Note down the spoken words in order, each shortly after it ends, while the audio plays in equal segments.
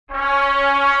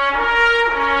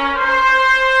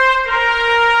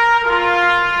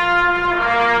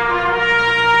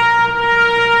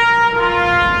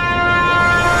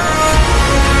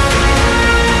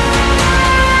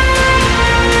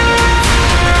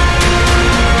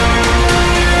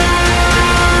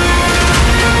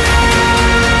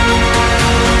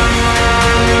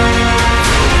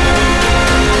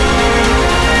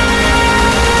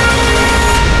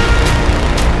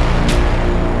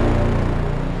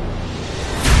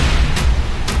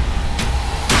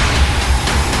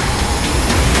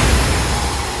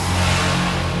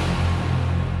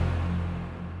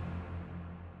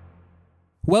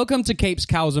Welcome to Capes,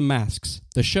 Cows and Masks,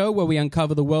 the show where we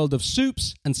uncover the world of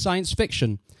soups and science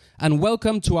fiction. And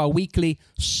welcome to our weekly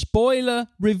spoiler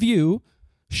review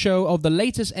show of the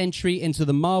latest entry into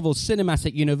the Marvel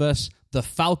Cinematic Universe, The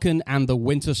Falcon and the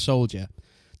Winter Soldier.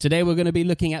 Today we're going to be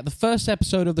looking at the first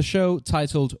episode of the show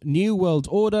titled New World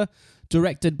Order,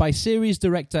 directed by series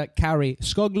director Kari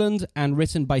Skogland and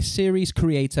written by series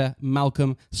creator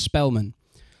Malcolm Spellman.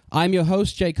 I'm your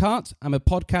host, Jake Hart. I'm a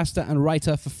podcaster and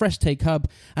writer for Fresh Take Hub,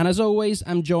 and as always,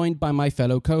 I'm joined by my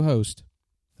fellow co-host.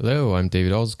 Hello, I'm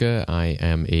David Osger. I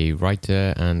am a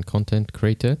writer and content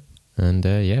creator, and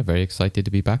very excited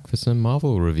to be back for some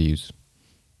Marvel reviews.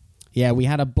 Yeah, we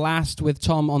had a blast with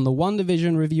Tom on the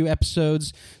WandaVision review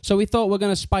episodes, so we thought we're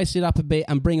going to spice it up a bit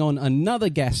and bring on another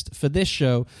guest for this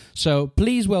show. So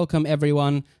please welcome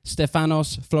everyone,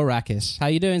 Stefanos Florakis. How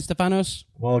you doing, Stefanos?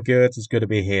 Well, good. It's good to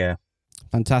be here.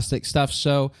 Fantastic stuff.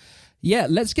 So, yeah,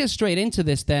 let's get straight into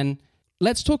this then.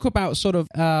 Let's talk about sort of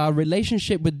our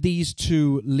relationship with these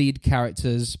two lead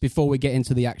characters before we get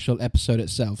into the actual episode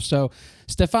itself. So,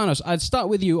 Stefanos, I'd start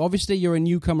with you. Obviously, you're a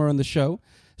newcomer on the show,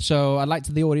 so I'd like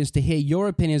the audience to hear your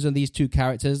opinions on these two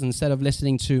characters instead of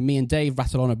listening to me and Dave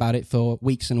rattle on about it for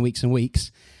weeks and weeks and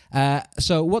weeks.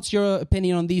 So what's your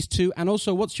opinion on these two, and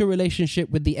also what's your relationship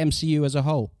with the MCU as a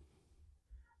whole?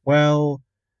 Well,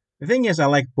 the thing is, I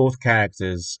like both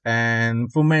characters,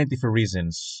 and for many different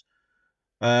reasons.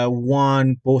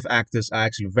 One, both actors are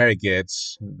actually very good.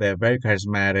 They're very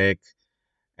charismatic,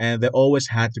 and they always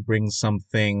had to bring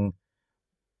something,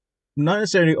 not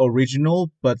necessarily original,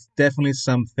 but definitely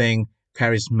something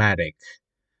charismatic.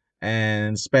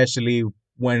 And especially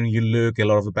when you look a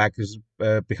lot of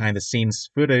the behind the scenes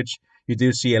footage, you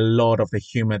do see a lot of the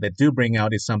humor they do bring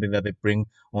out is something that they bring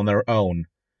on their own.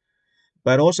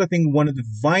 But also, I think one of the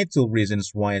vital reasons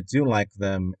why I do like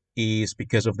them is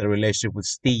because of their relationship with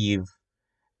Steve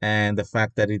and the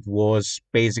fact that it was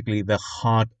basically the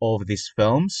heart of these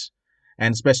films,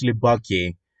 and especially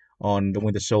Bucky on The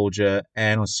Winter Soldier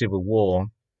and on Civil War.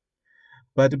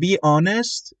 But to be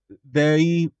honest,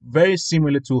 they very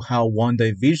similar to how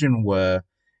WandaVision were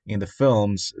in the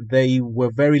films. They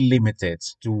were very limited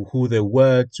to who they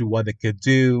were, to what they could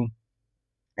do,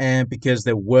 and because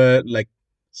they were like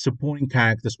supporting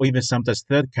characters or even sometimes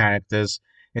third characters,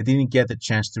 they didn't get the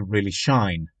chance to really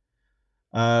shine.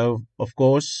 Of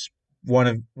course,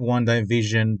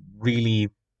 WandaVision really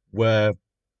were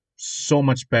so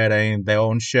much better in their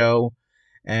own show,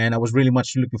 and I was really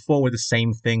much looking forward to the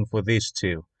same thing for this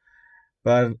too.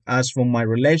 But as for my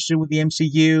relationship with the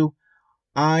MCU,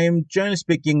 I'm generally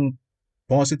speaking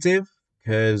positive,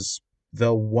 because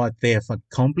what they have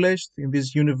accomplished in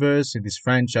this universe, in this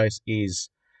franchise, is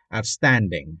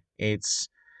outstanding. It's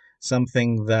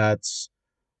something that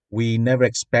we never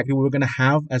expected we were going to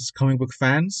have as comic book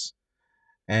fans.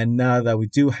 And now that we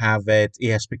do have it,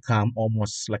 it has become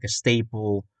almost like a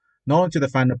staple, not only to the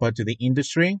fandom, but to the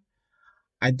industry.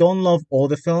 I don't love all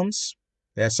the films.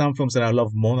 There are some films that I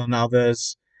love more than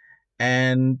others.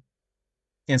 And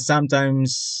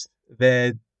sometimes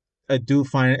I do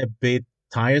find it a bit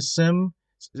tiresome,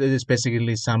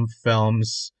 especially some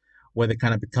films where they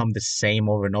kind of become the same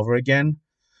over and over again.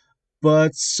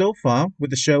 But so far, with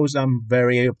the shows, I'm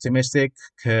very optimistic,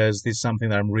 because this is something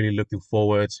that I'm really looking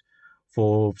forward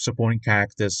for supporting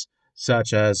characters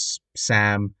such as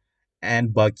Sam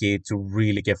and Bucky to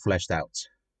really get fleshed out.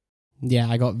 Yeah,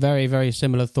 I got very, very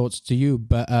similar thoughts to you.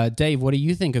 But Dave, what do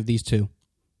you think of these two?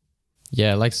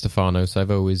 Yeah, like Stefanos,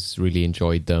 I've always really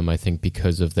enjoyed them, I think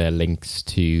because of their links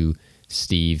to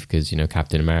Steve, because,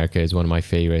 Captain America is one of my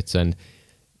favorites. And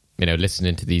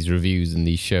listening to these reviews and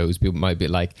these shows, people might be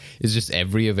like, is just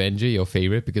every Avenger your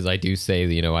favorite? Because I do say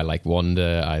that, I like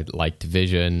Wanda, I like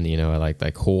Vision, I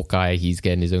like Hawkeye, he's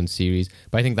getting his own series.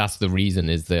 But I think that's the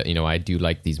reason, is that, I do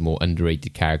like these more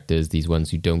underrated characters, these ones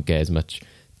who don't get as much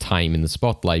time in the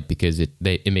spotlight, because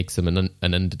it makes them an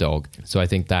underdog. So I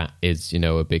think that is,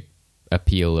 a big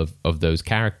appeal of those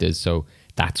characters. So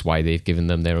that's why they've given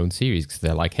them their own series, because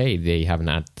they're like, hey, they haven't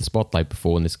had the spotlight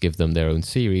before, and this gives them their own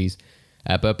series.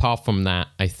 But apart from that,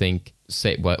 I think,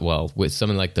 with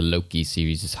something like the Loki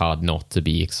series, it's hard not to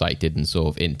be excited and sort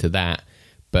of into that.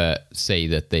 But say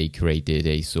that they created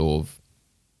a sort of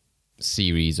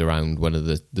series around one of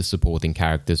the supporting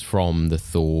characters from the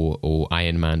Thor or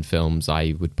Iron Man films,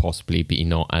 I would possibly be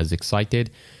not as excited.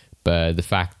 But the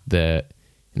fact that,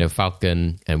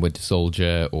 Falcon and Winter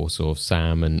Soldier, or sort of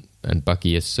Sam and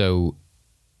Bucky, are so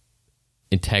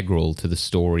integral to the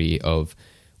story of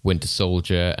Winter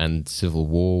Soldier and Civil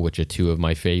War, which are two of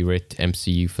my favorite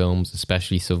MCU films,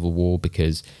 especially Civil War,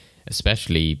 because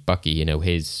especially Bucky,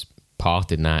 his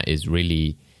part in that is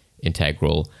really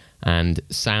integral. And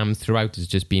Sam throughout has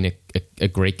just been a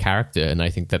great character, and I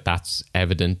think that that's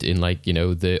evident in, like, you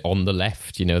know, the on the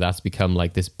left, you know, that's become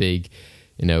like this big,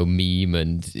 you know, meme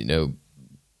and, you know,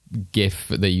 gif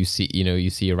that you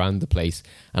see around the place.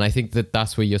 And I think that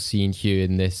that's what you're seeing here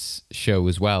in this show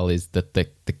as well, is that the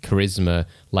charisma,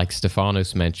 like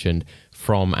Stefanos mentioned,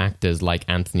 from actors like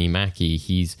Anthony Mackie,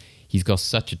 he's got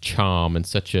such a charm and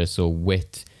such a sort of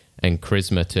wit and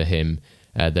charisma to him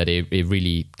that it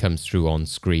really comes through on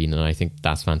screen, and I think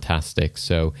that's fantastic.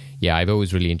 So yeah, I've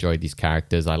always really enjoyed these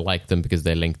characters. I like them because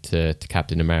they're linked to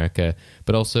Captain America,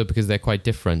 but also because they're quite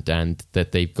different and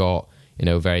that they've got, you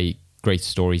know, very great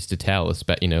stories to tell.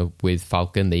 You know, with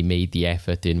Falcon, they made the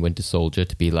effort in Winter Soldier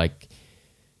to be like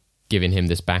giving him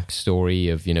this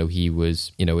backstory of, you know, he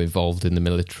was, you know, involved in the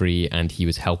military and he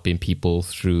was helping people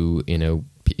through, you know,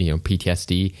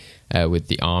 PTSD with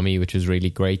the army, which was really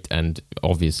great. And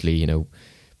obviously, you know,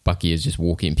 Bucky is just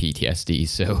walking PTSD.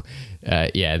 So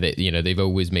yeah, they've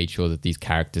always made sure that these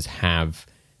characters have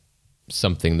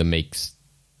something that makes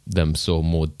them so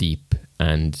more deep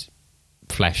and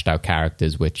fleshed out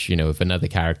characters, which, you know, if another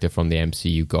character from the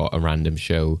MCU got a random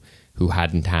show who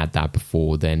hadn't had that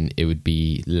before, then it would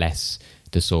be less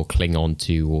to sort of cling on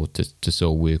to or to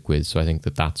sort of work with. So I think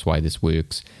that that's why this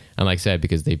works. And like I said,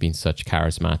 because they've been such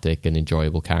charismatic and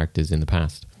enjoyable characters in the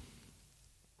past.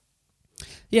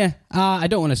 Yeah, I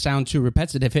don't want to sound too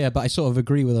repetitive here, but I sort of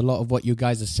agree with a lot of what you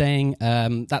guys are saying.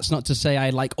 That's not to say I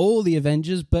like all the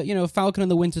Avengers, but, you know, Falcon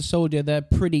and the Winter Soldier, they're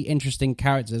pretty interesting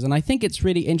characters. And I think it's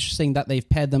really interesting that they've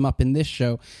paired them up in this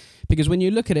show, because when you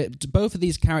look at it, both of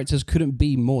these characters couldn't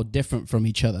be more different from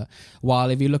each other. While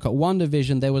if you look at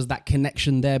WandaVision, there was that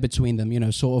connection there between them, you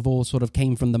know, all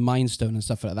came from the Mind Stone and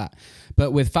stuff like that.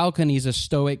 But with Falcon, he's a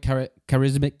stoic,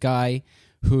 charismatic guy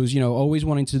who's, you know, always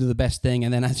wanting to do the best thing.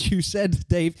 And then, as you said,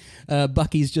 Dave,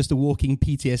 Bucky's just a walking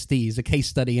PTSD. He's a case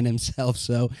study in himself.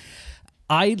 So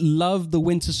I love the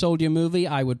Winter Soldier movie.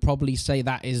 I would probably say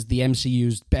that is the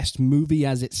MCU's best movie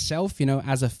as itself, you know,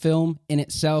 as a film in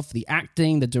itself. The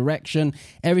acting, the direction,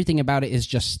 everything about it is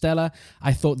just stellar.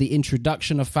 I thought the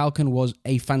introduction of Falcon was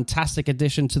a fantastic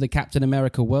addition to the Captain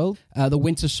America world. The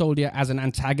Winter Soldier as an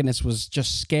antagonist was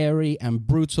just scary and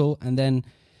brutal. And then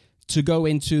to go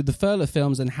into the further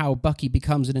films and how Bucky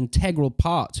becomes an integral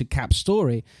part to Cap's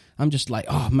story, I'm just like,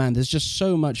 oh man, there's just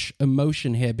so much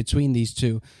emotion here between these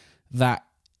two that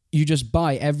you just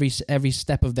buy every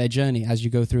step of their journey as you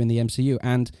go through in the MCU.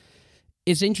 And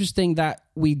it's interesting that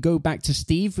we go back to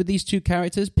Steve with these two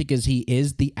characters, because he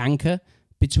is the anchor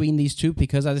between these two,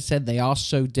 because, as I said, they are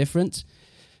so different.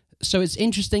 So it's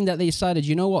interesting that they decided,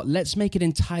 you know what, let's make an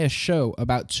entire show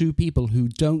about two people who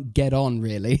don't get on,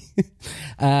 really.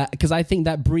 Because I think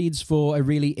that breeds for a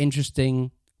really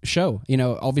interesting show. You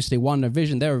know, obviously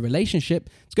WandaVision, they're a relationship.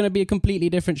 It's going to be a completely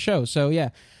different show. So yeah,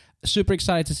 super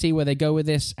excited to see where they go with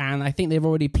this. And I think they've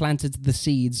already planted the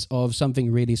seeds of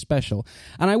something really special.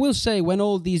 And I will say, when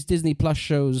all these Disney Plus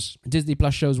shows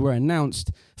were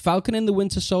announced, Falcon and the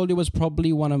Winter Soldier was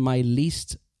probably one of my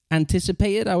least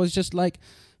anticipated. I was just like,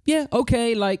 yeah,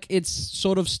 okay, like, it's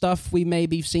sort of stuff we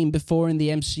maybe seen before in the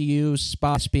MCU,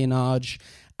 spy espionage,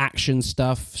 action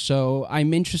stuff. So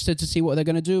I'm interested to see what they're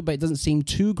going to do, but it doesn't seem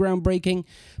too groundbreaking.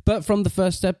 But from the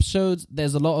first episode,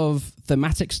 there's a lot of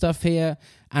thematic stuff here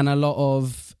and a lot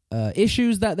of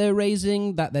issues that they're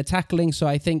raising, that they're tackling. So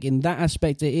I think in that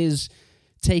aspect, it is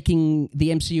taking the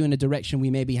MCU in a direction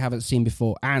we maybe haven't seen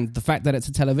before. And the fact that it's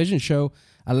a television show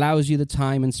allows you the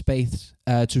time and space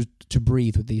to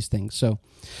breathe with these things. So,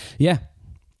 yeah.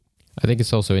 I think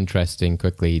it's also interesting,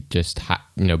 quickly, just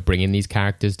bringing these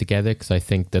characters together, because I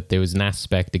think that there was an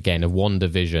aspect, again, of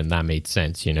WandaVision that made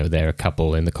sense. You know, they're a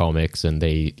couple in the comics and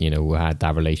they, you know, had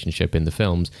that relationship in the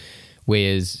films.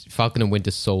 Whereas Falcon and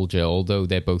Winter Soldier, although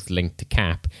they're both linked to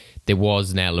Cap, there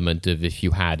was an element of, if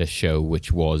you had a show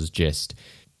which was just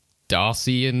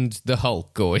Darcy and the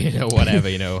Hulk, or, you know, whatever,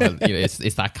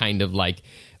 it's that kind of like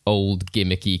old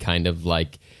gimmicky kind of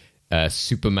like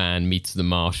Superman meets the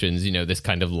Martians, you know, this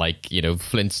kind of like, you know,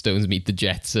 Flintstones meet the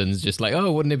Jetsons, just like,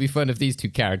 oh, wouldn't it be fun if these two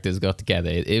characters got together?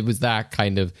 It was that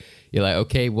kind of, you're like,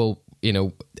 okay, well, you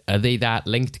know, are they that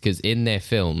linked? Because in their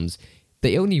films,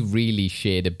 they only really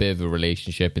shared a bit of a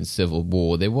relationship in Civil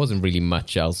War. There wasn't really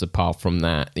much else apart from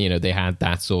that. You know, they had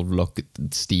that sort of look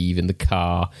at Steve in the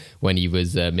car when he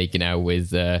was making out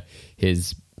with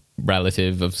his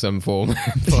relative of some form,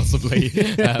 possibly.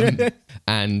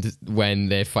 And when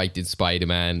they're fighting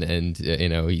Spider-Man and,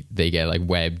 they get like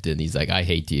webbed and he's like, I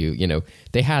hate you,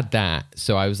 they had that.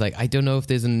 So I was like, I don't know if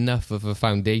there's enough of a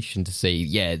foundation to say,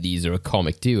 yeah, these are a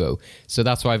comic duo. So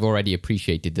that's why I've already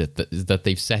appreciated that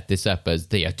they've set this up as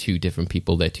they are two different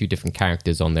people. They're two different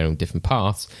characters on their own different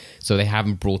paths. So they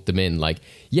haven't brought them in like,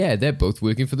 yeah, they're both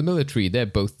working for the military. They're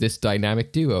both this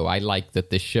dynamic duo. I like that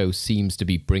this show seems to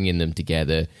be bringing them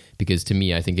together, because to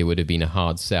me, I think it would have been a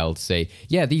hard sell to say,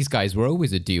 yeah, these guys were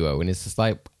always a duo. And it's just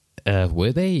like,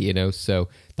 were they? So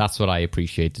that's what I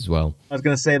appreciate as well. I was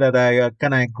going to say that I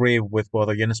kind of agree with both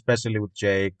of you, and especially with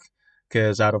Jake,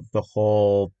 because out of the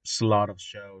whole slot of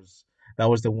shows, that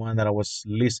was the one that I was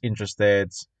least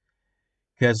interested,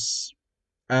 because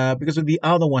with the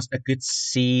other ones, I could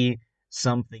see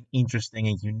something interesting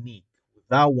and unique. With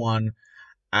that one,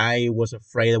 I was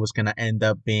afraid it was going to end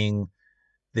up being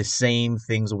the same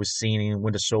things we've seen in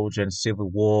Winter Soldier and Civil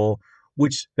War,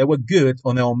 which they were good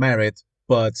on their own merit,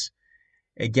 but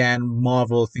again,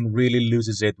 Marvel, I think, really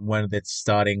loses it when they're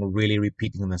starting really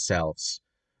repeating themselves.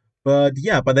 But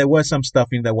yeah, there was some stuff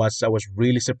in there I was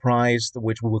really surprised,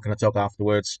 which we were going to talk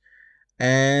afterwards.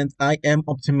 And I am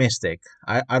optimistic.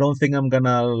 I don't think I'm going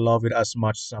to love it as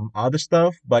much as some other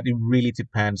stuff, but it really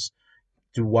depends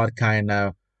to what kind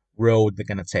of road they're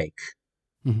going to take.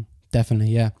 Mm-hmm.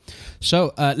 Definitely, yeah.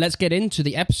 So let's get into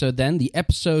the episode then. The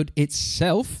episode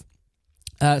itself.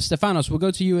 Stefanos, we'll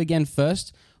go to you again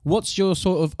first. What's your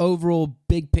sort of overall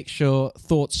big picture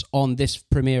thoughts on this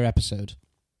premiere episode?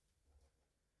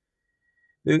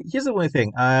 Here's the one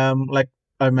thing. Like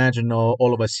I imagine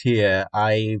all of us here,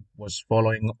 I was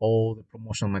following all the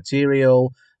promotional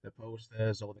material, the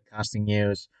posters, all the casting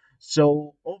news.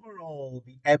 So overall,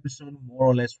 the episode more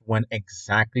or less went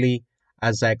exactly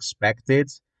as I expected.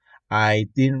 I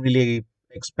didn't really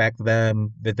expect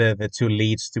the two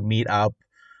leads to meet up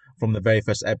from the very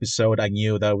first episode. I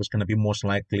knew that it was going to be most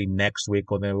likely next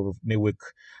week or the week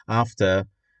after.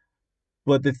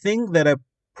 But the thing that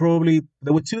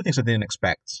there were two things I didn't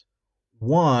expect.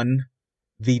 One,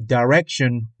 the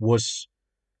direction was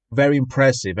very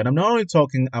impressive. And I'm not only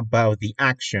talking about the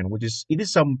action, it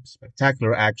is some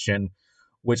spectacular action,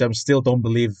 which I still don't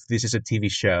believe this is a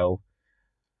TV show.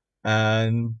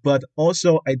 But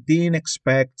also, I didn't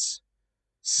expect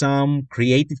some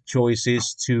creative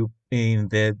choices in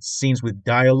the scenes with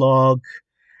dialogue,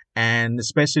 and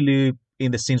especially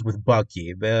in the scenes with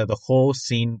Bucky. The whole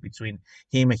scene between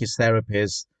him and his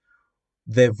therapist,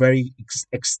 the very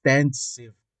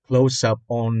extensive close-up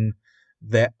on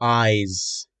their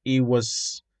eyes. It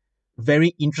was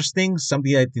very interesting,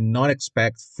 something I did not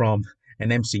expect from an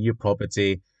MCU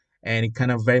property, and it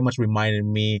kind of very much reminded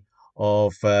me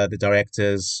of the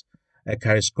director's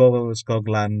Kari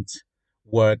Skogland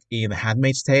work in The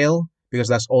Handmaid's Tale, because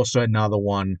that's also another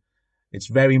one. It's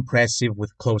very impressive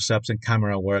with close-ups and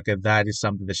camera work, and that is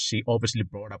something that she obviously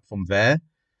brought up from there,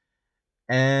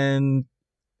 and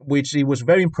which it was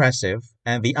very impressive.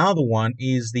 And the other one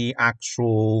is the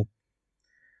actual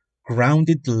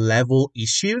grounded level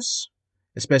issues,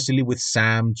 especially with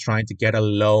Sam trying to get a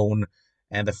loan,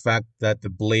 and the fact that the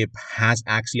blip has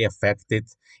actually affected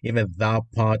even that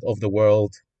part of the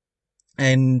world.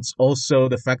 And also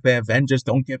the fact that Avengers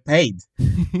don't get paid.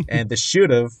 And they should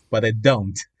have, but they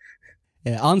don't.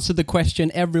 Yeah, answer the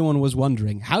question everyone was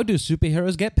wondering. How do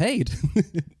superheroes get paid?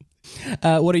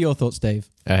 What are your thoughts, Dave?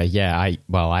 I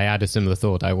had a similar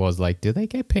thought. I was like, do they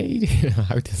get paid?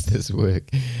 How does this work?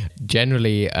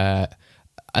 Generally,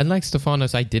 unlike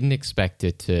Stefanos, I didn't expect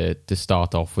it to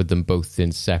start off with them both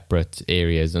in separate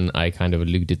areas, and I kind of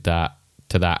alluded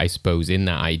to that, I suppose, in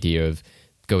that idea of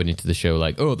going into the show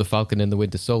like, oh, the Falcon and the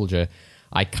Winter Soldier.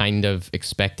 I kind of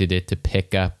expected it to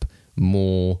pick up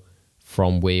more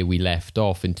from where we left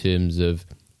off in terms of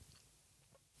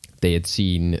they had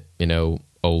seen,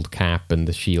 old Cap and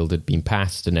the shield had been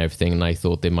passed and everything, and I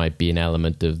thought there might be an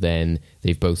element of then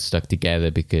they've both stuck together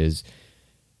because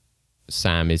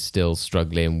Sam is still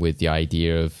struggling with the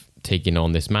idea of taking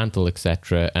on this mantle,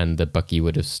 etc., and that Bucky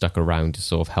would have stuck around to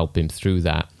sort of help him through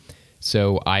that.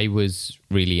 So I was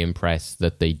really impressed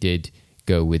that they did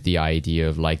go with the idea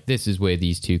of like, this is where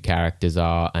these two characters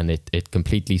are, and it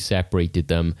completely separated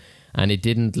them, and it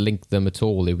didn't link them at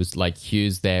all. It was like,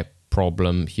 here's their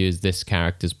problem, here's this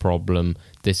character's problem,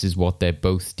 this is what they're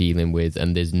both dealing with,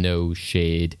 and there's no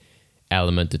shared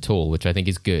element at all, which I think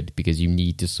is good, because you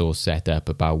need to sort of set up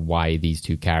about why these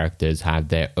two characters have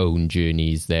their own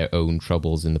journeys, their own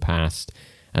troubles in the past,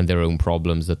 and their own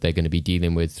problems that they're going to be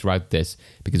dealing with throughout this.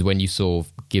 Because when you sort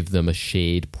of give them a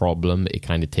shared problem, it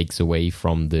kind of takes away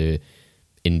from the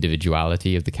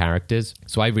individuality of the characters.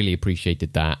 So I really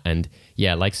appreciated that. And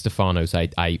yeah, like Stefanos,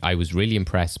 I was really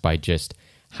impressed by just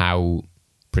how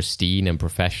pristine and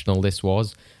professional this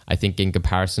was. I think in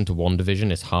comparison to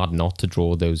WandaVision, it's hard not to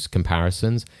draw those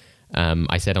comparisons.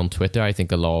 I said on Twitter, I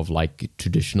think a lot of like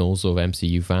traditional sort of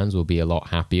MCU fans will be a lot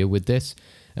happier with this.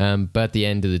 But at the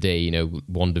end of the day, you know,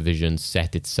 WandaVision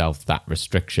set itself that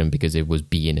restriction because it was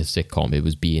being a sitcom, it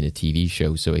was being a TV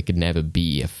show, so it could never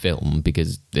be a film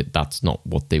because that's not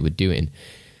what they were doing.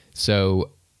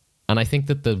 So, and I think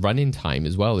that the running time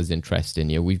as well is interesting.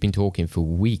 You know, we've been talking for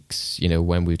weeks, you know,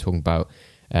 when we were talking about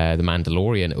The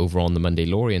Mandalorian over on the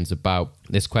Mandalorians, about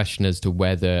this question as to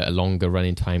whether a longer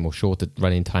running time or shorter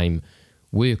running time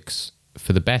works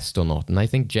for the best or not. And I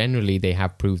think generally they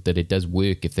have proved that it does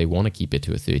work if they want to keep it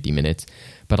to a 30 minutes.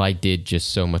 But I did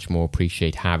just so much more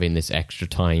appreciate having this extra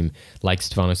time, like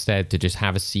Stefano said, to just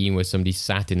have a scene where somebody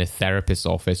sat in a therapist's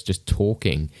office just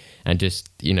talking, and just,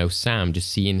 you know, Sam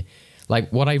just seeing, like,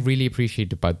 what I really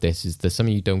appreciate about this is that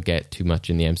something you don't get too much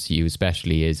in the MCU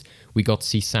especially is we got to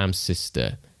see Sam's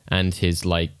sister and his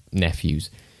like nephews.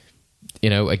 You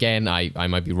know, again, I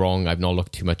might be wrong. I've not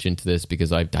looked too much into this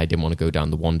because I didn't want to go down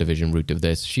the WandaVision route of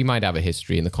this. She might have a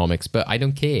history in the comics, but I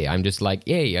don't care. I'm just like,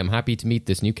 yay, I'm happy to meet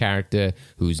this new character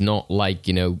who's not like,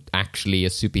 you know, actually a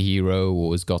superhero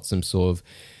or has got some sort of,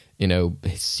 you know,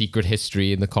 secret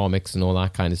history in the comics and all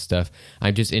that kind of stuff.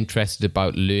 I'm just interested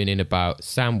about learning about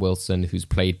Sam Wilson, who's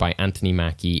played by Anthony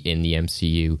Mackie in the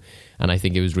MCU. And I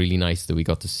think it was really nice that we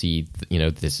got to see, you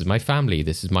know, this is my family,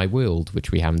 this is my world,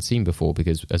 which we haven't seen before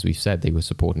because, as we've said, they were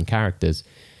supporting characters.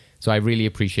 So I really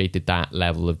appreciated that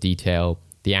level of detail.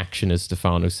 The action, as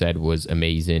Stefano said, was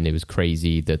amazing. It was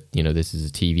crazy that, you know, this is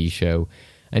a TV show.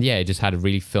 And yeah, it just had a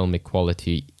really filmic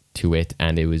quality to it.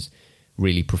 And it was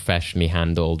really professionally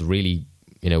handled, really,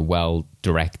 you know, well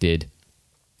directed.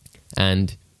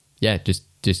 And yeah,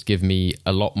 just give me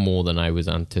a lot more than I was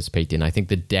anticipating. I think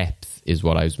the depth is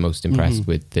what I was most impressed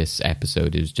with this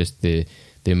episode. It was just the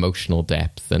emotional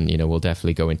depth, and, you know, we'll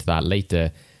definitely go into that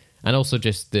later. And also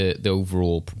just the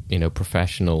overall, you know,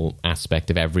 professional aspect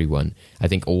of everyone. I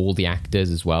think all the actors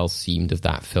as well seemed of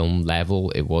that film level.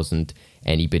 It wasn't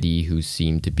anybody who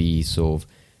seemed to be sort of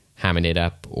hamming it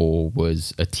up or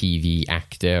was a TV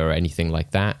actor or anything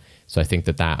like that. So I think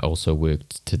that also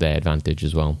worked to their advantage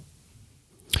as well.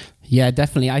 Yeah,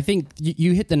 definitely. I think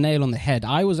you hit the nail on the head.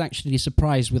 I was actually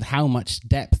surprised with how much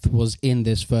depth was in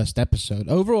this first episode.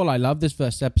 Overall, I love this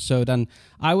first episode, and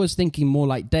I was thinking more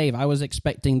like Dave. I was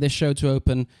expecting this show to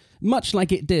open much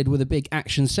like it did with a big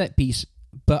action set piece,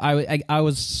 but I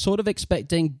was sort of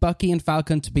expecting Bucky and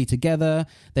Falcon to be together.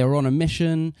 They were on a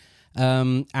mission.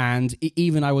 And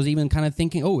even I was even kind of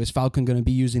thinking, oh, is Falcon going to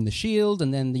be using the shield?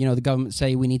 And then, you know, the government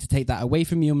say we need to take that away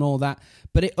from you and all that.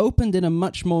 But it opened in a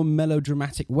much more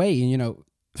melodramatic way. And, you know,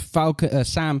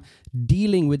 Sam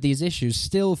dealing with these issues,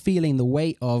 still feeling the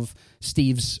weight of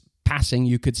Steve's passing,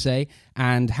 you could say,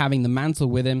 and having the mantle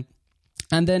with him.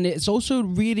 And then it's also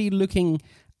really looking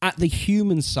at the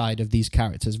human side of these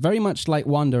characters, very much like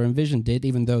Wanda and Vision did,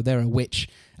 even though they're a witch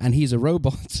and he's a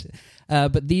robot.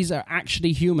 But these are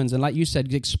actually humans. And like you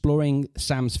said, exploring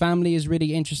Sam's family is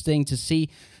really interesting to see.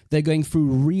 They're going through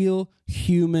real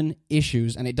human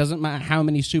issues. And it doesn't matter how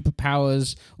many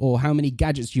superpowers or how many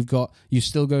gadgets you've got, you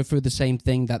still go through the same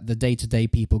thing that the day-to-day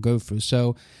people go through.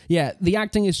 So, yeah, the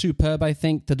acting is superb, I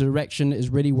think. The direction is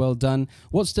really well done.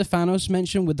 What Stefanos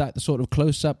mentioned with that sort of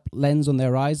close-up lens on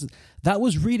their eyes, that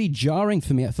was really jarring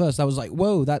for me at first. I was like,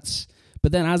 whoa, that's...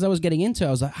 But then as I was getting into it,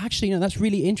 I was like, actually, you know, that's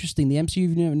really interesting. The MCU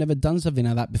have never done something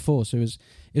like that before. So it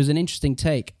was an interesting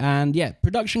take. And yeah,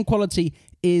 production quality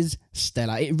is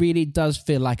stellar. It really does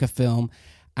feel like a film.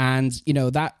 And, you know,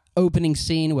 that opening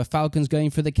scene where Falcon's going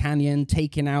through the canyon,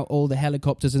 taking out all the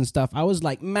helicopters and stuff, I was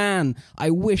like, man, I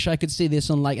wish I could see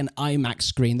this on like an IMAX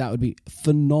screen. That would be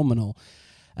phenomenal.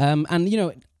 And, you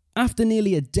know, after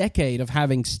nearly a decade of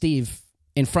having Steve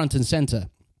in front and center,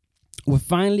 we're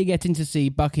finally getting to see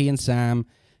Bucky and Sam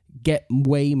get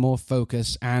way more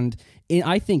focus. And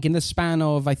I think in the span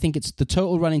of, I think it's the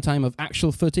total running time of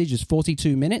actual footage is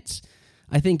 42 minutes.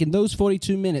 I think in those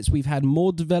 42 minutes, we've had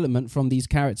more development from these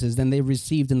characters than they've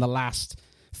received in the last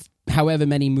however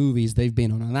many movies they've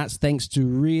been on. And that's thanks to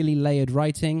really layered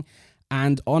writing.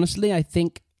 And honestly, I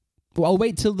think, well, I'll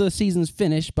wait till the season's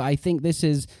finished, but I think this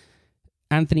is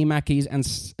Anthony Mackie's and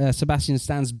Sebastian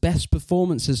Stan's best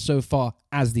performances so far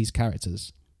as these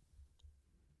characters.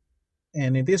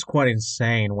 And it is quite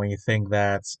insane when you think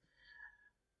that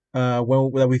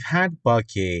we've had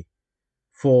Bucky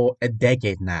for a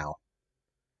decade now,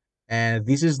 and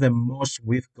this is the most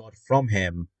we've got from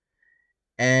him.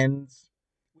 And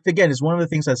again, it's one of the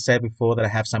things I said before that I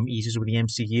have some issues with the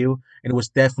MCU, and it was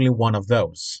definitely one of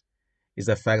those. Is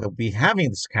the fact that we having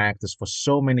these characters for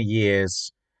so many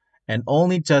years, and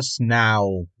only just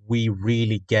now we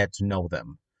really get to know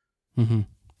them. Mm-hmm.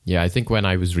 Yeah, I think when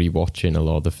I was rewatching a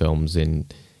lot of the films in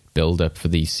build up for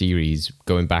these series,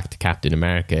 going back to Captain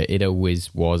America, it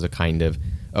always was a kind of,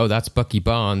 oh, that's Bucky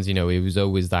Barnes. You know, it was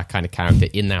always that kind of character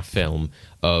in that film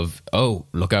of, oh,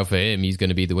 look out for him, he's going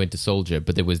to be the Winter Soldier.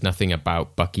 But there was nothing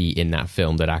about Bucky in that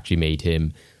film that actually made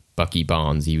him Bucky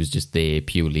Barnes. He was just there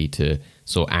purely to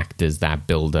sort of act as that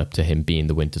build up to him being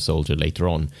the Winter Soldier later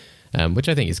on. Which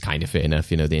I think is kind of fair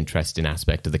enough. You know, the interesting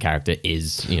aspect of the character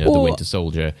is, you know, the Winter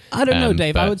Soldier. I don't know,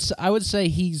 Dave. I would say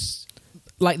he's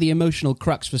like the emotional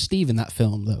crux for Steve in that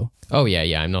film, though. Oh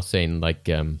yeah. I'm not saying like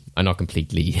I'm not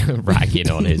completely ragging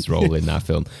on his role in that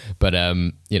film, but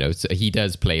you know, so he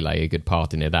does play like a good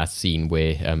part in it. That scene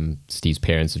where Steve's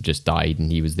parents have just died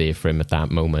and he was there for him at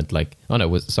that moment. Like, oh no,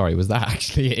 was that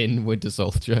actually in Winter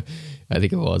Soldier? I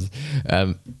think it was.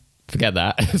 Forget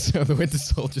that. So the Winter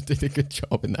Soldier did a good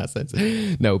job in that sense.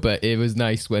 No, but it was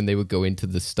nice when they would go into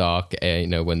the Stark, you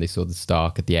know, when they saw the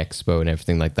Stark at the expo and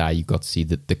everything like that. You got to see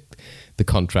the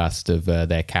contrast of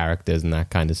their characters and that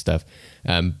kind of stuff.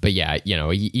 But yeah, you know,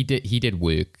 he did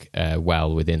work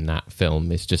well within that film.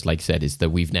 It's just like I said, is that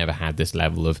we've never had this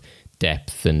level of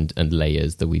depth and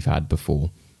layers that we've had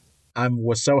before. I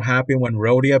was so happy when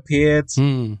Rhodey appeared.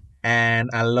 And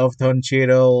I love Don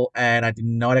Cheadle, and I did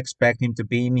not expect him to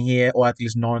be in here, or at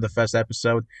least not in the first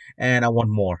episode, and I want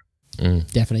more.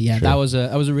 Definitely, yeah. Sure. That was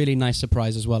a really nice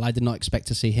surprise as well. I did not expect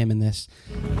to see him in this.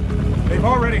 They've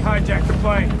already hijacked the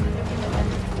plane.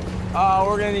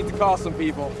 We're gonna need to call some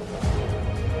people.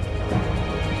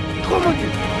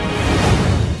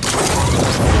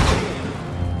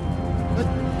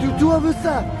 D'où veut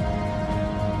ça?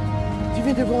 Tu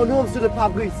viens de voir l'homme sur le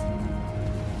pare-brise.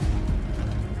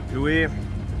 Louis,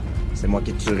 c'est moi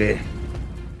qui tuerai.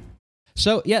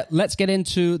 So, yeah, let's get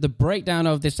into the breakdown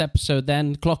of this episode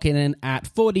then, clocking in at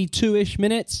 42-ish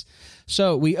minutes.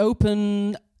 So, we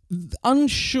open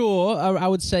unsure, I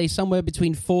would say somewhere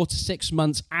between 4 to 6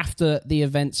 months after the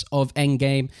events of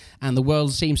Endgame, and the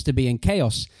world seems to be in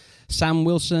chaos. Sam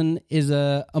Wilson is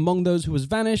among those who has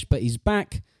vanished, but he's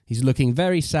back. He's looking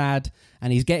very sad,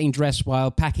 and he's getting dressed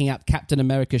while packing up Captain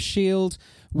America's shield,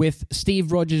 with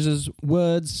Steve Rogers'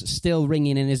 words still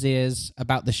ringing in his ears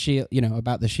about the shield, you know,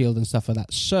 about the shield and stuff like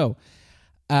that. So,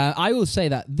 I will say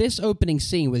that this opening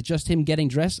scene with just him getting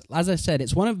dressed, as I said,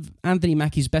 it's one of Anthony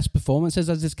Mackie's best performances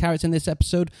as this character in this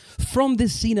episode from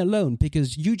this scene alone,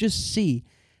 because you just see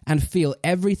and feel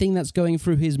everything that's going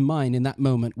through his mind in that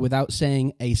moment without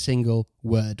saying a single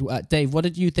word. Dave, what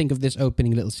did you think of this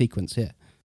opening little sequence here?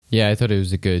 Yeah, I thought it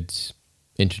was a good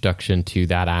introduction to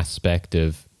that aspect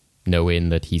of knowing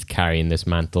that he's carrying this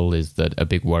mantle. Is that a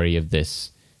big worry of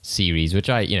this series, which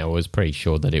I, you know, was pretty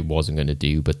sure that it wasn't going to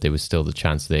do, but there was still the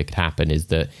chance that it could happen, is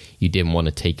that you didn't want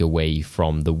to take away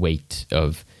from the weight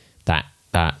of that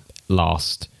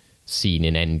last scene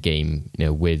in Endgame, you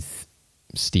know, with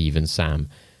Steve and Sam.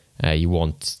 You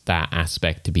want that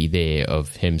aspect to be there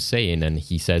of him saying, and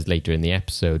he says later in the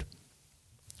episode,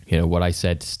 you know, what I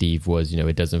said to Steve was, you know,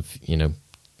 it doesn't, you know,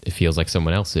 it feels like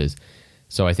someone else's.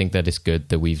 So I think that it's good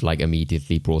that we've like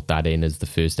immediately brought that in as the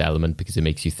first element, because it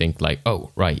makes you think like,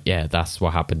 oh, right, yeah, that's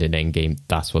what happened in Endgame.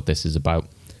 That's what this is about.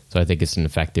 So I think it's an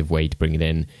effective way to bring it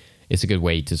in. It's a good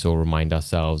way to sort of remind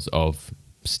ourselves of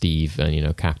Steve and, you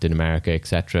know, Captain America,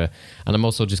 etc. And I'm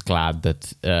also just glad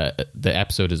that the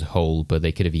episode as a whole, but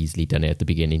they could have easily done it at the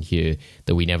beginning here,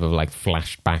 that we never like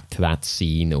flashed back to that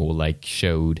scene or like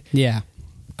showed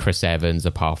Chris Evans,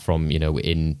 apart from, you know,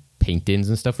 in paintings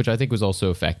and stuff, which I think was also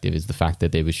effective, is the fact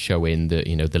that they were showing the,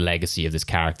 you know, the legacy of this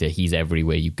character. He's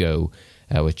everywhere you go,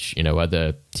 which, you know,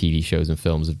 other TV shows and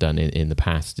films have done in the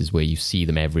past, is where you see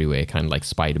them everywhere, kind of like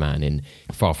Spider-Man in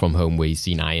Far From Home, where you've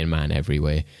seen Iron Man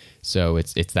everywhere. So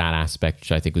it's that aspect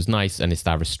which I think was nice, and it's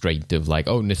that restraint of like,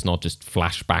 oh, let's not just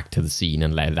flash back to the scene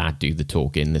and let that do the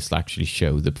talking. Let's actually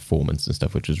show the performance and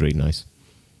stuff, which was really nice.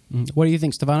 What do you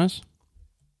think, Stefanos?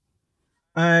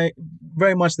 I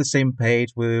very much the same page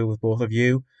with both of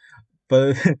you,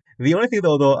 but the only thing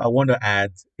though I want to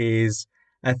add is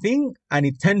I think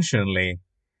unintentionally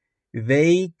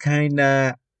they kind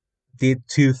of did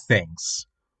two things.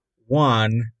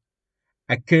 One,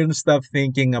 I couldn't stop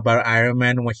thinking about Iron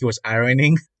Man when he was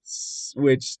ironing,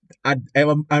 which I'm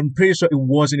pretty sure it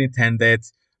wasn't intended,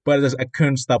 but I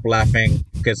couldn't stop laughing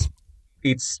because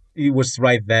it was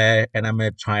right there, and I'm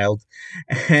a child.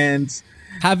 And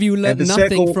have you learned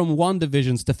nothing from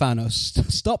WandaVision,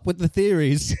 Stefanos? Stop with the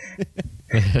theories.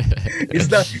 It's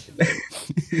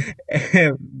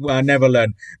the well, I never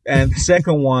learn. And the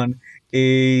second one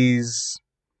is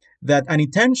that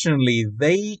unintentionally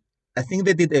I think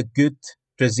they did a good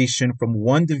transition from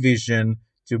WandaVision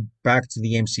to back to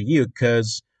the MCU,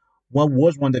 because what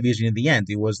was WandaVision in the end?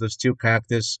 It was those two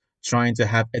characters trying to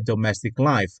have a domestic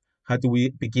life. How do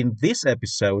we begin this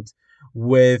episode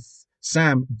with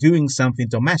Sam doing something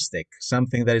domestic,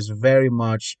 something that is very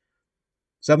much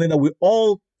something that we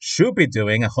all should be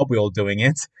doing? I hope we're all doing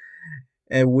it,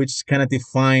 which kind of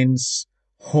defines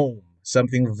home,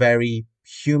 something very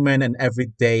human and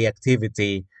everyday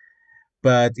activity,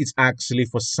 but it's actually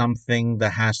for something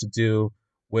that has to do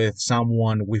with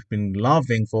someone we've been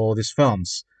loving for all these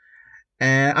films.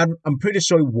 And I'm pretty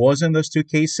sure it was in those two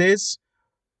cases,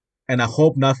 and I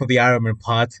hope not for the Iron Man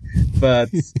part. But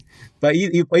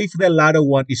if the latter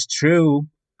one is true,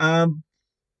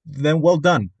 then well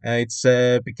done. It's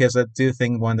because I do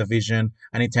think WandaVision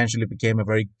unintentionally became a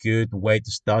very good way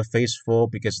to start Phase 4,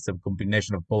 because it's a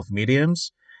combination of both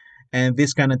mediums. And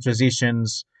this kind of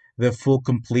transitions the full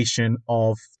completion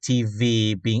of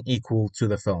TV being equal to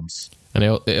the films. And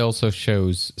it also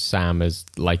shows Sam as,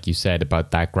 like you said,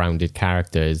 about that grounded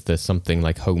character. Is there something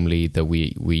like homely that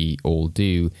we all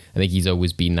do? I think he's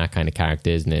always been that kind of character,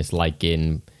 isn't it? It's like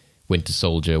in Winter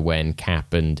Soldier when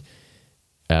Cap and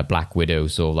Black Widow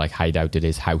sort of like hide out at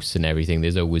his house and everything.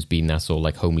 There's always been that sort of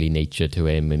like homely nature to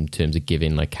him in terms of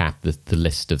giving like Cap the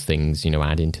list of things,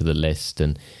 adding to the list.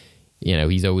 And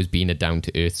he's always been a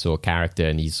down-to-earth sort of character,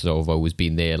 and he's sort of always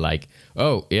been there like,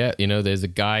 oh, yeah, there's a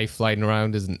guy flying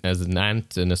around as an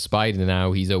ant and a spider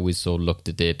now. He's always sort of looked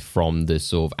at it from the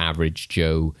sort of average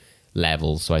Joe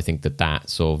level. So I think that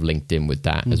sort of linked in with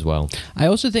that as well. I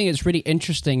also think it's really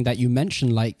interesting that you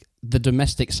mentioned like the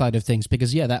domestic side of things,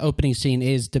 because that opening scene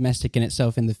is domestic in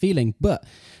itself in the feeling, but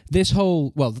this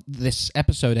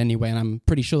episode anyway, and I'm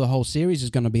pretty sure the whole series is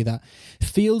going to be that,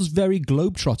 feels very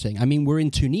globetrotting. I mean, we're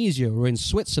in Tunisia, we're in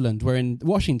Switzerland, we're in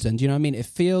Washington, do you know what I mean? It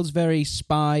feels very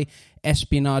spy,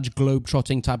 espionage,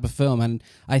 globetrotting type of film, and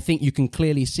I think you can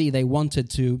clearly see they wanted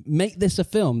to make this a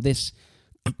film, this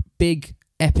big,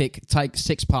 epic, type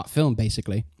 6-part film,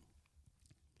 basically.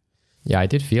 Yeah, I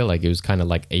did feel like it was kind of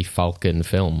like a Falcon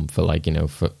film for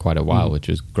for quite a while, which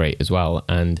was great as well.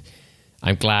 And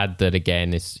I'm glad that,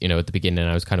 again, it's, at the beginning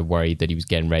I was kind of worried that he was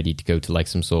getting ready to go to like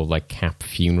some sort of like Cap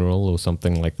funeral or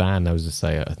something like that. And I was just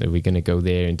like, are we going to go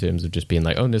there in terms of just being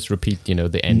like, oh, let's repeat,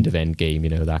 the end of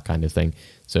Endgame, that kind of thing.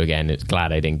 So again, it's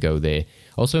glad I didn't go there.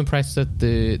 Also impressed that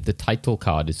the title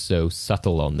card is so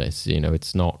subtle on this.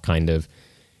 It's not kind of,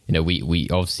 we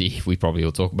obviously, we probably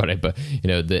will talk about it, but,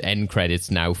 the end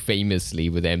credits now famously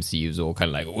with MCU's all kind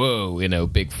of like, whoa,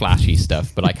 big flashy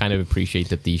stuff. But I kind of appreciate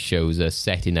that these shows are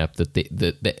setting up that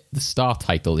the star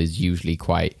title is usually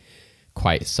quite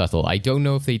subtle. I don't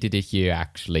know if they did it here,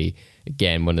 actually.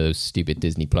 Again, one of those stupid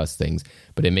Disney Plus things.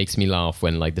 But it makes me laugh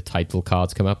when like the title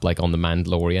cards come up, like on The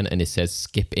Mandalorian, and it says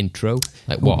skip intro.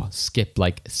 Like what? Skip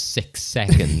like 6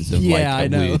 seconds of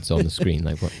words on the screen.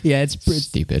 Like what? Yeah, it's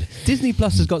stupid. Disney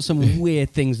Plus has got some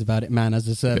weird things about it, man, as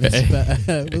a service. But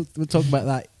we'll talk about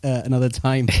that another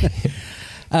time.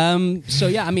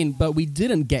 But we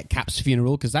didn't get Cap's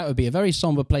funeral, because that would be a very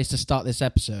somber place to start this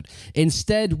episode.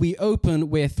 Instead, we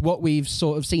open with what we've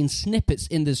sort of seen snippets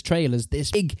in this trailers, this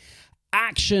big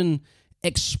action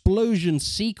explosion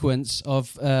sequence of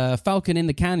Falcon in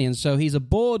the canyon. So he's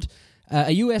aboard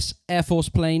a US Air Force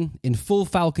plane in full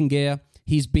Falcon gear.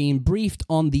 He's been briefed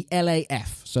on the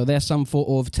LAF. So they're some sort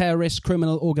of terrorist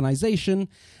criminal organization,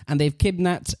 and they've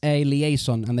kidnapped a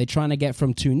liaison, and they're trying to get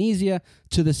from Tunisia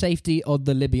to the safety of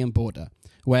the Libyan border,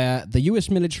 where the US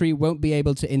military won't be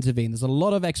able to intervene. There's a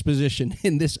lot of exposition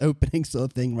in this opening sort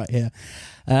of thing right here.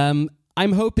 I'm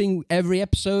hoping either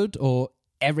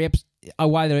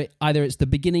it's the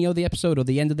beginning of the episode or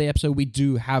the end of the episode, we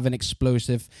do have an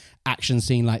explosive action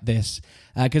scene like this,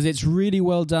 because it's really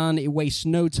well done. It wastes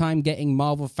no time getting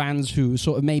Marvel fans who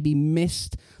sort of maybe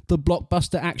missed the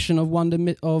blockbuster action of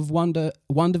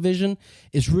WandaVision.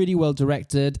 It's really well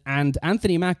directed, and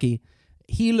Anthony Mackie,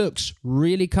 he looks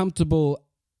really comfortable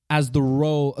as the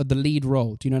lead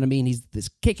role. Do you know what I mean? He's this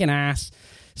kicking ass.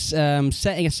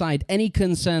 Setting aside any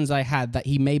concerns I had that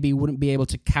he maybe wouldn't be able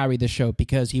to carry the show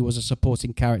because he was a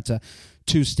supporting character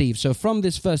to Steve. So from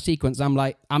this first sequence, I'm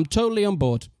totally on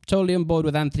board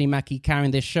with Anthony Mackie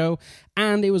carrying this show.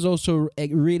 And it was also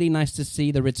really nice to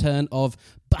see the return of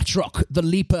Batroc the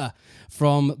Leaper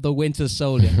from The Winter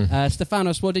Soldier.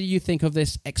 Stefanos, what did you think of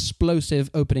this explosive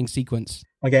opening sequence?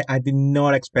 Okay, I did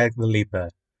not expect the Leaper.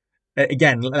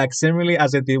 Again, like similarly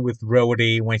as I did with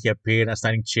Rhodey when he appeared and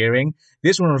starting cheering,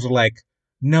 this one was like,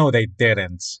 no, they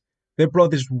didn't. they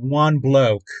brought this one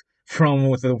bloke from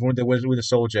with the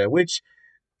soldier, which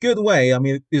good way. I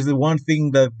mean, is the one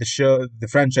thing that the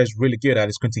franchise is really good at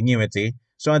is continuity.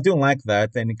 So I do like that,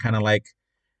 and it kind of like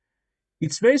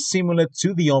it's very similar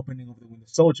to the opening of the Winter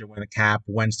Soldier when the Cap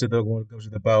goes to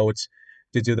the boat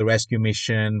to do the rescue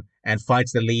mission and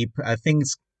fights the Leap. I think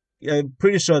it's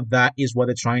pretty sure that is what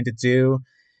they're trying to do.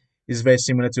 It's very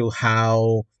similar to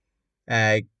how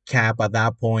Cap at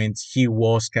that point he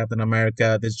was Captain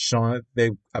America.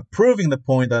 They're proving the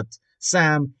point that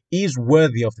Sam is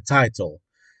worthy of the title.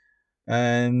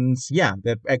 And yeah,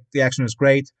 the action is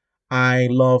great. I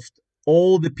loved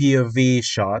all the POV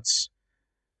shots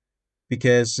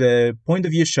because point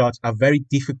of view shots are very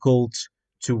difficult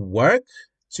to work,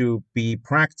 to be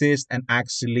practiced, and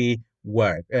actually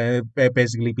work,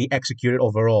 basically be executed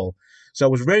overall. So I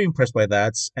was very impressed by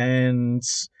that. And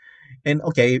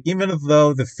okay, even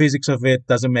though the physics of it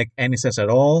doesn't make any sense at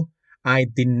all, I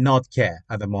did not care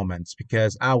at the moment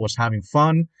because I was having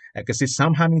fun. I could see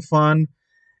Sam having fun.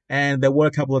 And there were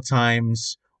a couple of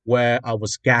times where I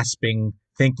was gasping,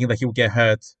 thinking that he would get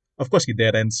hurt. Of course he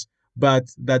didn't, but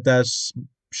that does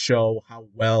show how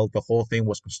well the whole thing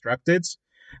was constructed.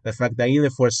 The fact that either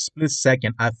for a split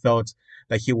second I thought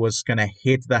that he was going to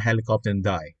hit the helicopter and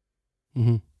die.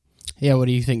 Mm-hmm. Yeah, what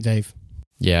do you think, Dave?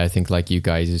 Yeah, I think like you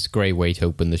guys, it's a great way to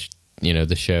open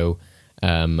the show.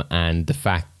 And the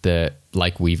fact that,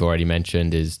 like we've already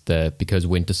mentioned, is that because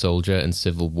Winter Soldier and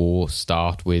Civil War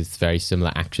start with very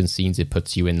similar action scenes, it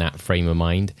puts you in that frame of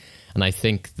mind. And I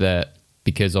think that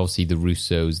because obviously the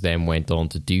Russos then went on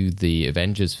to do the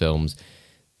Avengers films,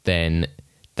 then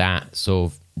that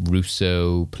sort of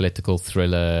Russo political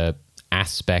thriller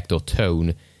aspect or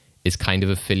tone is kind of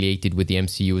affiliated with the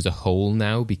MCU as a whole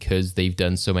now because they've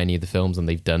done so many of the films and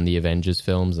they've done the Avengers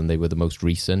films and they were the most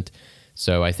recent.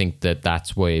 So I think that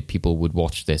that's where people would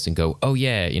watch this and go, oh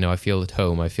yeah, I feel at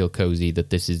home, I feel cozy that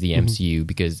this is the MCU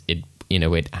because it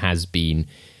has been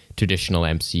traditional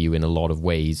MCU in a lot of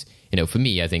ways. For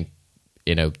me, I think,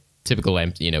 typical,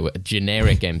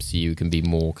 generic MCU can be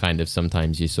more kind of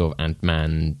sometimes your sort of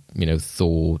Ant-Man,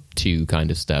 Thor 2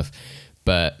 kind of stuff.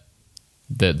 But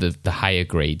the higher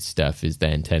grade stuff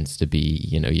tends to be,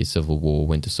 your Civil War,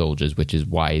 Winter Soldiers, which is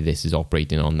why this is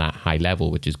operating on that high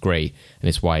level, which is great. And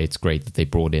it's why it's great that they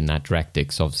brought in that director,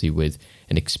 because obviously with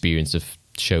an experience of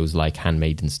shows like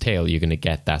Handmaid's Tale, you're going to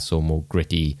get that sort of more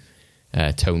gritty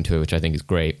tone to it, which I think is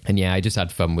great. And yeah, I just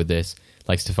had fun with this.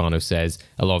 Like Stefano says,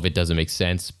 a lot of it doesn't make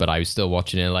sense, but I was still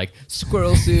watching it like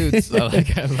squirrel suits. I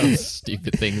love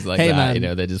stupid things like that.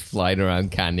 Man. They're just flying around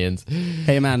canyons.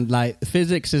 Hey man, like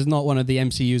physics is not one of the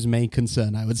MCU's main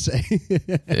concern, I would say.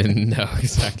 No,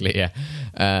 exactly.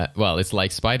 Yeah. Well, it's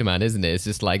like Spider-Man, isn't it? It's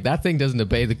just like that thing doesn't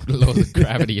obey the law of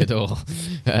gravity at all.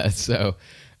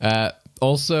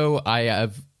 Also, I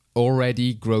have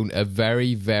already grown a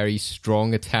very, very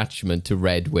strong attachment to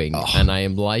Red Wing. And I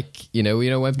am like,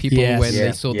 when people,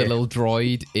 they saw the little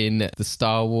droid in the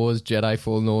Star Wars Jedi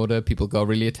Fallen Order, people got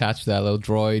really attached to that little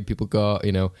droid. People got,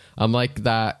 I'm like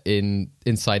that in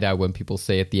Inside Out when people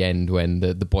say at the end when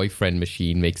the boyfriend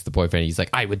machine makes the boyfriend, he's like,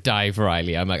 I would die for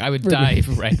Riley. I'm like, I would die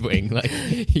for Red Wing. Like,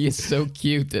 he is so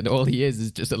cute and all he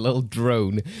is just a little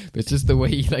drone. But it's just the way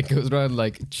he like goes around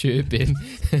like chirping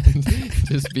and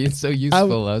just being so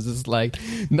useful. I was just like,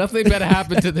 nothing better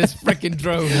happened to this freaking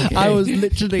drone. Okay? I was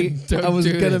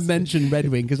going to mention Red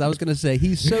Wing because I was going to say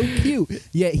he's so cute,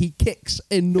 yet he kicks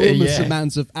enormous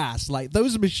amounts of ass. Like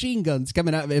those machine guns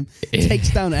coming out of him takes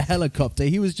down a helicopter.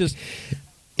 He was just...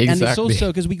 Exactly. And it's also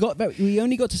because we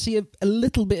only got to see a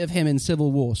little bit of him in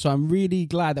Civil War, so I'm really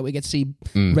glad that we get to see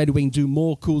Red Wing do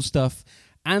more cool stuff,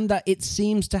 and that it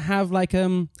seems to have like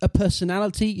a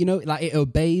personality. Like it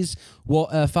obeys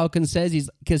what Falcon says.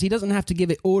 Because he doesn't have to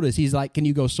give it orders. He's like, "Can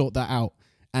you go sort that out?"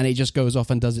 And it just goes off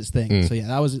and does its thing. So yeah,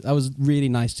 that was really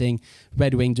nice seeing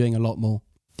Red Wing doing a lot more.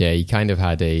 Yeah, he kind of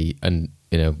had he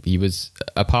was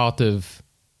a part of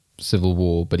Civil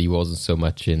War, but he wasn't so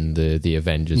much in the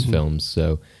Avengers films.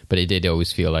 So, but it did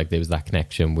always feel like there was that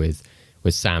connection with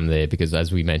Sam there, because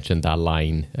as we mentioned that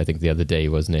line, I think the other day,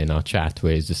 wasn't it, in our chat,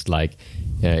 where he's just like,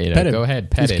 go ahead,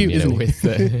 pet him,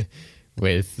 cute,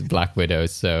 with Black Widow.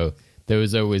 So there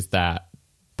was always that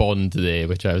bond there,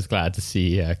 which I was glad to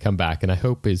see come back, and I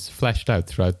hope is fleshed out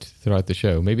throughout the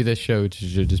show. Maybe this show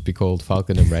should just be called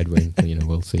Falcon and Red Wing.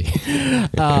 We'll see.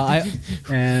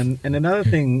 And another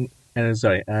thing. And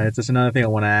just another thing I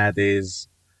want to add is,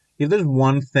 if there's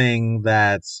one thing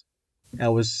that I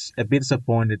was a bit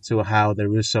disappointed to how the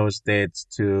Russos did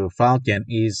to Falcon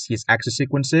is his action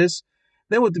sequences.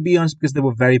 They were, to be honest, because they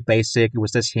were very basic. It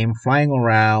was just him flying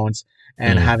around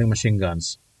and having machine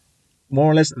guns.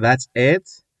 More or less, that's it.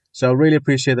 So I really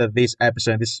appreciate that this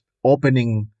episode, this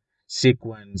opening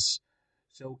sequence,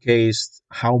 showcased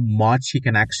how much he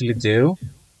can actually do,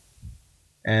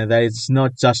 and that it's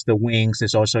not just the wings;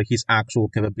 it's also his actual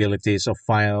capabilities of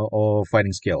fire or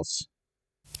fighting skills.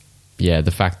 Yeah,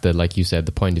 the fact that, like you said,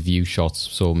 the point of view shots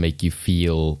sort of make you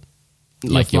feel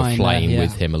like you're flying there, yeah.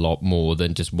 with him a lot more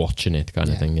than just watching it kind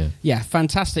of thing. Yeah,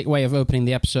 fantastic way of opening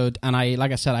the episode. And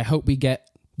like I said, I hope we get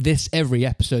this every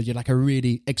episode. You're like a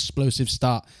really explosive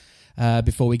start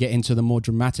before we get into the more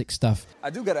dramatic stuff. I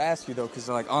do gotta ask you though, because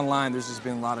like online, there's just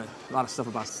been a lot of stuff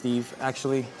about Steve.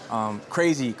 Actually,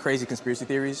 crazy conspiracy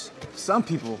theories. Some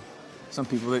people,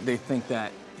 they think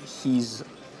that he's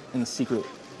in the secret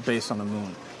base on the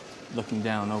moon, looking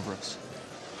down over us.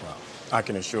 Well, I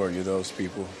can assure you, those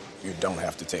people you don't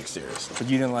have to take seriously. But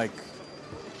you didn't like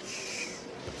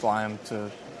fly him to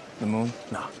the moon?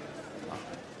 No.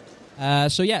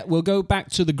 So yeah, we'll go back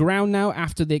to the ground now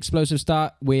after the explosive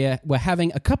start. We're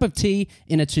having a cup of tea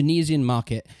in a Tunisian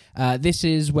market. This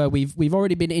is where we've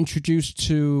already been introduced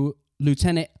to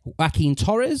Lieutenant Joaquin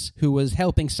Torres, who was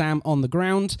helping Sam on the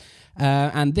ground.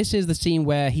 And this is the scene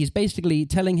where he's basically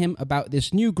telling him about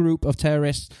this new group of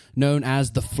terrorists known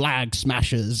as the Flag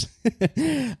Smashers.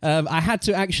 I had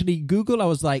to actually Google. I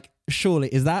was like, surely,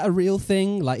 is that a real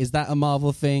thing? Like, is that a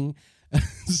Marvel thing?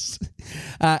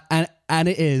 And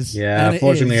it is. Yeah,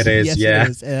 unfortunately it is.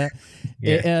 Yes, yeah.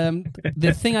 it is.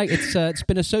 The thing, it's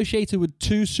been associated with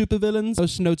two supervillains,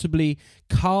 most notably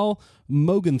Carl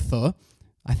Mogenthor.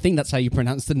 I think that's how you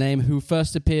pronounce the name, who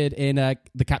first appeared in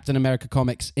the Captain America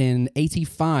comics in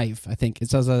 '85. I think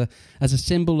it's as a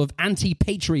symbol of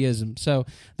anti-patriotism. So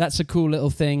that's a cool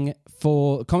little thing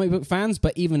for comic book fans.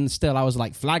 But even still, I was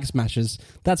like, Flag Smashers,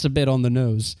 that's a bit on the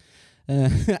nose.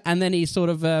 And then he sort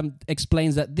of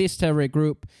explains that this terror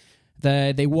group,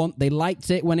 they liked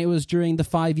it when it was during the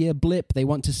 5-year blip. They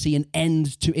want to see an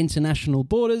end to international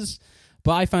borders.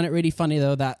 But I find it really funny,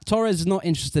 though, that Torres is not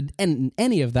interested in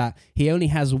any of that. He only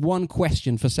has one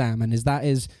question for Sam, and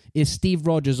is Steve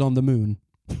Rogers on the moon?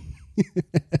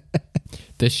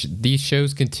 These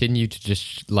shows continue to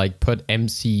just like put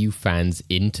MCU fans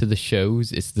into the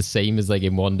shows. It's the same as like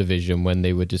in WandaVision when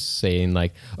they were just saying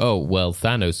like, oh, well,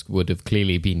 Thanos would have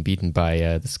clearly been beaten by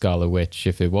the Scarlet Witch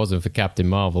if it wasn't for Captain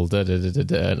Marvel. Da, da, da, da,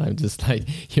 da. And I'm just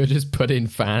like, you're just putting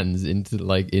fans into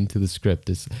the script.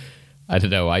 I don't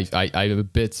know. I'm a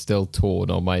bit still torn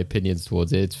on my opinions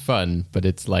towards it. It's fun, but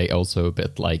it's like also a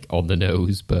bit like on the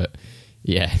nose. But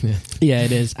yeah, yeah,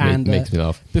 it is. And makes me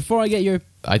laugh. Before I get your,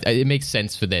 it makes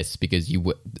sense for this because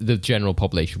the general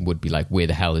population would be like, where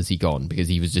the hell is he gone? Because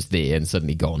he was just there and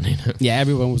suddenly gone. You know? Yeah,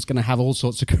 everyone was going to have all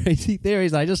sorts of crazy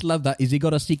theories. I just love that. Is he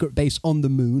got a secret base on the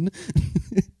moon?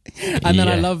 And then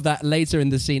I love that later in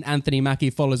the scene, Anthony Mackie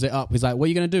follows it up. He's like, what are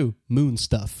you going to do? Moon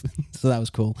stuff. So that was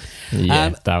cool. Yeah,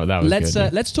 that was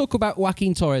good. Let's talk about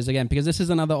Joaquin Torres again, because this is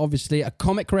another, obviously, a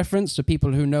comic reference to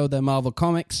people who know their Marvel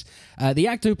comics. The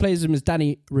actor who plays him is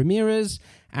Danny Ramirez,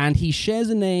 and he shares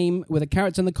a name with a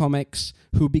character in the comics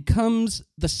who becomes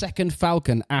the second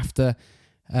Falcon after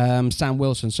Sam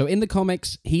Wilson. So in the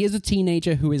comics, he is a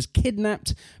teenager who is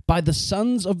kidnapped by the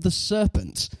Sons of the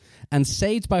Serpent and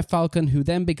saved by Falcon, who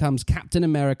then becomes Captain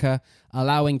America,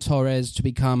 allowing Torres to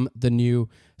become the new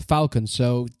Falcon.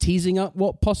 So teasing up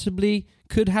what possibly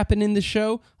could happen in the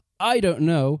show, I don't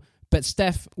know. But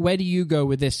Steph, where do you go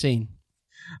with this scene?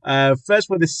 First,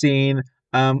 for the scene,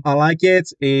 I like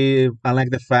it. I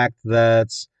like the fact that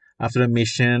after the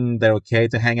mission, they're okay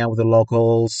to hang out with the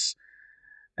locals.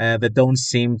 They don't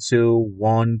seem to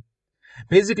want...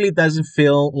 Basically, it doesn't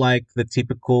feel like the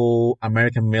typical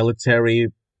American military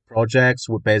projects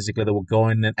where basically they will go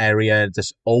in an area and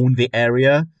just own the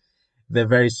area.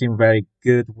 They seem very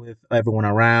good with everyone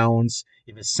around.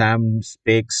 Even Sam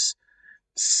speaks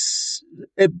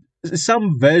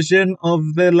some version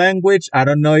of the language. I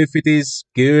don't know if it is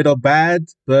good or bad,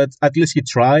 but at least he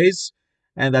tries,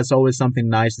 and that's always something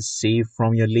nice to see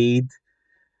from your lead.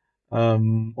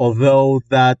 Although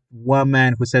that one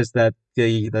man who says that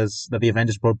the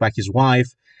Avengers brought back his wife,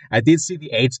 I did see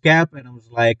the age gap, and I was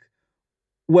like,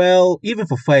 well, even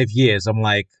for 5 years, I'm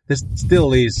like, there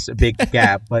still is a big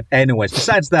gap. But anyways,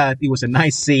 besides that, it was a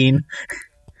nice scene.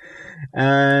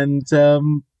 And,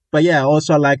 but yeah,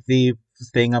 also I like the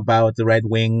thing about the Red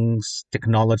Wings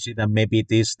technology, that maybe it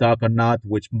is stuck or not,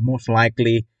 which most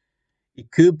likely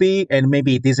it could be. And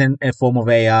maybe it isn't a form of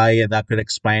AI, and that could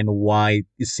explain why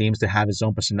it seems to have its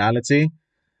own personality.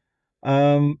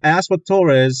 As for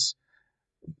Torres,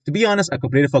 to be honest, I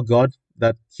completely forgot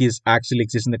that he's actually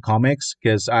exists in the comics,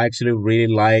 because I actually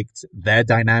really liked their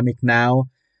dynamic now,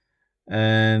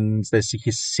 and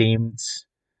he seemed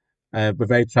but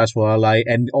very trustful ally.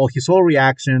 And all his whole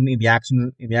reaction in the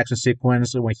action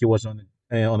sequence when he was on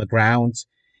the ground,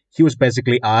 he was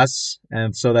basically us,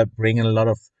 and so that bringing a lot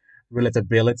of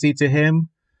relatability to him.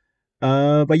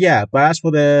 But as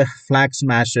for the Flag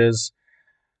Smashers,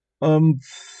 don't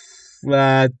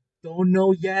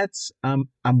know yet. I'm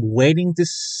waiting to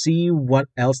see what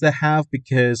else they have,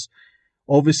 because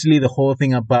obviously the whole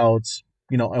thing about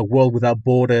a world without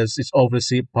borders is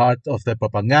obviously part of the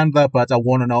propaganda, but I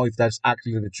want to know if that's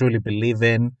actually what they truly believe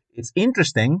in. It's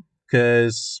interesting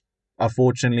because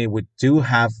unfortunately we do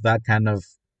have that kind of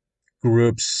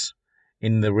groups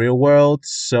in the real world.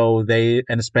 So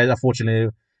especially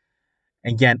unfortunately,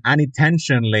 again,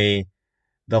 unintentionally,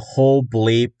 the whole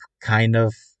bleep kind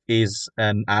of is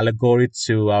an allegory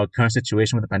to our current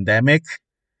situation with the pandemic.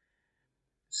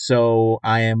 So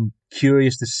I am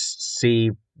curious to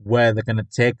see where they're going to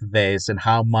take this and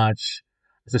how much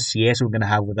association we're going to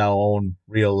have with our own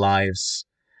real lives.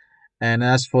 And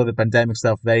as for the pandemic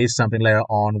stuff, there is something later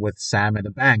on with Sam and the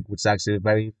bank, which is actually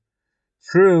very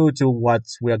true to what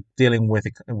we are dealing with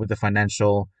the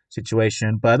financial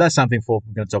situation. But that's something we're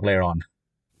going to talk later on.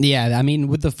 Yeah, I mean,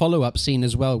 with the follow-up scene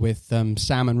as well, with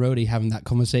Sam and Rhodey having that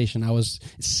conversation, I was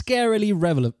scarily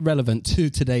relevant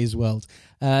to today's world.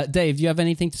 Dave, do you have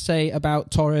anything to say about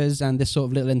Torres and this sort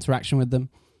of little interaction with them?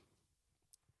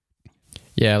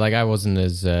 Yeah, like I wasn't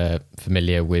as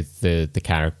familiar with the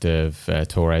character of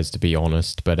Torres, to be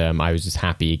honest, but I was just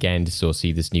happy again to sort of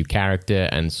see this new character,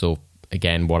 and so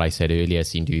again, what I said earlier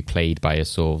seemed to be played by a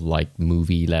sort of like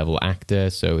movie level actor.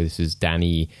 So this is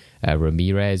Danny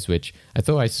Ramirez, which I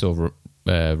thought I sort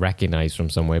of recognized from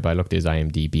somewhere, but I looked at his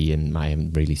IMDb and I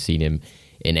haven't really seen him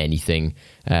in anything.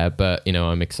 But,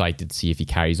 I'm excited to see if he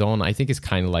carries on. I think it's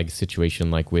kind of like a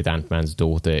situation like with Ant-Man's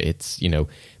daughter. It's,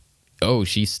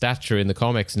 she's stature in the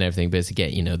comics and everything, but it's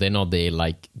again, they're not there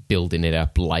like building it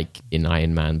up like in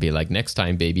Iron Man, be like, next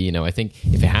time, baby, I think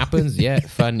if it happens, yeah,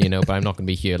 fun, but I'm not going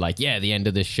to be here like, yeah, the end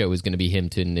of this show is going to be him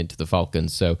turning into the Falcon.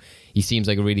 So he seems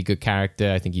like a really good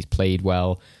character. I think he's played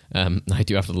well. I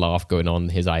do have to laugh going on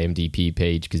his IMDb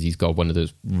page because he's got one of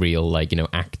those real, like,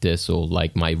 actors or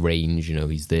like my range,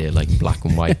 he's there like black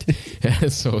and white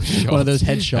sort of shots. One of those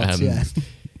headshots, yeah.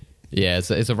 Yeah,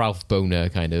 it's a Ralph Boner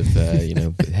kind of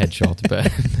headshot,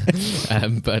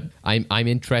 but I'm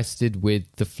interested with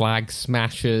the Flag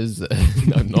Smashers.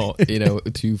 I'm not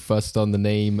too fussed on the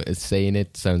name. Saying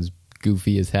it sounds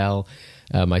goofy as hell.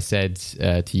 I said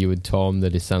to you and Tom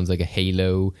that it sounds like a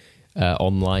Halo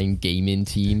online gaming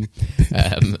team,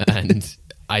 and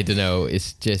I don't know.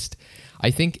 It's just. I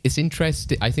think it's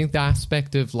interesting. I think the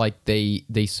aspect of like they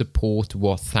support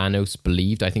what Thanos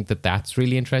believed. I think that's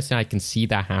really interesting. I can see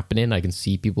that happening. I can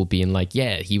see people being like,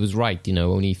 yeah, he was right.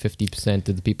 Only 50%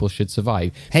 of the people should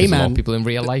survive. Hey, man, a lot of people in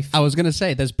real life. I was going to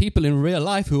say, there's people in real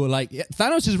life who are like, yeah,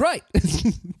 Thanos is right.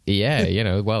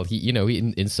 Yeah, well, he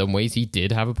in some ways he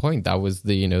did have a point. That was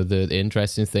the the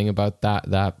interesting thing about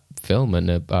that film and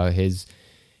about his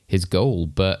goal.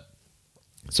 But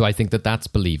so I think that's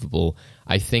believable.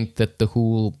 I think that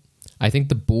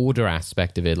the border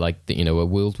aspect of it, like, a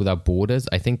world without borders,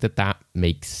 I think that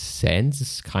makes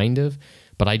sense, kind of,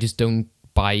 but I just don't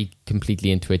buy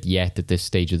completely into it yet at this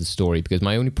stage of the story, because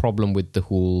my only problem with the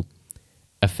whole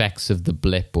effects of the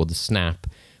blip or the snap,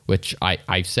 which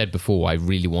I've said before, I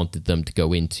really wanted them to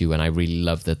go into, and I really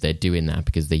love that they're doing that,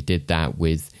 because they did that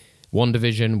with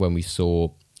WandaVision when we saw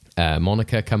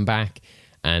Monica come back,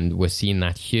 and we're seeing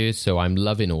that here, so I'm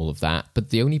loving all of that. But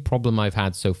the only problem I've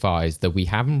had so far is that we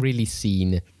haven't really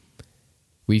seen...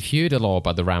 We've heard a lot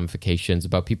about the ramifications,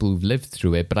 about people who've lived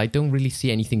through it, but I don't really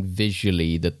see anything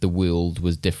visually that the world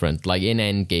was different. Like in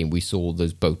Endgame, we saw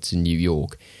those boats in New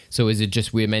York. So is it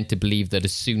just we're meant to believe that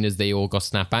as soon as they all got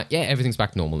snapped back, yeah, everything's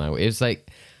back normal now? It's like...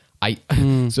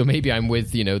 So maybe I'm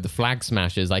with, the Flag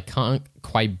Smashers. I can't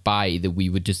quite buy that we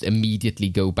would just immediately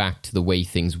go back to the way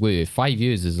things were. 5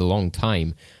 years is a long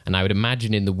time. And I would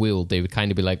imagine in the world, they would kind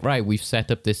of be like, right, we've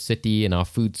set up this city and our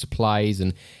food supplies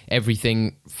and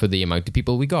everything for the amount of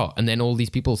people we got. And then all these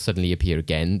people suddenly appear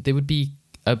again. There would be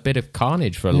a bit of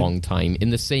carnage for a long time, in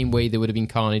the same way there would have been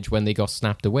carnage when they got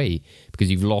snapped away,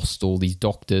 because you've lost all these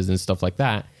doctors and stuff like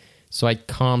that. So I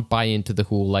can't buy into the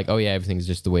whole, like, oh yeah, everything's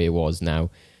just the way it was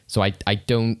now. So I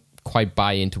don't quite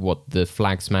buy into what the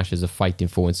Flag Smashers are fighting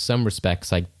for. In some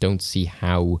respects, I don't see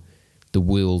how the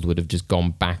world would have just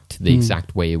gone back to the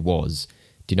exact way it was.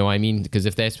 Do you know what I mean? Because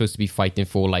if they're supposed to be fighting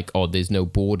for, like, oh, there's no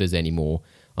borders anymore,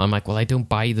 I'm like, well, I don't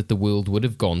buy that the world would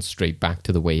have gone straight back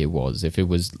to the way it was if it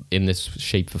was in this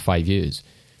shape for 5 years.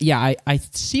 Yeah, I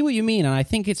see what you mean, and I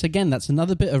think it's, again, that's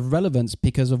another bit of relevance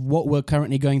because of what we're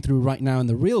currently going through right now in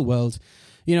the real world.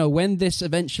 when this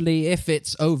eventually, if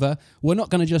it's over, we're not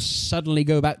going to just suddenly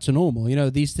go back to normal.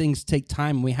 These things take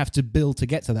time and we have to build to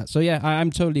get to that. So yeah,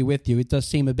 I'm totally with you. It does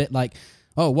seem a bit like,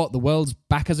 oh, what, the world's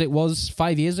back as it was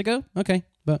 5 years ago? Okay,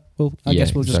 but I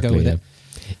guess we'll just go with it.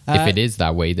 If it is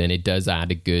that way, then it does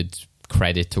add a good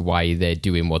credit to why they're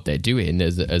doing what they're doing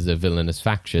as a villainous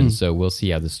faction. So we'll see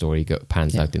how the story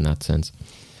pans out in that sense.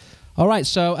 All right,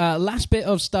 so last bit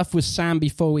of stuff with Sam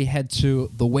before we head to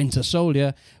the Winter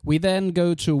Soldier. We then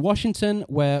go to Washington,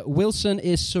 where Wilson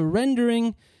is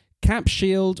surrendering Cap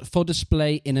Shield for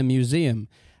display in a museum.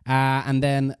 And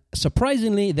then,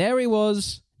 surprisingly, there he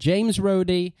was, James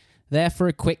Rhodey, there for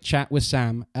a quick chat with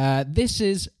Sam. This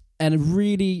is a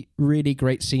really, really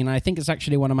great scene. I think it's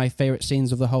actually one of my favorite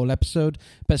scenes of the whole episode.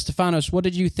 But Stefanos, what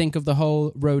did you think of the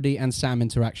whole Rhodey and Sam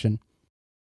interaction?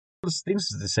 There's things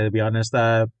to say, to be honest.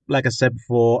 Like I said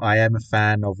before, I am a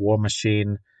fan of War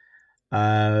Machine.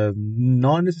 Not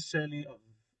necessarily,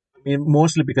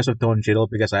 mostly because of Don Cheadle,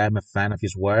 because I am a fan of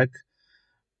his work.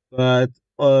 But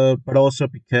also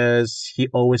because he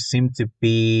always seemed to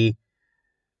be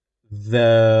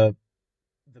the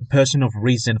person of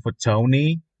reason for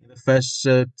Tony in the first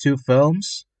two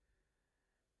films,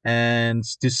 and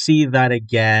to see that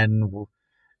again,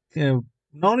 not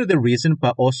only the reason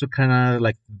but also kind of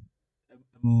like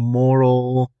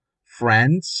moral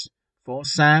friends for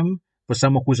Sam, for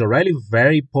someone who's already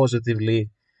very positively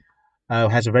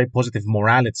has a very positive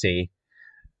morality,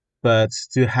 but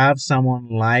to have someone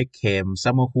like him,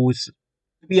 someone who's,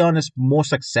 to be honest, more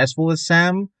successful than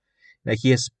Sam. Like,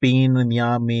 he has been in the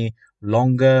army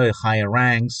longer, higher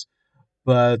ranks,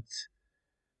 but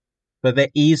there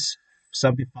is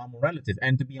something far more relative.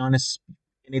 And to be honest,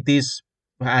 it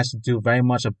has to do very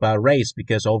much about race,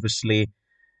 because obviously,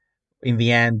 in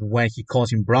the end, when he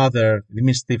calls him brother, it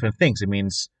means different things. It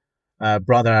means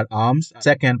brother at arms.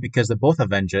 Second, because they're both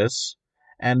Avengers.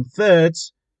 And third,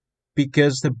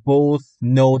 because they both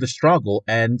know the struggle,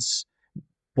 and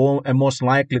most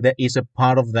likely there is a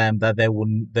part of them that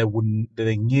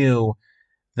they knew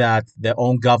that their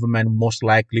own government most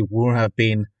likely would have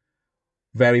been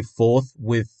very forth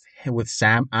with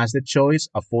Sam as the choice,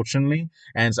 unfortunately,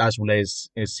 and as well as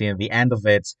see at the end of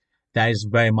it, that is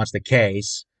very much the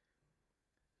case.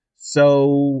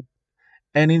 So,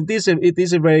 and it is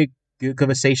a very good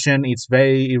conversation. It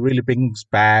really brings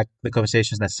back the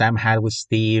conversations that Sam had with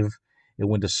Steve in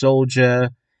Winter Soldier.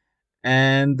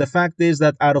 And the fact is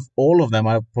that out of all of them,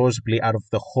 possibly out of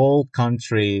the whole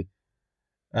country,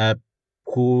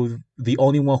 who the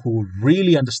only one who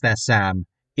really understands Sam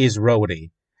is Rhodey.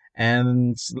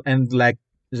 And like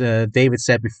David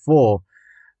said before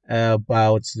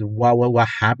about what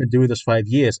happened during those 5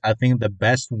 years, I think the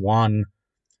best one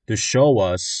to show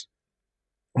us,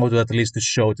 or to at least to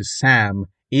show to Sam,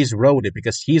 is Rhodey,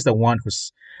 because he's the one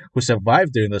who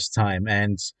survived during this time.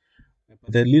 And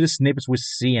the little snippets we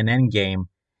see in Endgame,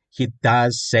 he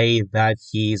does say that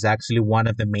he's actually one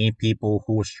of the main people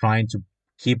who was trying to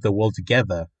keep the world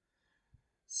together.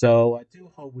 So I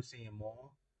do hope we see him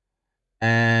more.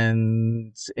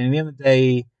 And in the end of the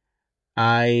day,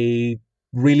 I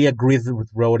really agree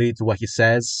with Rhodey to what he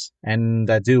says, and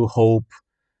I do hope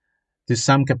to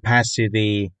some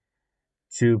capacity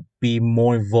to be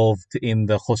more involved in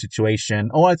the whole situation,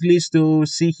 or at least to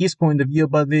see his point of view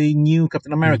about the new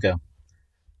Captain America.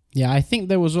 Yeah, I think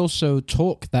there was also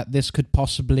talk that this could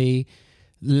possibly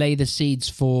lay the seeds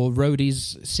for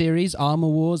Rhodey's series, Armor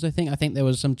Wars, I think there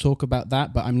was some talk about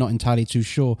that, but I'm not entirely too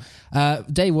sure.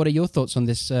 Dave, what are your thoughts on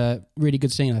this really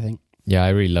good scene, I think? Yeah, I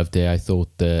really loved it. I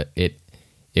thought that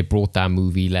it brought that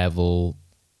movie level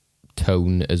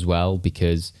tone as well,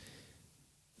 because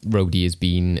Rhodey has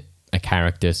been a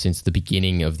character since the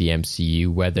beginning of the MCU,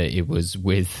 whether it was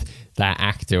with that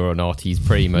actor or not. He's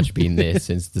pretty much been there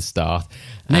since the start.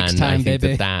 Next time, I think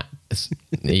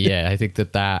baby. I think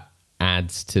that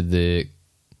adds to the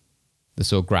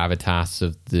sort of gravitas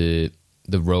of the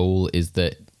role, is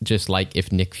that just like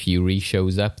if Nick Fury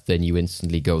shows up, then you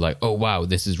instantly go like, oh wow,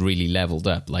 this is really leveled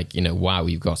up. Like, wow,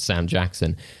 you've got Sam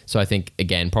Jackson. So I think,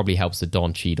 again, probably helps that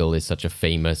Don Cheadle is such a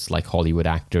famous like Hollywood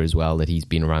actor as well, that he's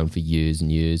been around for years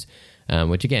and years.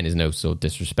 Which again is no sort of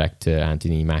disrespect to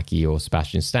Anthony Mackie or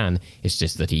Sebastian Stan. It's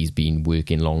just that he's been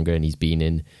working longer, and he's been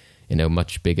in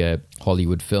much bigger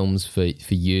Hollywood films for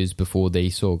years before they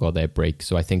sort of got their break.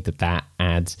 So I think that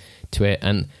adds to it.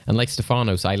 And like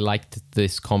Stefanos, I liked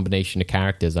this combination of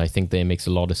characters. I think that makes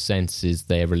a lot of sense, is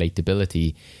their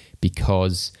relatability,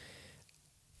 because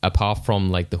apart from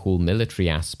like the whole military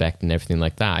aspect and everything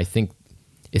like that, I think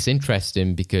it's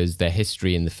interesting because their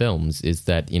history in the films is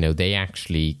that, they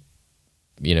actually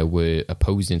were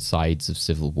opposing sides of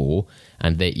civil war,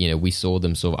 and they, we saw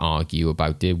them sort of argue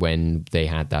about it when they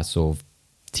had that sort of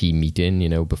team meeting,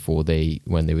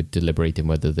 when they were deliberating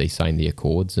whether they signed the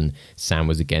accords, and Sam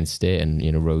was against it,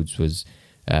 and Rhodes was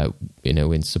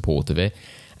in support of it.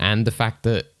 And the fact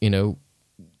that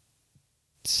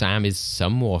Sam is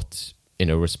somewhat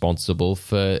responsible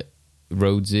for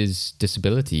Rhodes's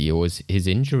disability or his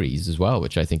injuries as well,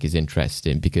 which I think is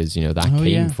interesting, because that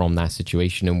came from that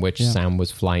situation in which Sam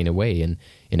was flying away, and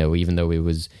even though it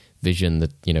was Vision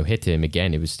that hit him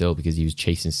again, it was still because he was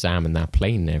chasing Sam in that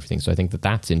plane and everything. So I think that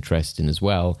that's interesting as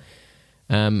well.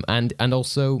 And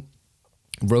also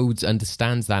Rhodes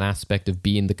understands that aspect of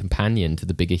being the companion to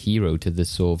the bigger hero, to this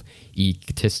sort of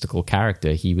egotistical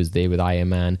character. He was there with Iron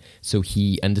Man, so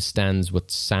he understands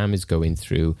what Sam is going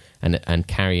through and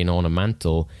carrying on a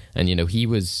mantle. And he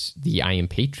was the Iron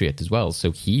Patriot as well,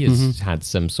 so he has had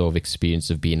some sort of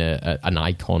experience of being an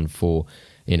icon for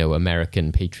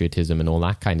American patriotism and all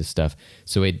that kind of stuff.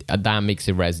 So that makes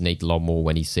it resonate a lot more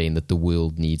when he's saying that the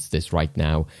world needs this right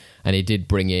now. And it did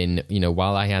bring in,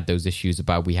 while I had those issues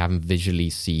about we haven't visually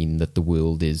seen that the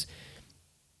world is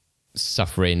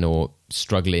suffering or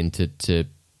struggling to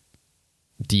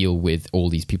deal with all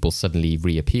these people suddenly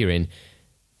reappearing,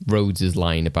 Rhodes'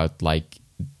 line about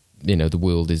the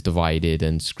world is divided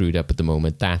and screwed up at the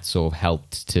moment, that sort of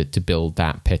helped to build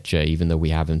that picture, even though we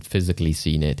haven't physically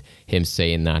seen it. Him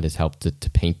saying that has helped to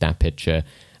paint that picture.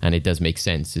 And it does make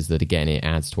sense, is that, again, it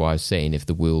adds to what I was saying. If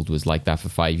the world was like that for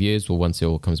 5 years, well, once it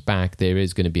all comes back, there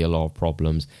is going to be a lot of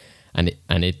problems. And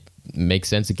it makes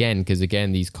sense, again, because,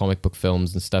 again, these comic book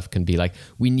films and stuff can be like,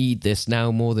 we need this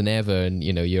now more than ever. And,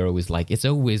 you're always like, it's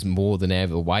always more than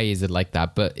ever. Why is it like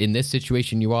that? But in this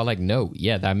situation, you are like, no,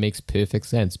 yeah, that makes perfect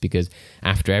sense, because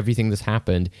after everything that's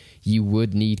happened, you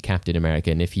would need Captain America.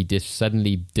 And if he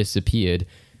suddenly disappeared,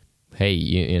 hey,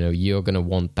 you're going to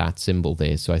want that symbol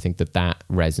there. So I think that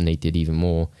resonated even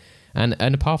more. And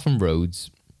apart from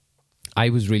Rhodes, I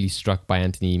was really struck by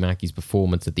Anthony Mackie's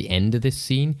performance at the end of this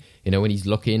scene. When he's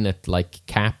looking at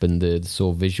Cap and the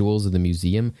sort of visuals of the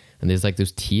museum, and there's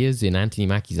those tears in Anthony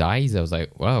Mackie's eyes. I was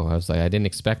like, wow. I didn't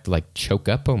expect to choke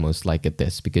up almost at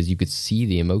this, because you could see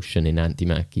the emotion in Anthony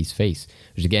Mackie's face,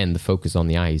 which, again, the focus on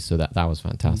the eyes. So that was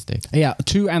fantastic. Yeah,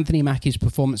 to Anthony Mackie's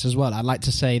performance as well, I'd like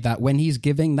to say that when he's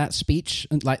giving that speech,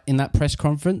 in that press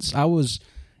conference,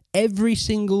 every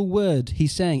single word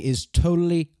he's saying is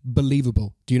totally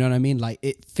believable. Do you know what I mean?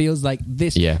 It feels like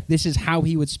this. Yeah. This is how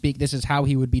he would speak. This is how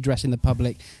he would be dressing the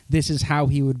public. This is how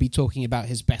he would be talking about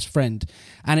his best friend.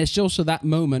 And it's also that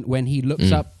moment when he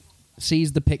looks up,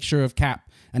 sees the picture of Cap,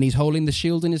 and he's holding the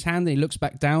shield in his hand, and he looks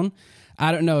back down.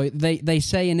 I don't know. They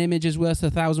say an image is worth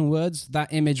 1,000 words.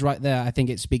 That image right there, I think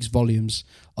it speaks volumes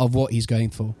of what he's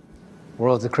going for. The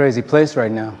world's a crazy place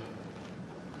right now.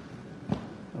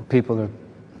 People are...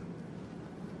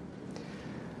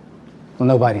 Well,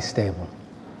 nobody's stable.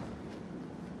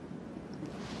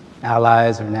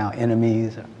 Allies are now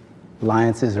enemies.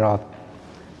 Alliances are all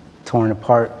torn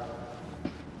apart.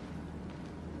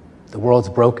 The world's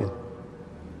broken.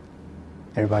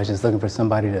 Everybody's just looking for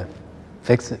somebody to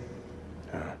fix it.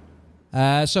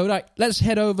 Let's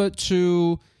head over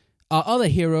to our other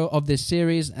hero of this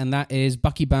series, and that is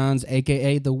Bucky Barnes,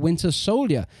 a.k.a. the Winter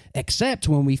Soldier. Except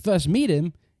when we first meet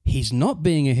him, he's not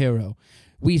being a hero.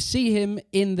 We see him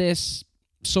in this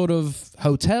sort of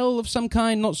hotel of some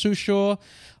kind, not so sure,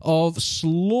 of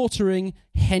slaughtering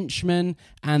henchmen,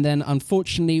 and then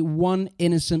unfortunately one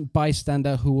innocent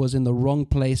bystander who was in the wrong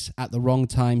place at the wrong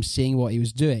time, seeing what he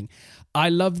was doing. I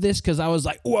love this because I was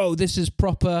like, whoa, this is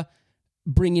proper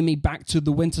bringing me back to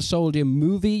the Winter Soldier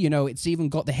movie. It's even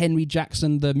got the Henry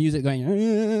Jackson, the music going,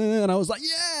 and I was like,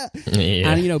 yeah.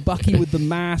 And Bucky with the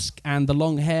mask and the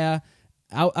long hair.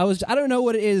 I don't know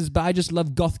what it is, but I just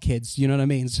love goth kids, you know what I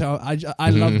mean? So I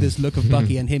love this look of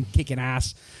Bucky and him kicking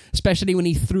ass, especially when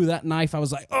he threw that knife. I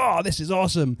was like, oh, this is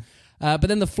awesome. But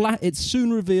then it's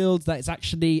soon revealed that it's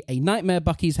actually a nightmare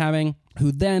Bucky's having,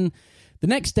 who then, the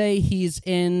next day, he's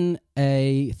in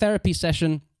a therapy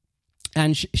session,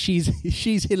 and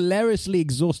she's hilariously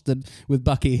exhausted with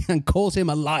Bucky and calls him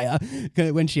a liar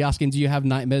when she asks him, do you have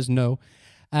nightmares? No.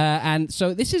 And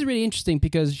so this is really interesting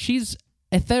because she's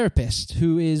a therapist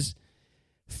who is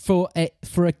for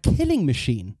a killing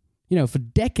machine, for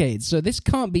decades. So this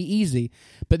can't be easy.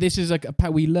 But this is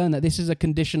we learn that this is a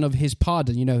condition of his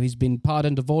pardon. He's been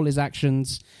pardoned of all his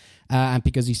actions, and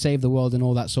because he saved the world and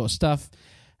all that sort of stuff.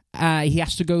 He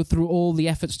has to go through all the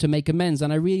efforts to make amends.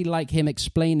 And I really like him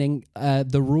explaining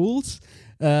the rules.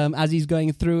 as he's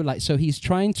going through. Like, so he's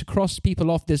trying to cross people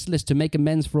off this list to make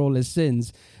amends for all his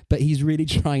sins, but he's really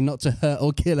trying not to hurt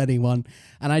or kill anyone.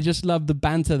 And I just love the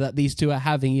banter that these two are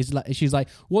having. She's like,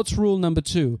 what's rule number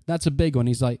 2? That's a big one.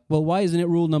 He's like, well, why isn't it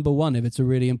rule number 1 if it's a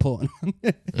really important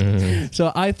one?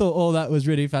 So I thought all that was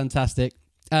really fantastic.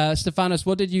 Stefanos,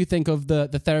 what did you think of the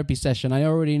therapy session? I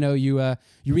already know you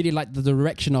really liked the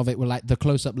direction of it with like the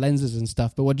close-up lenses and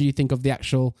stuff, but what do you think of the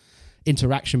actual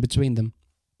interaction between them?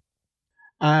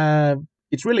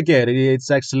 It's really good.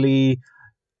 It's actually...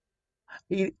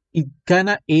 It kind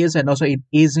of is, and also it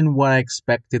isn't what I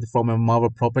expected from a Marvel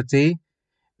property,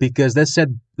 because they say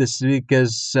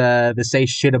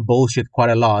shit and bullshit quite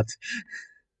a lot,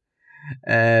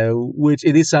 which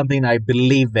it is something I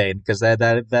believe in, because I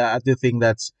do think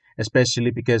that's,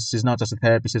 especially because he's not just a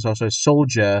therapist, he's also a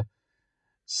soldier,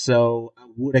 so I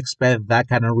would expect that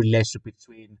kind of relationship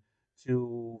between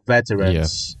two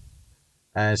veterans,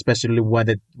 especially when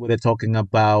they're talking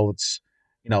about,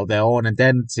 you know, their own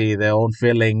identity, their own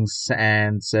feelings,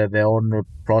 and their own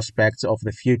prospects of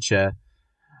the future.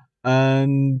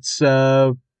 And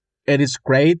it is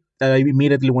great.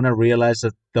 Immediately when I realized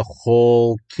that the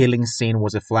whole killing scene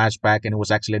was a flashback and it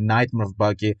was actually a nightmare of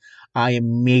Bucky, I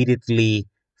immediately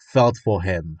felt for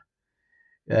him.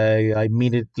 I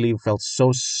immediately felt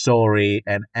so sorry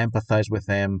and empathized with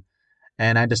him.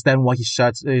 And I understand why he's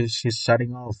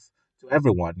shutting off to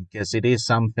everyone, because it is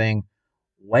something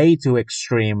way too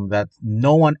extreme that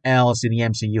no one else in the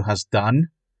MCU has done.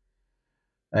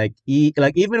 Like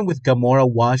even with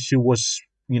Gamora, while she was,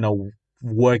 you know,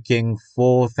 working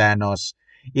for Thanos,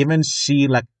 even she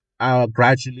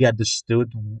gradually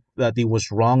understood that it was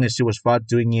wrong, and she was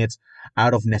doing it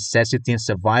out of necessity and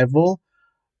survival.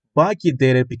 Bucky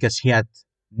did it because he had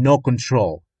no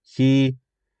control. He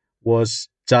was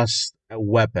just a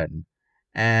weapon.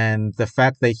 And the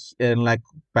fact that, like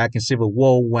back in Civil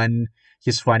War, when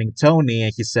he's fighting Tony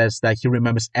and he says that he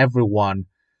remembers everyone,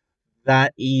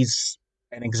 that is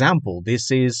an example.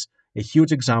 This is a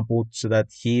huge example so that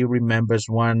he remembers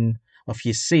one of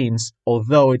his scenes,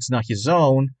 although it's not his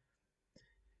own.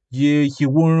 He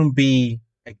wouldn't be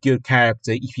a good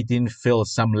character if he didn't feel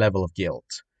some level of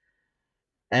guilt.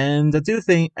 And I do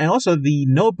think, and also the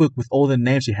notebook with all the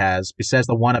names he has, besides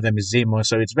that one of them is Zemo,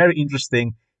 so it's very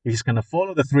interesting if he's going to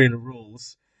follow the 3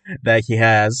 rules that he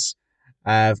has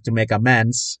to make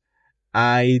amends.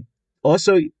 It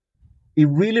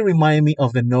really reminded me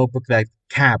of the notebook that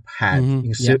Cap had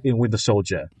in Winter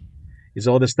Soldier. It's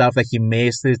all the stuff that he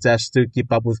makes just to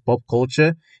keep up with pop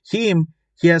culture. He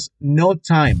has no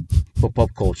time for pop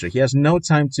culture. He has no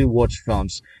time to watch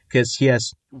films because he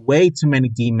has way too many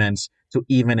demons to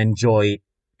even enjoy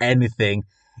anything,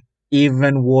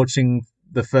 even watching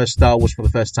the first Star Wars for the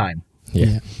first time.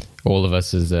 Yeah. All of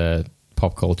us as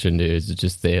pop culture nerds are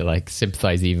just there, like,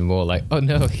 sympathize even more, like, oh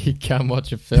no, he can't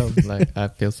watch a film. Like, I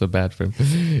feel so bad for him.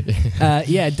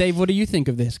 Dave, what do you think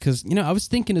of this? Because, you know, I was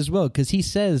thinking as well, because he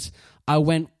says, I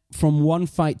went from one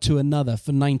fight to another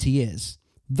for 90 years.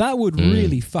 That would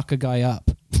really fuck a guy up.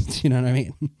 You know what I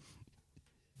mean?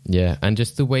 Yeah, and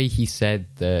just the way he said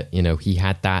that, you know, he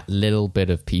had that little bit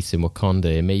of peace in Wakanda,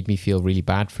 it made me feel really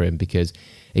bad for him, because,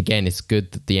 again, it's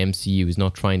good that the MCU is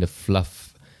not trying to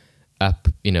fluff up,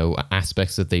 you know,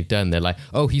 aspects that they've done. They're like,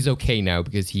 oh, he's okay now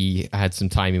because he had some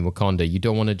time in Wakanda. You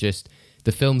don't want to just...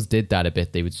 The films did that a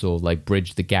bit. They would sort of like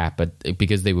bridge the gap, but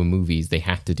because they were movies, they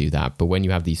had to do that. But when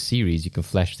you have these series, you can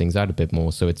flesh things out a bit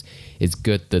more. So it's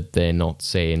good that they're not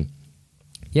saying,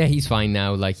 yeah, he's fine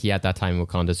now, like he had that time in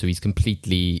Wakanda, so he's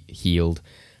completely healed.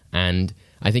 And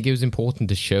I think it was important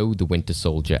to show the Winter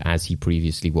Soldier as he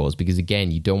previously was, because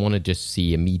again, you don't want to just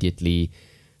see immediately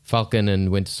Falcon and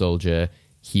Winter Soldier,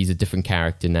 he's a different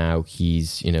character now,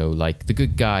 he's, you know, like the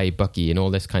good guy, Bucky, and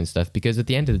all this kind of stuff, because at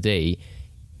the end of the day,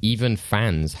 even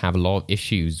fans have a lot of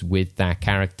issues with that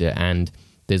character, and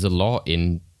there's a lot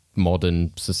in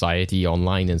modern society,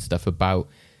 online and stuff, about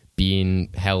being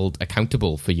held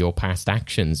accountable for your past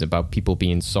actions, about people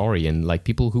being sorry, and like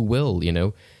people who will, you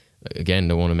know, again,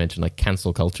 don't want to mention like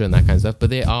cancel culture and that kind of stuff,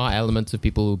 but there are elements of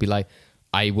people who will be like,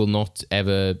 I will not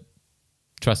ever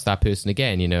trust that person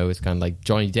again, you know. It's kind of like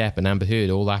Johnny Depp and Amber Heard,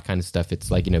 all that kind of stuff.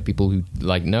 It's like, you know, people who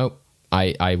like, no,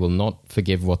 I will not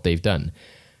forgive what they've done.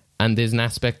 And there's an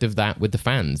aspect of that with the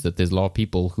fans, that there's a lot of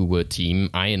people who were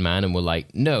team Iron Man and were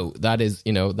like, no, that is,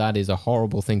 you know, that is a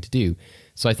horrible thing to do.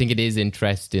 So I think it is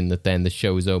interesting that then the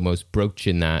show is almost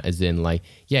broaching that, as in like,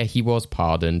 yeah, he was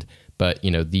pardoned, but,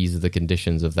 you know, these are the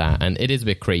conditions of that. And it is a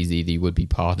bit crazy that he would be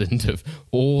pardoned of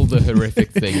all the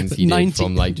horrific things he did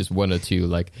from like just one or two,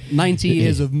 like 90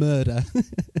 years of murder.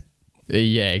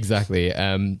 Yeah, exactly.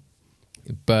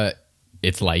 But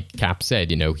it's like Cap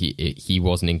said, he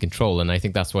wasn't in control. And I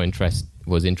think that's what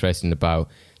was interesting about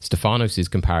Stefanos'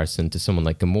 comparison to someone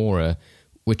like Gamora,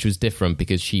 which was different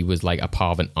because she was like a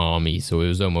part of an army. So it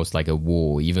was almost like a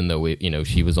war, even though,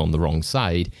 she was on the wrong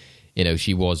side.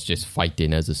 She was just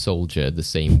fighting as a soldier the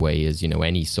same way as,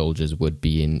 any soldiers would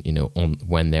be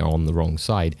when they're on the wrong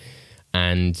side.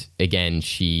 And again,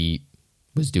 she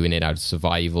was doing it out of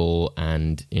survival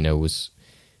and, was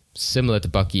similar to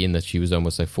Bucky in that she was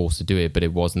almost like forced to do it, but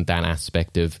it wasn't that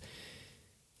aspect of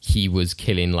he was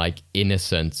killing like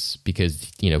innocents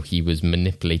because, he was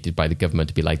manipulated by the government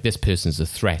to be like, this person's a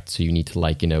threat. So you need to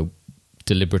like,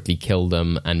 deliberately kill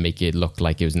them and make it look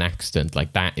like it was an accident.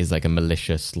 Like that is like a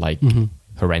malicious, like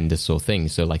horrendous sort of thing.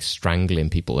 So like strangling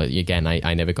people. Again,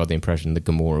 I never got the impression that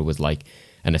Gamora was like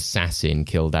an assassin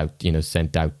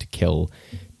sent out to kill,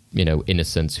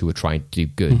 innocents who were trying to do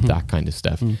good, that kind of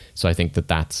stuff. So I think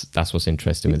that's what's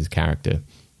interesting with his character.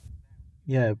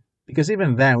 Yeah, because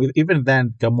even then,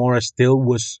 Gamora still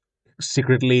was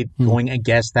secretly going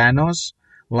against Thanos,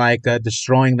 like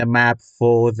destroying the map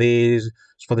for the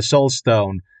Soul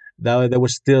Stone. Though there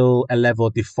was still a level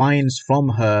of defiance from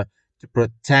her to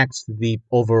protect the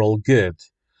overall good.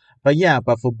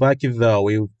 But for Bucky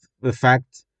though, the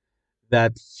fact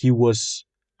that he was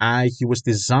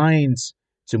designed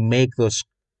to make those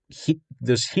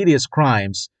hideous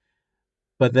crimes,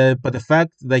 but the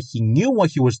fact that he knew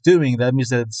what he was doing, that means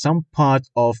that some part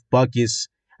of Bucky's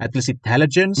at least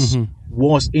intelligence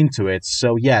was into it.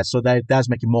 So that it does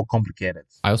make it more complicated.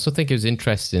 I also think it was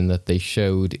interesting that they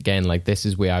showed, again, like this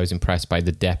is where I was impressed by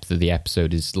the depth of the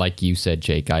episode, is like you said,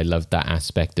 Jake, I loved that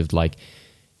aspect of like,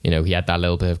 he had that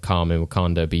little bit of calm in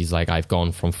Wakanda, but he's like, I've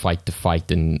gone from fight to fight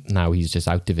and now he's just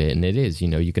out of it. And it is,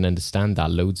 you can understand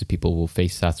that. Loads of people will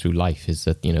face that through life, is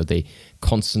that, they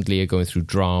constantly are going through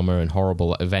drama and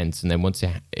horrible events. And then once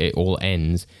it all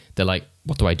ends, they're like,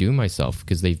 what do I do with myself?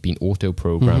 Because they've been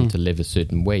auto-programmed to live a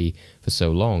certain way for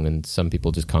so long. And some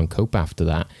people just can't cope after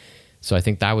that. So I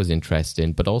think that was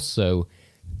interesting. But also,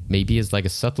 maybe as like a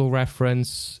subtle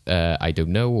reference, I don't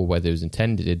know, or whether it was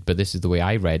intended, but this is the way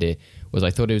I read it, was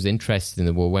I thought it was interesting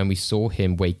that when we saw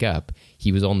him wake up,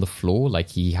 he was on the floor, like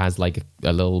he has like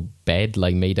a little bed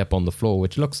like made up on the floor,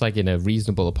 which looks like in a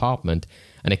reasonable apartment.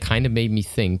 And it kind of made me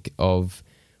think of,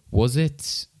 was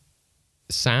it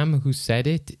Sam who said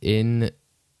it in,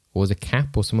 or was it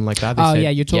Cap or someone like that?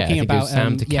 You're talking about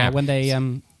Sam to Cap. When they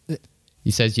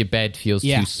he says your bed feels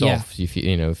too soft.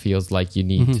 It feels like you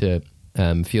need to.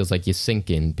 Feels like you're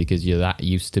sinking because you're that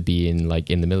used to being like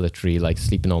in the military, like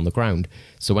sleeping on the ground.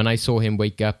 So when I saw him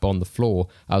wake up on the floor,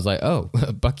 I was like, oh,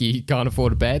 Bucky can't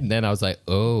afford a bed. And then I was like,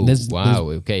 oh,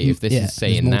 okay, if this is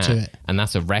saying that, and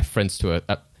that's a reference to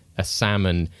a Sam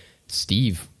and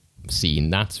Steve scene,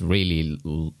 that's really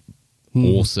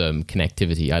awesome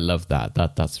connectivity. I love that.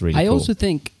 That's really cool. I also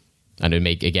think, and it would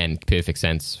make, again, perfect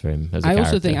sense for him as a character. I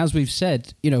also think, as we've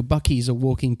said, Bucky's a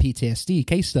walking PTSD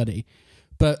case study.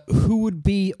 But who would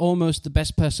be almost the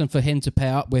best person for him to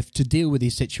pair up with to deal with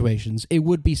these situations? It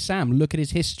would be Sam. Look at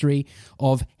his history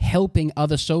of helping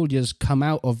other soldiers come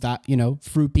out of that,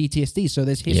 through PTSD. So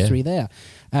there's history there.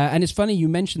 And it's funny you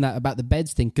mentioned that about the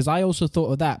beds thing, because I also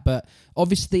thought of that. But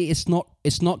obviously it's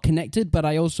not connected. But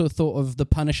I also thought of the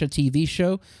Punisher TV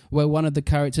show where one of the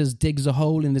characters digs a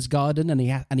hole in his garden and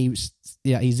he's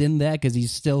in there because he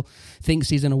still thinks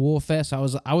he's in a warfare. So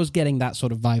I was getting that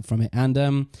sort of vibe from it.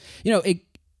 And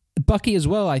Bucky as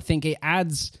well, I think it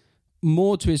adds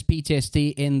more to his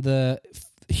PTSD in the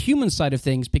human side of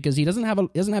things because he doesn't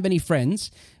have any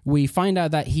friends. We find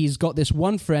out that he's got this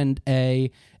one friend, a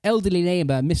elderly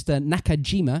neighbor, Mr.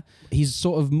 Nakajima. He's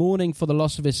sort of mourning for the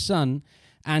loss of his son,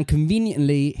 and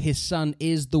conveniently his son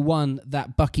is the one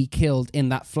that Bucky killed in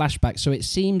that flashback. So it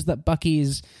seems that Bucky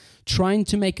is trying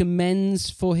to make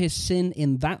amends for his sin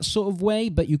in that sort of way,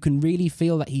 but you can really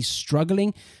feel that he's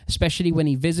struggling, especially when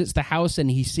he visits the house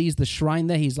and he sees the shrine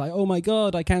there. He's like, oh my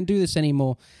God, I can't do this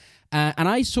anymore. And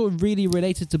I sort of really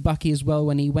related to Bucky as well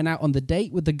when he went out on the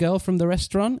date with the girl from the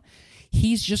restaurant.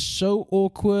 He's just so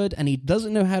awkward and he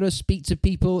doesn't know how to speak to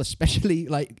people, especially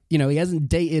he hasn't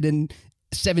dated in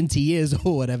 70 years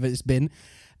or whatever it's been.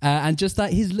 And just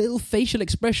like his little facial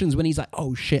expressions when he's like,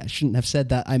 oh shit, I shouldn't have said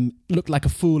that. I look like a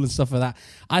fool and stuff like that.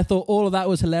 I thought all of that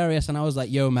was hilarious. And I was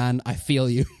like, yo, man, I feel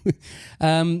you.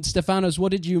 Stefanos,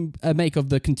 what did you make of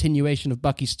the continuation of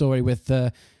Bucky's story with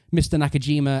Mr.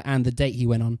 Nakajima and the date he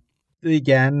went on?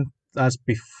 Again, as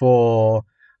before,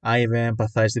 I even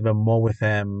empathized even more with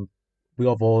him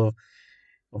of all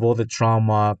the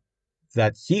trauma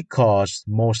that he caused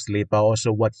mostly, but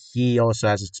also what he also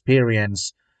has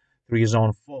experienced through his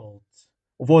own fault,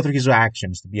 or through his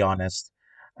actions, to be honest.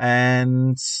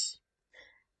 And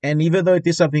And even though it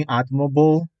is something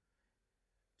admirable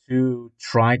to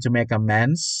try to make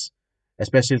amends,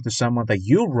 especially to someone that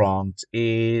you wronged,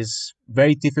 is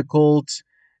very difficult.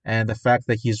 And the fact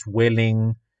that he's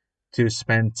willing to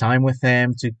spend time with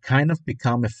him, to kind of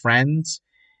become a friend,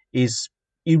 is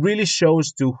it really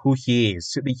shows to who he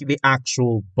is, the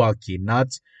actual Bucky, not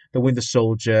the Winter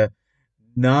Soldier,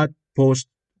 not post,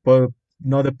 but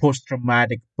not the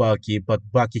post-traumatic Bucky, but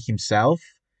Bucky himself.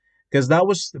 Because that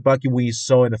was the Bucky we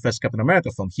saw in the first Captain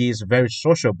America film. He is very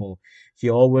sociable. He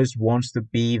always wants to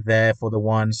be there for the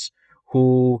ones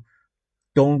who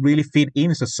don't really fit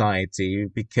in society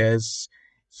because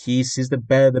he sees the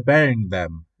better in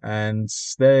them. And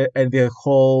the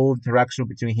whole interaction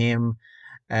between him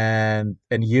and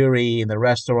Yuri in the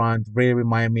restaurant really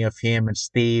remind me of him and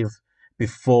Steve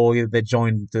before they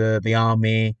joined the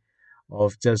army,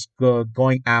 of just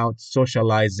going out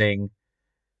socializing.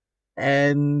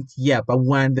 And yeah, but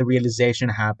when the realization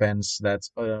happens that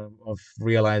of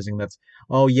realizing that,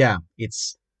 oh yeah,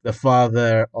 it's the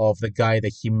father of the guy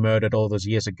that he murdered all those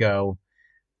years ago,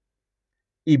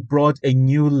 it brought a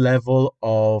new level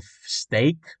of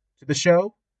stake to the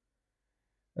show.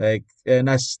 Like, and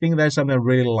I think that's something I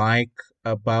really like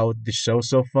about the show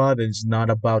so far. That it's not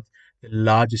about the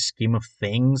larger scheme of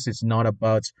things. It's not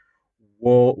about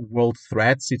world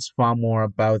threats. It's far more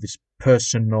about these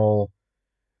personal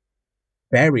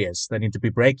barriers that need to be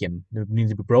broken,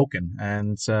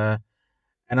 and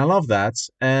I love that.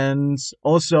 And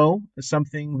also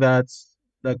something that,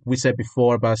 like we said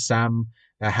before about Sam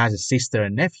that has a sister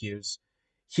and nephews.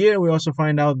 Here we also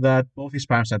find out that both his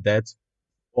parents are dead,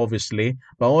 obviously,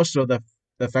 but also the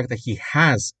fact that he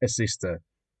has a sister.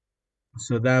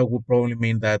 So that would probably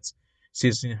mean that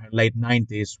she's in her late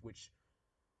 90s, which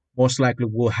most likely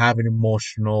will have an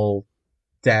emotional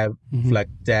depth,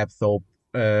 depth or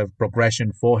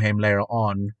progression for him later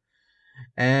on.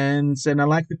 And I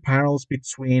like the parallels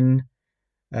between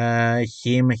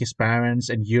him and his parents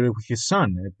and Yuri with his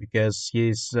son, because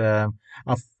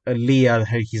Leah,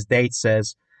 his date,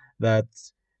 says that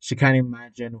she can't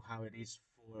imagine how it is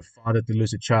for a father to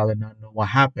lose a child and not know what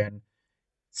happened.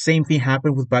 Same thing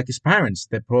happened with Bucky's parents.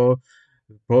 They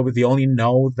probably only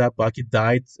know that Bucky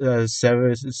died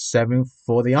serving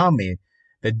for the army.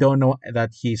 They don't know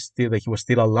that he was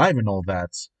still alive and all that.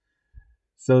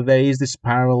 So there is this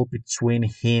parallel between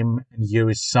him and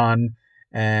Yuri's son,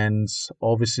 and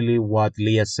obviously what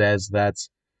Leah says, that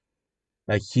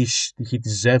like he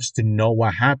deserves to know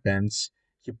what happens.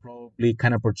 He probably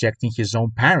kind of projecting his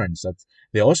own parents, that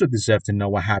they also deserve to know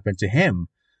what happened to him,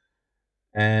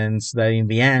 and that in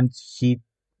the end he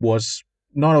was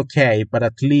not okay, but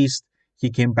at least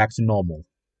he came back to normal.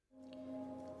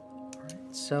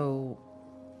 So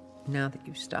now that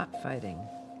you've stopped fighting,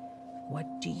 what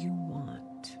do you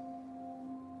want?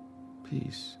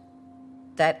 Peace.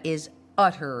 That is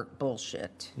utter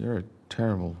bullshit. You're a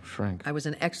terrible shrink. I was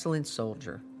an excellent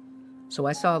soldier, so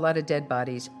I saw a lot of dead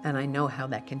bodies, and I know how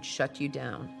that can shut you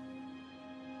down.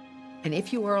 And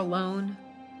if you are alone,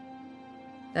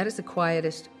 that is the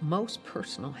quietest, most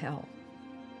personal hell.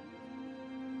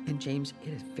 And James, it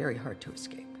is very hard to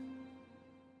escape.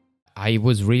 I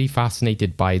was really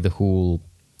fascinated by the whole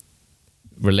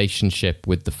relationship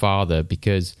with the father,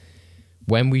 because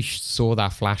when we saw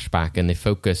that flashback and they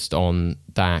focused on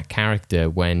that character,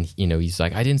 when, he's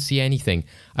like, I didn't see anything.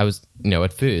 I was,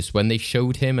 at first, when they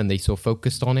showed him and they so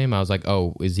focused on him, I was like,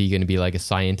 oh, is he going to be like a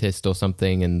scientist or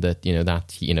something? And that,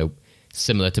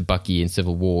 similar to Bucky in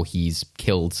Civil War, he's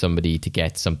killed somebody to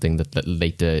get something that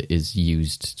later is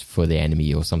used for the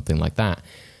enemy or something like that.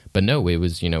 But no, it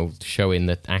was, showing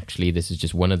that actually this is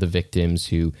just one of the victims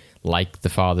who, like the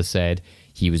father said,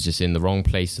 he was just in the wrong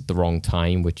place at the wrong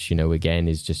time, which, again,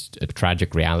 is just a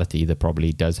tragic reality that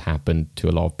probably does happen to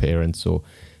a lot of parents or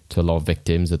to a lot of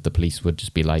victims, that the police would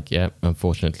just be like, yeah,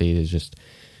 unfortunately, there's just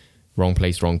wrong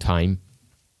place, wrong time.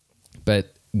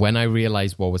 But when I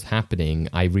realized what was happening,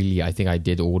 I think I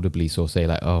did audibly sort of say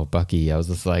like, oh, Bucky. I was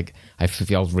just like, I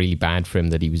felt really bad for him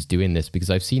that he was doing this, because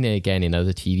I've seen it again in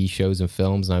other TV shows and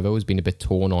films, and I've always been a bit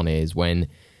torn on it, is when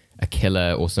a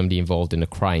killer or somebody involved in a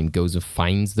crime goes and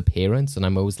finds the parents, and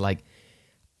I'm always like,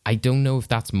 I don't know if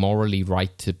that's morally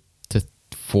right to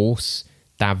force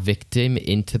that victim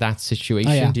into that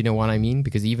situation. Oh, yeah. Do you know what I mean?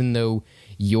 Because even though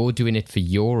you're doing it for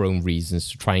your own reasons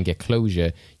to try and get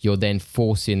closure, you're then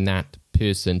forcing that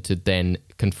person to then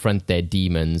confront their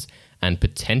demons and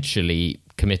potentially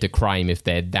commit a crime if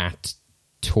they're that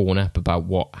torn up about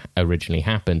what originally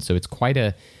happened. So it's quite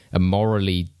a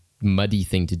morally muddy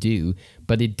thing to do,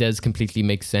 but it does completely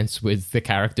make sense with the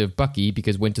character of Bucky,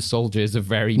 because Winter Soldier is a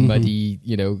very muddy,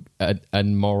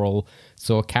 unmoral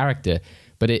sort of character.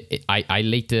 But I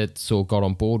later sort of got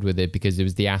on board with it because it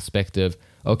was the aspect of,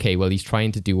 okay, well, he's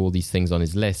trying to do all these things on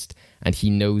his list and he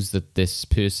knows that this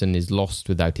person is lost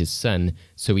without his son.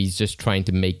 So he's just trying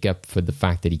to make up for the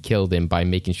fact that he killed him by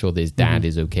making sure that his dad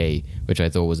is okay, which I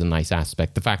thought was a nice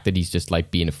aspect. The fact that he's just like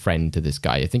being a friend to this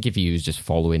guy. I think if he was just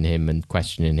following him and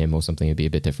questioning him or something, it'd be a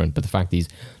bit different. But the fact he's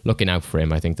looking out for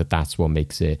him, I think that's what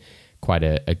makes it quite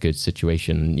a good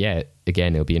situation. Yeah,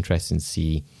 again, it'll be interesting to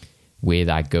see where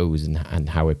that goes and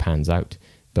how it pans out.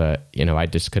 But, you know, I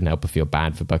just couldn't help but feel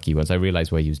bad for Bucky. Once I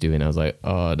realized what he was doing, I was like,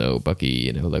 oh no, Bucky,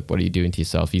 you know, like, what are you doing to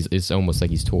yourself? It's almost like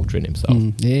he's torturing himself.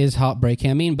 It is heartbreaking.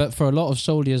 I mean, but for a lot of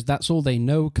soldiers, that's all they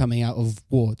know coming out of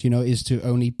war, you know, is to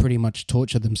only pretty much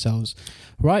torture themselves.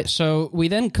 Right, so we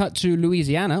then cut to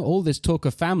Louisiana. All this talk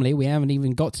of family, we haven't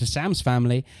even got to Sam's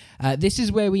family. This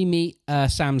is where we meet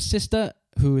Sam's sister,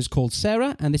 who is called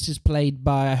Sarah, and this is played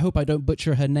by, I hope I don't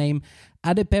butcher her name,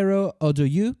 Adepero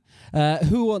Odoyu,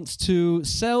 who wants to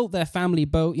sell their family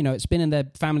boat. You know, it's been in their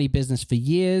family business for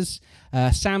years.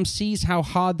 Sam sees how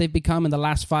hard they've become in the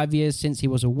last 5 years since he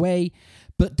was away,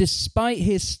 but despite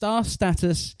his star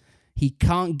status, he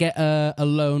can't get a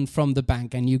loan from the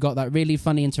bank. And you got that really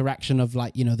funny interaction of,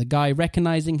 like, you know, the guy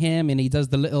recognizing him, and he does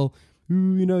the little,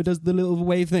 you know, does the little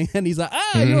wave thing, and he's like,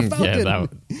 you're a Falcon. Yeah,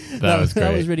 that was great.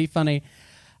 That was really funny.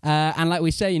 And like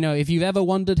we say, you know, if you've ever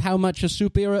wondered how much a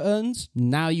superhero earns,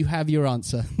 now you have your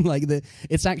answer. Like,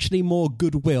 it's actually more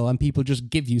goodwill, and people just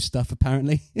give you stuff,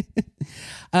 apparently.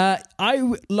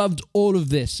 I loved all of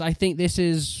this. I think this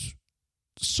is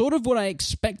sort of what I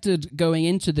expected going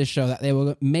into this show, that they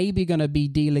were maybe going to be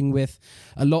dealing with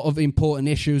a lot of important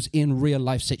issues in real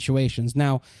life situations.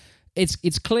 Now,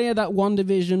 it's clear that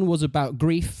WandaVision was about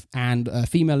grief and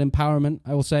female empowerment,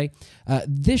 I will say.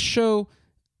 This show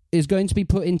is going to be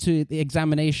put into the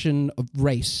examination of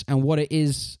race and what it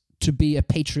is to be a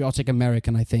patriotic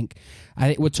American, I think.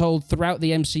 We're told throughout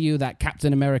the MCU that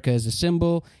Captain America is a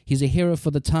symbol, he's a hero for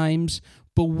the times,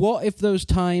 but what if those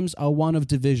times are one of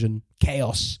division,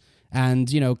 chaos,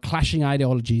 and, you know, clashing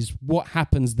ideologies? What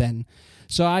happens then?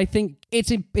 So I think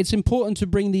it's important to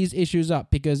bring these issues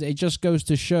up, because it just goes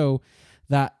to show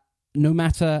that no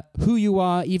matter who you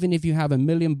are, even if you have $1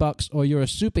 million or you're a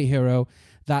superhero,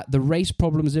 that the race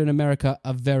problems in America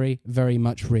are very, very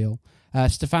much real.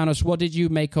 Stefanos, what did you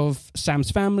make of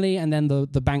Sam's family and then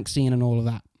the bank scene and all of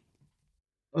that?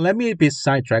 Let me be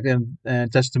sidetracked,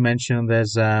 and just to mention,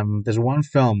 there's one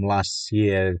film last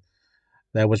year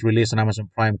that was released on Amazon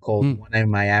Prime called One Night in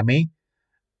Miami,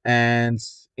 and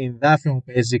in that film,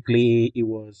 basically, it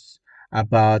was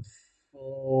about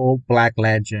 4 black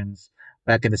legends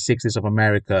back in the 60s of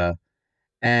America,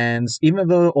 and even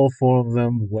though all 4 of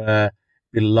them were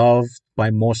beloved by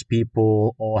most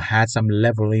people or had some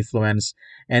level of influence,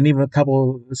 and even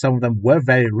some of them were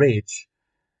very rich,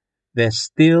 they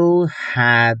still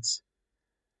had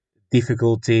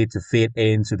difficulty to fit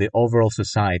into the overall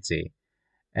society.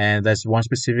 And there's one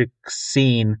specific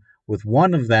scene with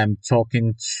one of them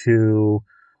talking to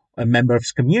a member of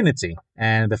his community,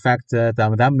 and the fact that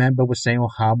that member was saying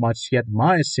how much he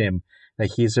admires him,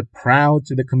 that he's proud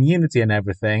to the community and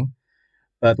everything.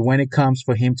 But when it comes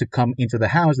for him to come into the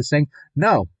house, they're saying,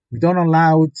 no, we don't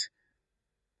allow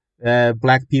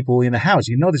black people in the house.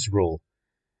 You know this rule.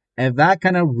 And that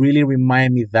kind of really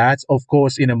reminded me that, of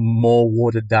course, in a more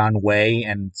watered down way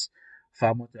and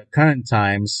far more to current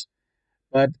times.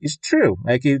 But it's true.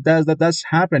 Like, that does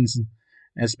happen,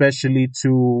 especially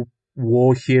to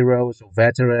war heroes or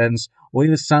veterans, or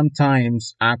even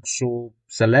sometimes actual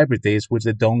celebrities, which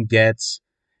they don't get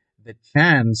the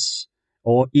chance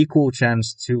or equal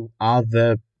chance to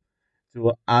other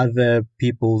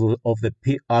people of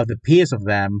the peers of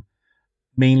them,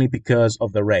 mainly because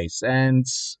of the race. And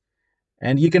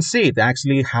you can see it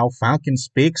actually how Falcon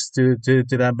speaks to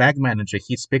the bank manager.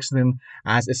 He speaks to them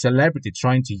as a celebrity,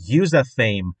 trying to use that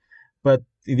fame. But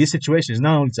in this situation, it's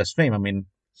not only just fame. I mean,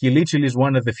 he literally is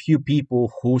one of the few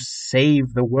people who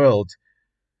saved the world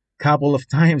a couple of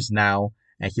times now,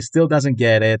 and he still doesn't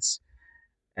get it.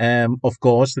 Of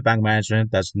course, the bank manager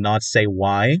does not say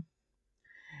why,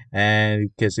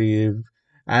 and because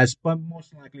but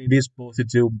most likely it is both to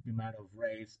do with the matter of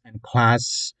race and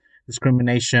class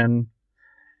discrimination,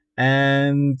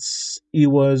 and it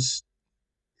was,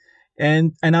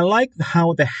 and I like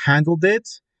how they handled it,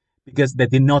 because they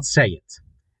did not say it.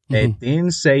 They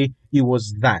didn't say it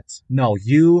was that. No,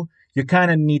 you kind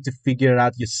of need to figure it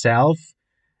out yourself.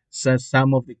 So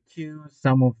some of the cues,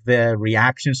 some of the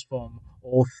reactions from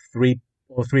all three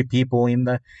people in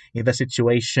the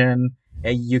situation,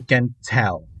 and you can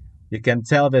tell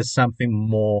there's something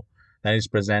more that is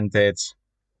presented,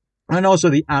 and also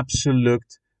the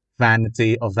absolute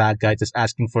vanity of that guy just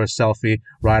asking for a selfie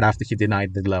right after he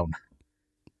denied the loan.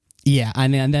 Yeah,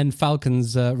 and then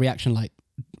Falcon's reaction, like,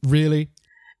 really?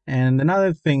 And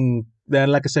another thing that,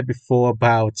 like I said before,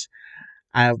 about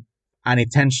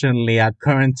unintentionally, our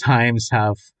current times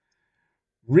have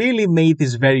really made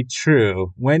this very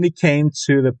true. When it came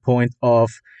to the point of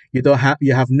you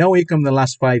have no income in the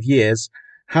last 5 years,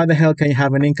 how the hell can you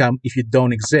have an income if you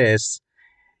don't exist?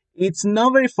 It's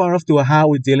not very far off to how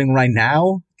we're dealing right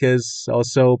now, because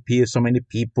also so many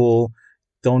people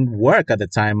don't work at the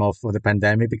time of the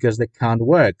pandemic because they can't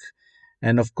work.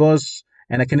 And of course,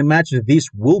 and I can imagine this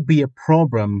will be a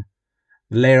problem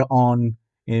later on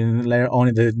in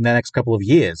the next couple of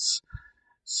years.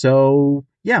 So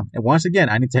yeah, and once again,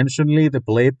 unintentionally, the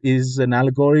blip is an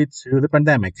allegory to the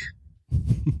pandemic.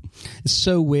 It's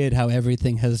so weird how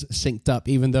everything has synced up,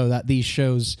 even though that these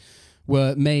shows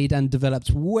were made and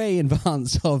developed way in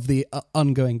advance of the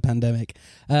ongoing pandemic.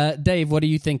 Dave, what do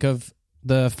you think of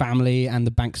the family and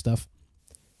the bank stuff?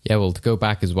 Yeah, well, to go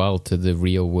back as well to the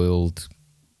real world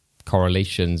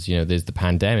correlations, there's the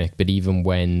pandemic, but even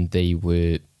when they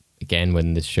were, again,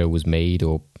 when this show was made,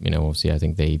 or, obviously I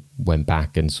think they went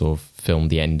back and sort of filmed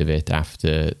the end of it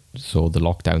after sort of the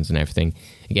lockdowns and everything.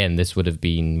 Again, this would have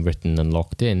been written and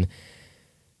locked in,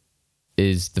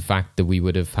 is the fact that we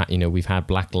would have had, we've had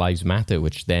Black Lives Matter,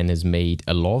 which then has made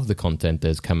a lot of the content that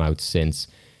has come out since,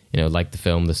 like the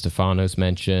film The Stefanos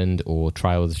mentioned, or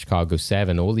Trial of the Chicago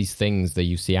 7, all these things that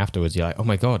you see afterwards, you're like, oh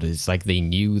my God, it's like they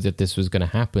knew that this was going to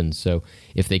happen. So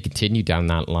if they continue down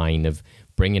that line of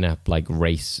bringing up like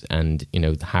race and,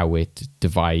 how it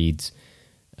divides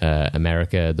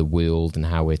America, the world, and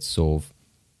how it sort of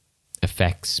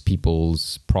affects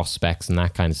people's prospects and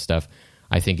that kind of stuff,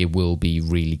 I think it will be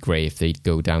really great if they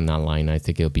go down that line. I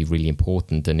think it'll be really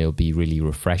important, and it'll be really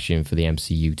refreshing for the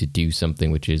MCU to do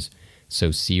something which is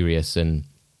so serious and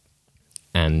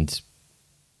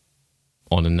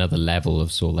on another level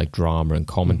of sort of like drama and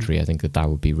commentary. I think that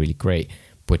would be really great,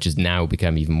 which has now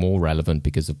become even more relevant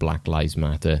because of Black Lives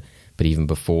Matter. But even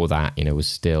before that, was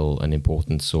still an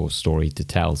important sort of story to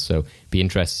tell. So be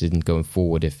interested in going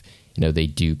forward if, they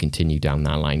do continue down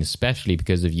that line, especially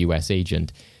because of US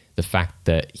Agent, the fact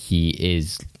that he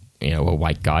is, a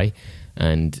white guy.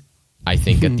 And I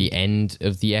think at the end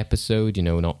of the episode,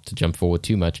 not to jump forward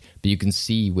too much, but you can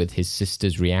see with his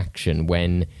sister's reaction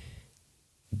when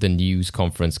the news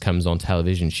conference comes on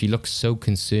television, she looks so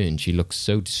concerned. She looks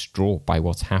so distraught by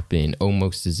what's happening,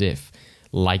 almost as if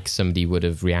like somebody would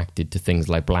have reacted to things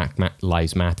like Black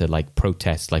Lives Matter, like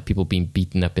protests, like people being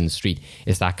beaten up in the street.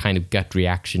 It's that kind of gut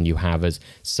reaction you have as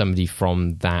somebody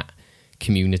from that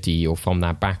community or from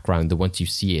that background, that once you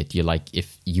see it, you're like,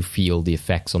 if you feel the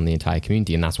effects on the entire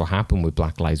community. And that's what happened with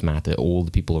Black Lives Matter. All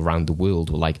the people around the world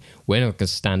were like, we're not going to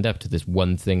stand up to this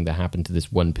one thing that happened to this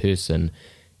one person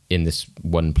in this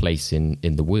one place in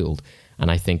the world. And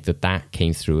I think that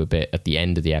came through a bit at the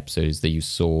end of the episodes, that you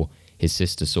saw his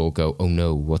sister go, oh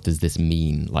no, what does this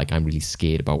mean? Like, I'm really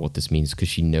scared about what this means, because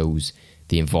she knows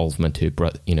the involvement her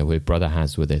brother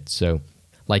has with it. So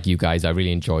like you guys, I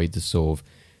really enjoyed the sort of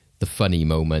the funny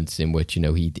moments in which,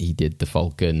 he did the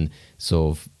Falcon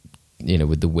sort of,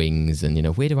 with the wings and,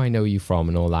 where do I know you from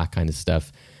and all that kind of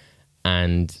stuff.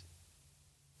 And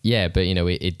yeah, but,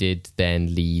 it did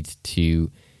then lead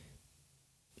to,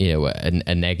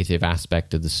 a negative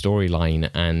aspect of the storyline.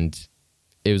 And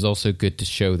it was also good to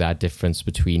show that difference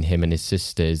between him and his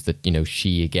sisters, that,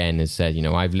 she again has said,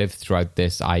 I've lived throughout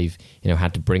this. I've,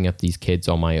 had to bring up these kids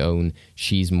on my own.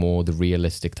 She's more the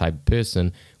realistic type of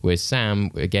person. Whereas Sam,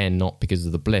 again, not because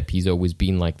of the blip, he's always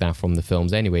been like that from the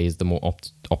films anyway, is the more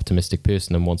optimistic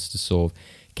person and wants to sort of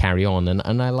carry on.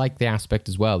 And I like the aspect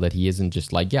as well that he isn't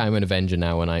just like, yeah, I'm an Avenger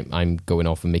now and I'm going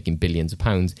off and making billions of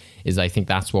pounds. I think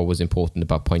that's what was important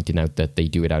about pointing out that they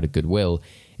do it out of goodwill,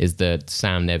 is that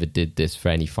Sam never did this for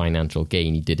any financial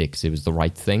gain. He did it because it was the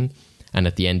right thing. And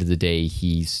at the end of the day,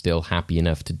 he's still happy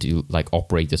enough to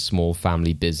operate a small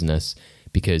family business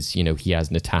because, he has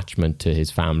an attachment to his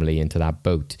family and to that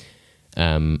boat.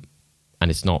 And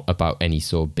it's not about any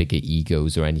sort of bigger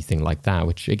egos or anything like that,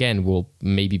 which again will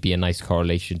maybe be a nice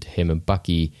correlation to him and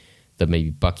Bucky, that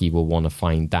maybe Bucky will want to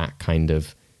find that kind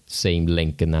of same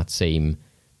link and that same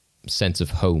sense of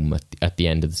home at the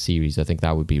end of the series. I think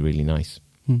that would be really nice.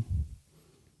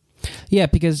 Yeah,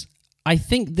 because I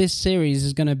think this series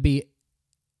is going to be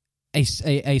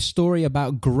a story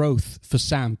about growth for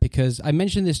Sam, because I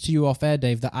mentioned this to you off air,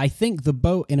 Dave, that I think the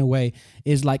boat in a way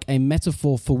is like a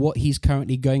metaphor for what he's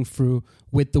currently going through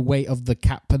with the weight of the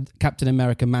Captain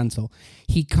America mantle.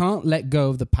 He can't let go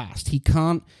of the past. He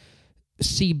can't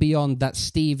see beyond that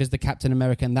Steve is the Captain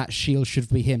America and that shield should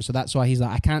be him. So that's why he's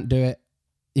like, I can't do it.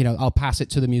 I'll pass it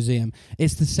to the museum.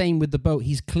 It's the same with the boat.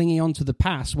 He's clinging on to the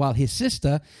past, while his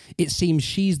sister, it seems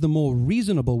she's the more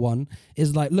reasonable one,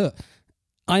 is like, look,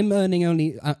 I'm earning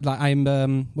only,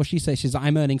 what she says, she's like,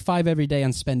 I'm earning 5 every day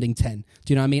and spending 10.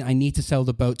 Do you know what I mean? I need to sell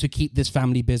the boat to keep this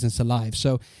family business alive.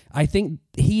 So I think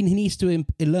he needs to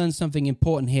learn something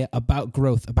important here about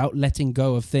growth, about letting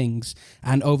go of things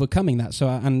and overcoming that. So,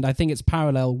 and I think it's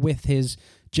parallel with his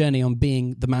journey on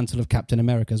being the mantle of Captain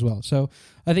America as well. So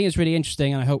I think it's really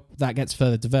interesting, and I hope that gets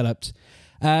further developed.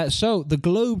 So the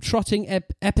globe-trotting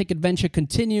epic adventure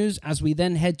continues as we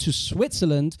then head to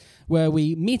Switzerland, where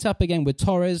we meet up again with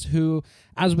Torres, who,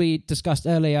 as we discussed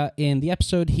earlier in the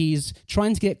episode, he's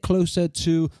trying to get closer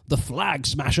to the Flag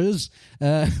Smashers,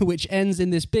 which ends in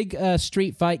this big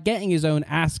street fight, getting his own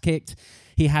ass kicked.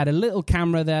 He had a little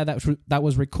camera there that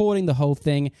was recording the whole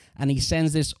thing, and he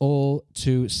sends this all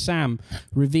to Sam,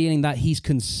 revealing that he's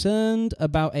concerned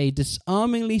about a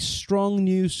disarmingly strong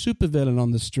new supervillain on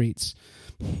the streets.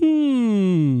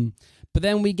 But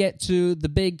then we get to the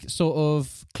big sort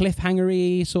of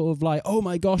cliffhangery, sort of like, oh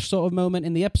my gosh, sort of moment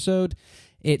in the episode.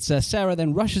 It's Sarah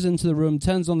then rushes into the room,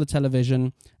 turns on the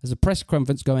television. There's a press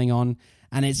conference going on,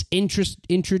 and it's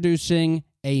introducing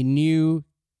a new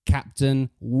Captain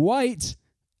White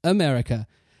America.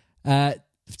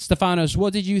 Stefanos,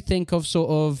 what did you think of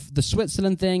sort of the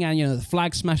Switzerland thing and, the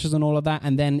Flag Smashers and all of that,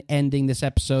 and then ending this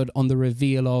episode on the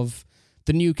reveal of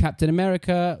the new Captain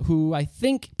America, who I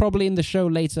think probably in the show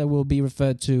later will be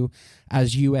referred to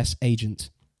as US Agent?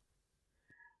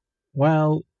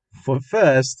 Well, for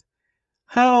first,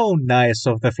 how nice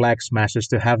of the Flag Smashers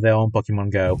to have their own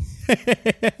Pokemon Go.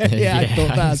 Yeah, I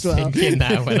thought that as well. I was thinking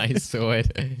that when I saw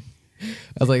it. I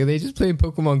was like, are they just playing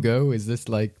Pokemon Go? Is this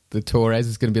like the Torres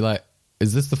is going to be like,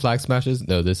 is this the Flag Smashers?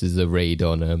 No, this is a raid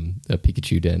on a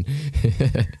Pikachu den.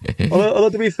 although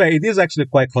to be fair, it is actually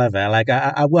quite clever. Like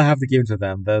I will have to give it to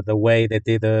them. The way they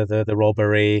did the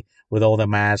robbery with all the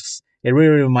masks. It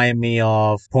really reminded me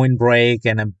of Point Break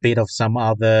and a bit of some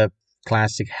other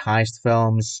classic heist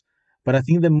films. But I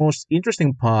think the most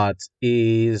interesting part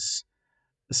is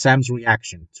Sam's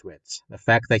reaction to it. The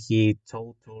fact that he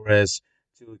told Torres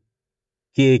to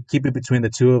keep it between the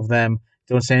two of them.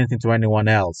 Don't say anything to anyone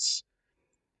else.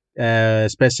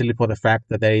 Especially for the fact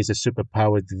that there is a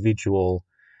superpowered individual.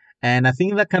 And I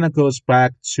think that kind of goes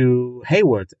back to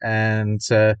Hayward and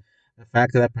the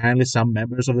fact that apparently some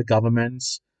members of the government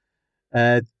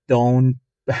don't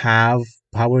have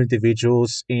power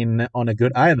individuals on a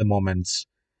good eye at the moment.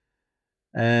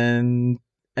 And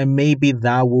maybe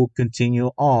that will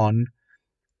continue on.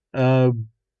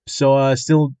 So I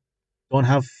still don't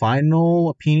have final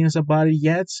opinions about it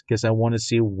yet because I want to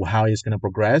see how it's going to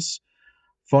progress.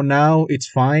 For now, it's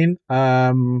fine.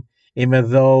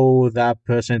 Even though that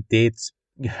person did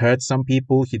hurt some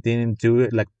people, he didn't do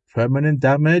it like permanent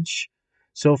damage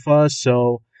so far.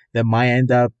 So they might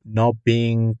end up not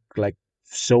being like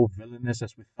so villainous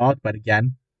as we thought. But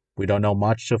again, we don't know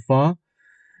much so far.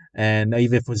 And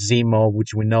even for Zemo,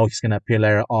 which we know he's going to appear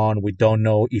later on, we don't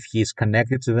know if he's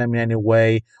connected to them in any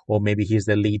way, or maybe he's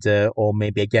the leader, or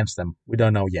maybe against them. We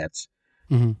don't know yet.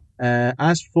 Mm-hmm.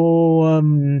 As for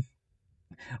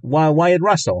Wyatt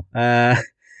Russell,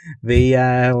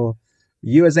 the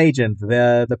U.S. agent,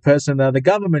 the person that the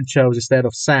government chose instead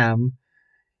of Sam.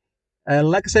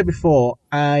 Like I said before,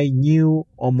 I knew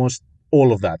almost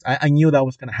all of that. I knew that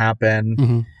was going to happen.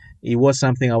 Mm-hmm. It was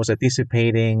something I was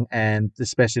anticipating, and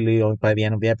especially by the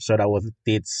end of the episode,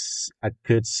 I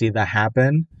could see that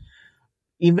happen.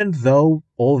 Even though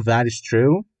all that is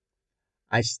true,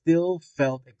 I still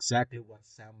felt exactly what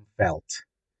Sam felt.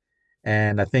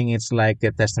 And I think it's like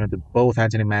a testament to both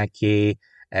Anthony Mackie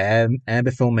and the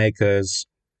filmmakers.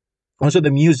 Also the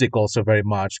music also very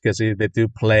much, because they do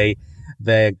play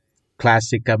the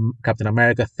classic Captain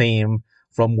America theme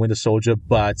from Winter Soldier,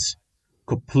 but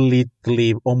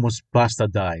completely almost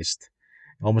bastardized.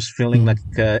 Almost feeling like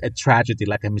a tragedy,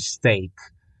 like a mistake.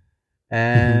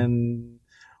 And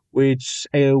which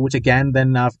again,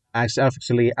 then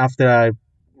actually after I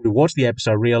rewatched the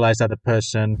episode, I realized that the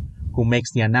person who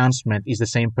makes the announcement is the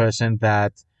same person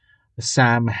that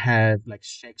Sam had like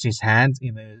shakes his hand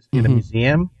in the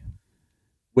museum,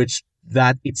 which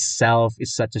that itself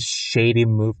is such a shady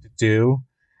move to do.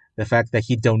 The fact that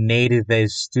he donated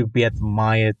this to be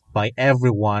admired by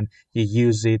everyone, you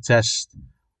use it just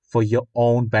for your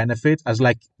own benefit. As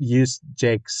like you,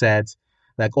 Jake, said,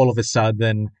 like all of a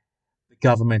sudden the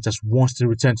government just wants to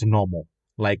return to normal.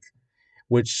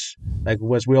 Which,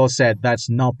 as we all said, that's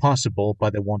not possible,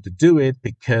 but they want to do it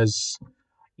because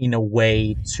in a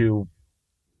way to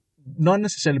not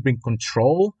necessarily bring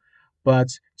control, but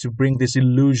to bring this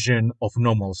illusion of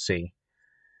normalcy.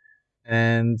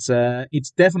 and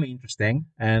it's definitely interesting.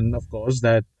 And of course,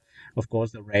 the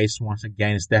race once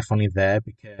again is definitely there,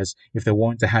 because if they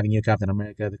want to have a new Captain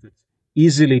America, they could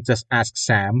easily just ask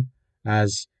Sam,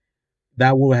 as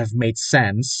that would have made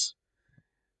sense.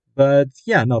 But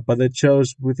yeah, no, but they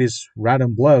chose with this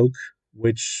random bloke,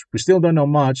 which we still don't know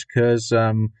much, because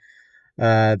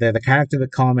the character in the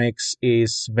comics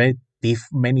is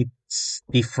many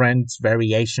different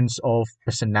variations of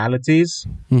personalities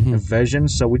and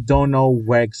versions, so we don't know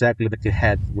where exactly they could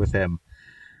head with him.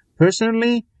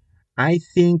 Personally, I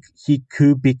think he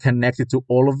could be connected to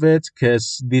all of it,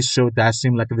 because this show does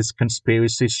seem like this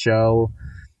conspiracy show,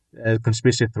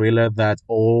 conspiracy thriller, that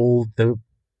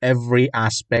every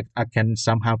aspect can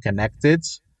somehow connect it.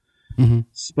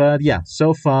 But yeah,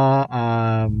 so far,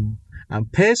 I'm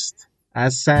pissed,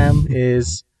 as Sam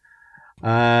is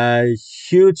a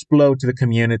huge blow to the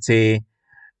community,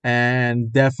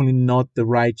 and definitely not the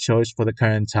right choice for the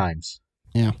current times.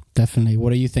 Yeah, definitely.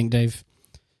 What do you think, Dave?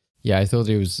 Yeah, I thought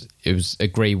it was a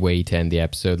great way to end the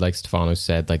episode. Like Stefano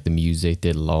said, like the music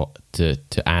did a lot to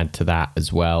add to that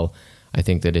as well. I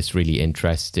think that it's really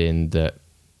interesting that,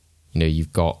 you know,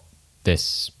 you've got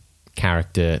this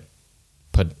character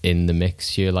put in the mix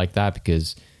here like that,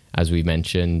 because as we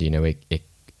mentioned, you know, it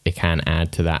can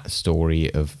add to that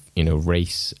story of, you know,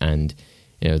 race and,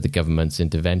 you know, the government's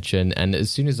intervention. And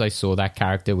as soon as I saw that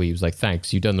character where he was like,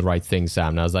 thanks, you've done the right thing,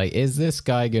 Sam, and I was like, is this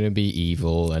guy going to be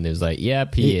evil? And it was like,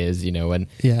 yep, he is, you know. And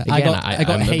yeah, again, I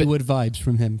got Hayward vibes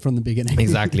from him from the beginning.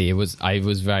 Exactly. I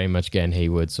was very much getting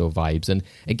Hayward sort of vibes. And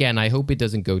again, I hope it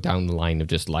doesn't go down the line of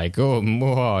just like, oh,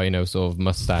 more, you know, sort of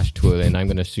mustache twirling, I'm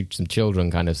going to shoot some children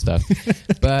kind of stuff.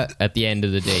 But at the end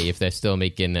of the day, if they're still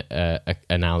making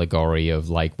an allegory of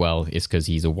like, well, it's because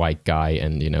he's a white guy,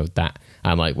 and, you know, that,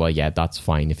 I'm like, well, yeah, that's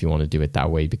fine if you want to do it that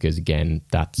way, because again,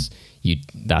 that's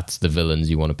the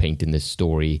villains you want to paint in this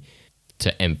story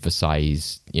to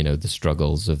emphasize, you know, the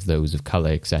struggles of those of color,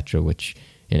 etc., which,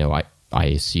 you know, I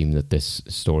assume that this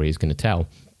story is going to tell,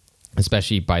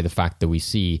 especially by the fact that we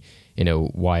see, you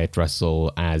know, Wyatt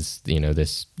Russell as, you know,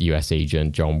 this US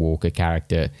agent John Walker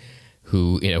character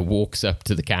who, you know, walks up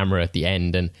to the camera at the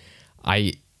end, and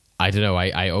I don't know,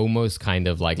 I almost kind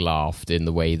of like laughed in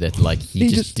the way that like he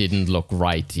just didn't look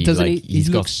right. He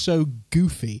looks so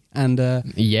goofy, and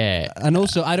yeah, and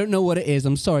also I don't know what it is.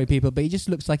 I'm sorry, people, but he just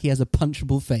looks like he has a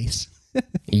punchable face.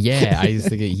 Yeah, I just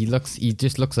think he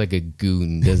just looks like a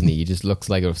goon, doesn't he? He just looks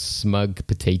like a smug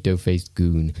potato-faced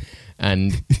goon,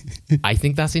 and I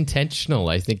think that's intentional.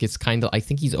 I think it's I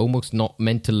think he's almost not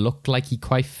meant to look like he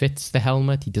quite fits the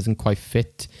helmet. He doesn't quite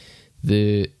fit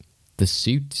the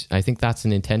suit. I think that's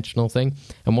an intentional thing.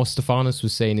 And what Stefanos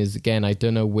was saying is, again, I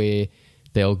don't know where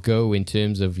they'll go in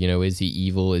terms of, you know, is he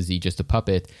evil? Is he just a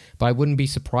puppet? But I wouldn't be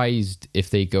surprised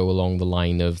if they go along the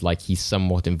line of like he's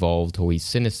somewhat involved or he's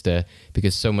sinister,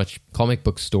 because so much comic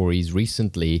book stories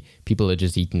recently, people are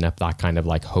just eating up that kind of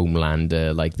like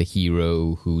Homelander, like the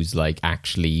hero who's like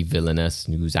actually villainous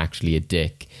and who's actually a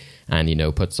dick, and, you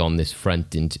know, puts on this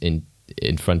front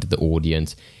in front of the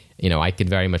audience. You know, I could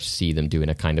very much see them doing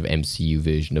a kind of MCU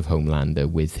version of Homelander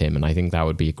with him, and I think that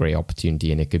would be a great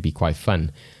opportunity, and it could be quite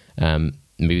fun.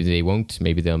 Maybe they won't.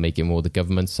 Maybe they'll make it more the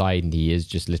government side, and he is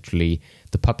just literally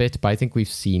the puppet. But I think we've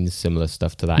seen similar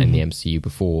stuff to that in the MCU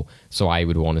before, so I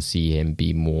would want to see him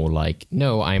be more like,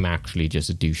 no, I'm actually just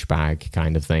a douchebag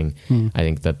kind of thing. I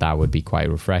think that would be quite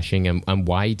refreshing. And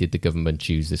why did the government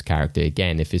choose this character?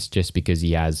 Again, if it's just because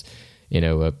he has, you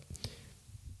know, a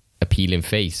appealing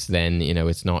face, then, you know,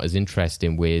 it's not as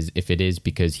interesting. Whereas if it is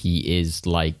because he is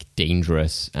like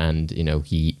dangerous, and, you know,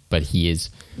 he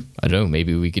is, I don't know,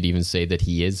 maybe we could even say that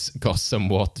he is got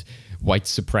somewhat white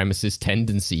supremacist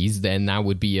tendencies, then that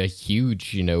would be a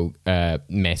huge, you know,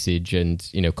 message and,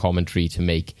 you know, commentary to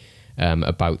make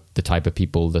about the type of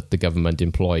people that the government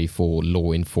employ for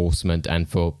law enforcement and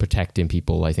for protecting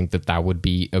people. I think that would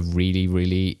be a really,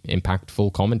 really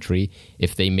impactful commentary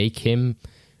if they make him,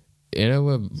 you know,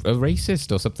 a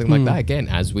racist or something like that, again,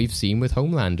 as we've seen with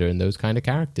Homelander and those kind of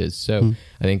characters. So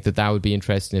I think that would be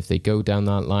interesting if they go down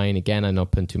that line. Again, I'm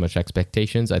not putting too much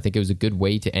expectations. I think it was a good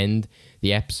way to end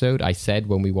the episode. I said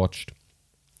when we watched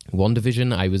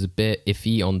WandaVision, I was a bit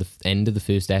iffy on the end of the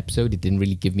first episode. It didn't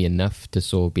really give me enough to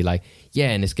sort of be like,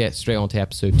 yeah, and let's get straight on to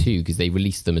episode 2, because they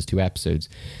released them as 2 episodes.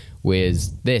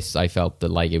 Whereas this, I felt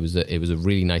that like it was a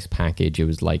really nice package. It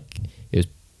was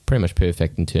pretty much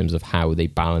perfect in terms of how they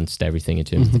balanced everything in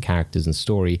terms of the characters and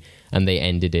story, and they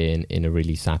ended in a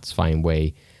really satisfying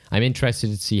way. I'm interested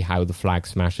to see how the Flag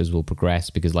Smashers will progress,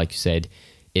 because like you said,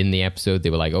 in the episode they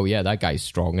were like, oh yeah, that guy's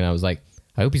strong, and I was like,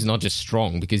 I hope he's not just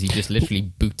strong, because he just literally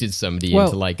booted somebody Well-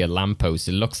 into like a lamppost.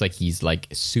 It looks like he's like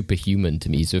superhuman to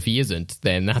me. So if he isn't,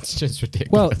 then that's just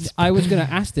ridiculous. Well, I was going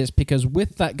to ask this because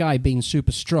with that guy being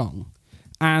super strong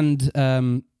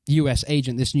and US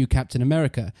agent, this new Captain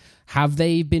America, have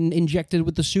they been injected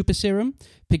with the super serum?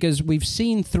 Because we've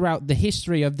seen throughout the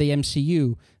history of the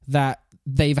MCU that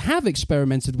they have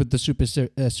experimented with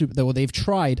the or they've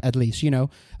tried at least,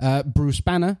 Bruce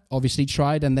Banner obviously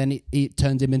tried, and then it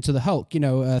turned him into the Hulk.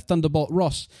 Thunderbolt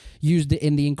Ross used it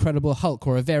in the Incredible Hulk,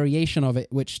 or a variation of it,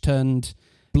 which turned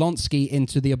Blonsky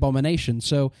into the Abomination.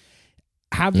 So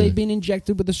have they been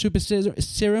injected with the super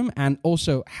serum? And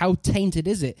also, how tainted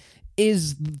is it?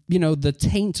 Is, the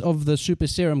taint of the super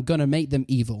serum going to make them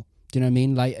evil? Do you know what I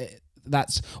mean? Like,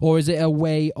 or is it a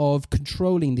way of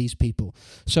controlling these people?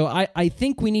 So I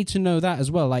think we need to know that as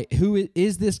well. Like, who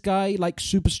is this guy, like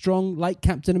super strong, like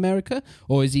Captain America,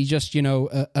 or is he just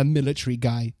a military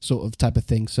guy sort of type of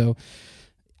thing? So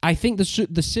I think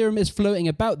the serum is floating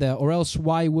about there, or else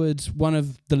why would one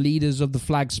of the leaders of the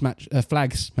Flag Smashers?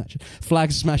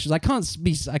 I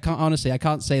can't honestly, I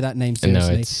can't say that name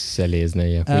seriously. No, it's silly, isn't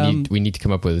it? Yeah. We need to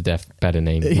come up with a better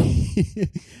name.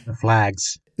 The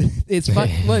Flags. It's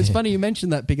funny you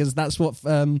mentioned that, because that's what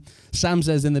Sam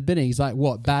says in the beginning. He's like,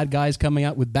 what, bad guys coming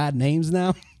out with bad names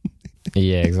now?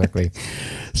 Yeah, exactly.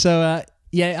 So, I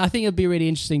think it'd be really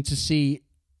interesting to see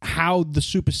how the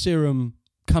super serum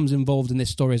comes involved in this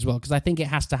story as well, because I think it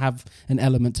has to have an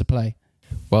element to play.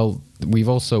 Well, we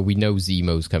know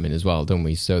Zemo's coming as well, don't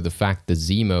we? So the fact that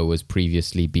Zemo has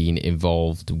previously been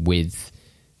involved with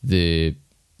the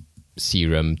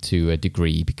serum to a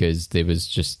degree, because there was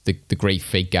just the great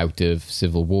fake out of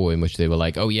Civil War in which they were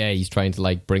like, oh yeah, he's trying to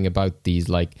like bring about these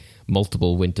like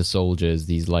multiple Winter Soldiers,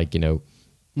 these like,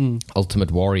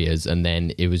 Ultimate Warriors, and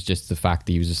then it was just the fact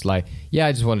that he was just like, yeah,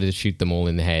 I just wanted to shoot them all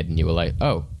in the head, and you were like,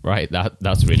 oh, right,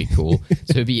 that's really cool.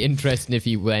 So it'd be interesting if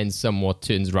he then somewhat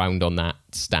turns around on that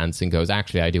stance and goes,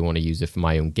 actually, I do want to use it for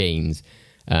my own gains,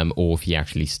 or if he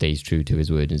actually stays true to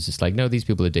his word and is just like, no, these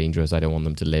people are dangerous, I don't want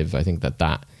them to live. I think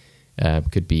that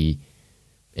could be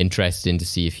interesting to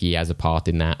see if he has a part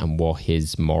in that and what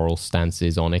his moral stance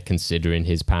is on it, considering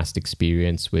his past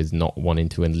experience with not wanting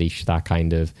to unleash that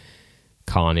kind of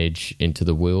carnage into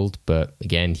the world. But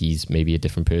again, he's maybe a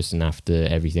different person after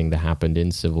everything that happened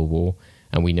in Civil War,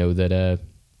 and we know that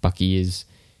Bucky is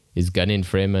gunning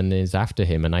for him and is after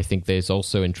him. And I think there's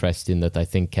also interesting that I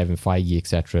think Kevin Feige,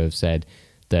 etc., have said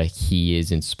that he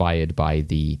is inspired by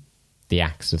the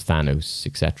acts of Thanos,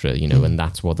 etc., and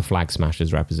that's what the Flag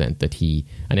Smashers represent. That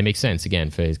and it makes sense again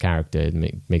for his character.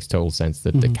 It makes total sense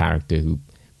that the character who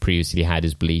previously had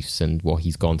his beliefs and what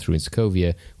he's gone through in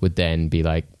Sokovia would then be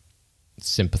like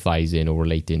sympathizing or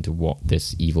relating to what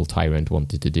this evil tyrant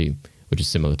wanted to do, which is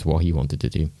similar to what he wanted to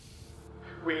do.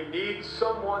 We need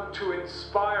someone to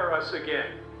inspire us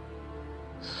again.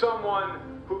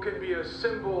 Someone who can be a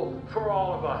symbol for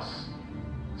all of us.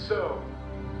 So,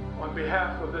 on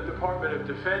behalf of the Department of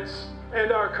Defense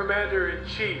and our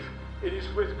Commander-in-Chief, it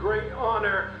is with great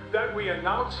honor that we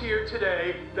announce here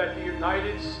today that the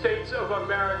United States of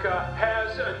America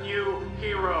has a new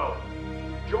hero.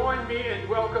 Join me in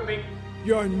welcoming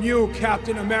your new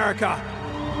Captain America.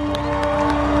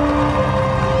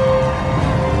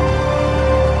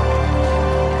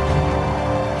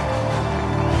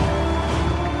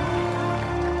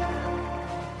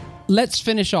 Let's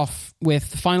finish off with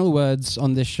final words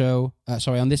on this show.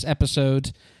 On this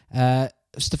episode.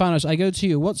 Stefanos, I go to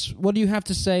you. What do you have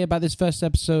to say about this first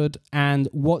episode, and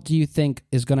what do you think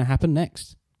is going to happen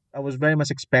next? I was very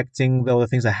much expecting all the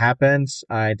things that happened.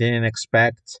 I didn't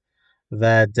expect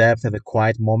the depth of the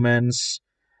quiet moments.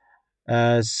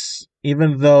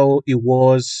 Even though it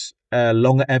was a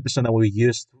longer episode than we're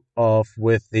used of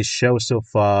with this show so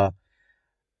far,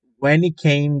 when it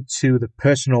came to the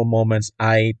personal moments,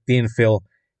 I didn't feel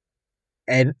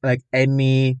any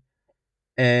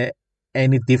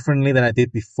differently than I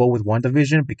did before with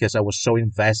WandaVision, because I was so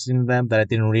invested in them that I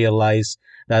didn't realize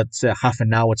that half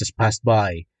an hour just passed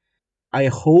by. I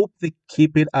hope they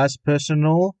keep it as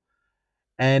personal.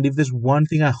 And if there's one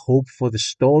thing I hope for the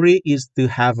story, is to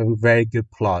have a very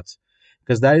good plot.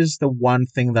 Because that is the one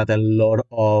thing that a lot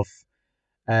of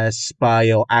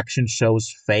spy or action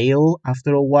shows fail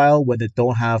after a while, when they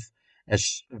don't have a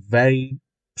very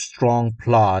strong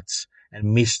plot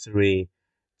and mystery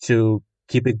to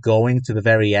keep it going to the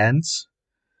very end.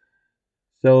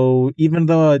 So even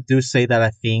though I do say that I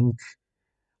think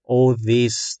all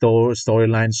these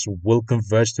storylines will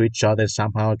converge to each other,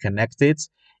 somehow connected,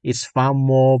 it's far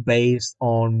more based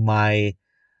on my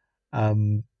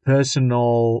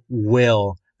personal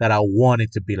will that I want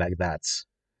it to be like that.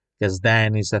 because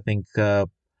then is, I think,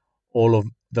 all of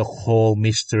the whole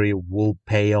mystery will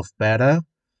pay off better.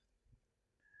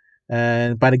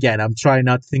 But again, I'm trying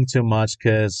not to think too much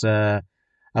because,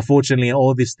 unfortunately,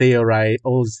 all these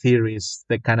theories,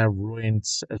 they kind of ruined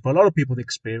for a lot of people the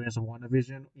experience of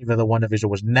WandaVision, even though WandaVision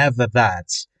was never that.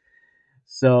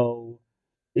 So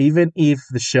even if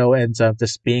the show ends up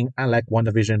just being, unlike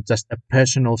WandaVision, just a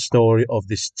personal story of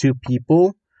these two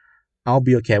people, I'll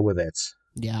be okay with it.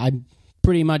 Yeah, I'm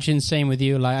pretty much in same with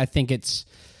you. Like, I think it's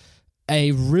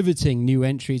a riveting new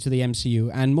entry to the MCU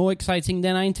and more exciting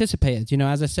than I anticipated. You know,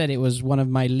 as I said, it was one of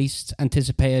my least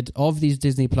anticipated of these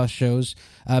Disney Plus shows.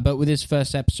 But with this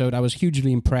first episode, I was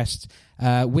hugely impressed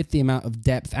with the amount of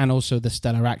depth and also the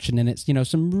stellar action in it. You know,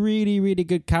 some really, really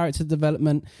good character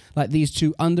development. Like, these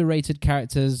two underrated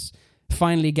characters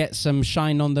finally get some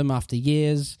shine on them after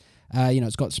years.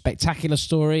 It's got a spectacular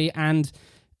story, and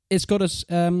it's got a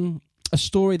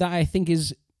story that I think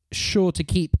is sure to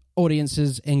keep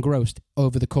audiences engrossed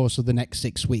over the course of the next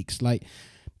 6 weeks. Like,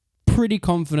 pretty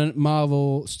confident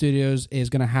Marvel Studios is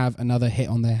going to have another hit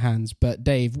on their hands. But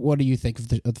Dave, what do you think of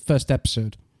the first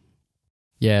episode?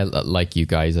 Yeah, like you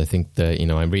guys, I think that,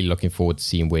 I'm really looking forward to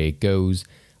seeing where it goes.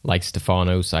 Like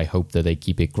Stefanos, I hope that they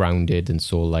keep it grounded and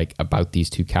so like about these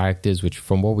two characters, which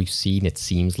from what we've seen, it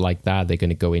seems like that they're going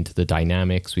to go into the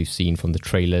dynamics we've seen from the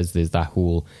trailers. There's that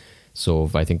whole sort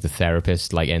of, I think the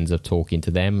therapist like ends up talking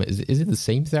to them. Is it the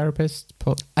same therapist?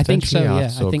 I think so, yeah.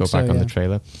 So I think go back so, on yeah. the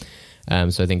trailer.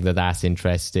 So I think that's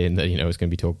interesting, that, it's going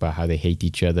to be talked about how they hate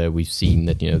each other. We've seen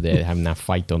that, they're having that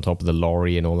fight on top of the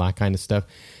lorry and all that kind of stuff.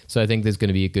 So I think there's going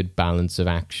to be a good balance of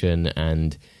action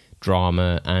and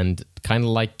drama, and kind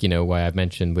of like, why I've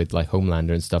mentioned with like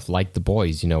Homelander and stuff, like The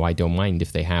Boys, I don't mind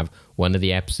if they have one of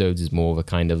the episodes is more of a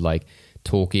kind of like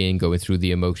talking, going through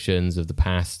the emotions of the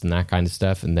past and that kind of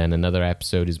stuff, and then another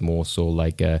episode is more so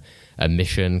like a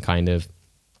mission kind of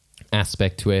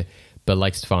aspect to it. But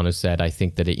like Stefano said, I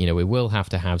think that it will have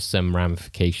to have some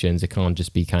ramifications. It can't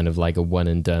just be kind of like a one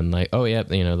and done, like, oh yeah,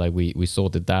 like we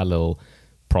sorted that little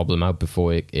problem out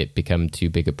before it become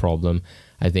too big a problem.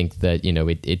 I think that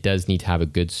it does need to have a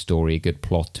good story, a good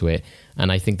plot to it,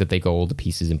 and I think that they got all the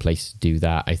pieces in place to do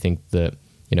that. I think that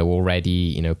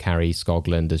already, Carrie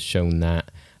Scogland has shown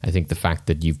that. I think the fact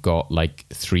that you've got like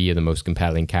three of the most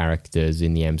compelling characters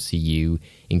in the MCU,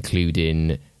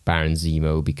 including Baron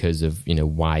Zemo, because of,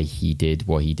 why he did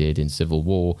what he did in Civil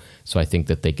War. So I think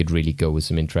that they could really go with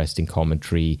some interesting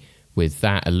commentary with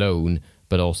that alone,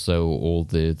 but also all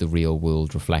the real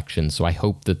world reflections. So I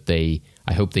hope they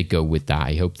go with that.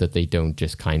 I hope that they don't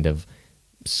just kind of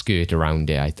skirt around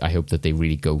it. I hope that they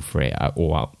really go for it,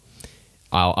 or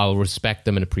I'll respect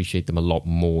them and appreciate them a lot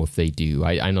more if they do.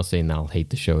 I'm not saying I'll hate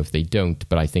the show if they don't,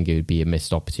 but I think it would be a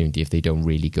missed opportunity if they don't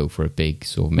really go for a big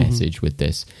sort of message with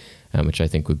this, which I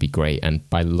think would be great. And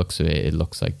by the looks of it, it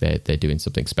looks like they're doing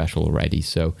something special already.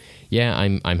 So yeah,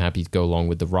 I'm happy to go along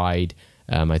with the ride.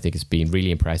 I think it's been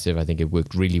really impressive. I think it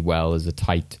worked really well as a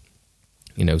tight,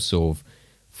 sort of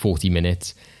 40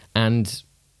 minutes. And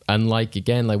unlike,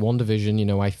 again, like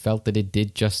WandaVision, I felt that it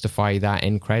did justify that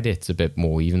end credits a bit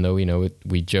more, even though,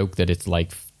 we joke that it's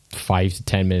like 5 to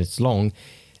 10 minutes long.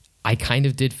 I kind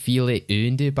of did feel it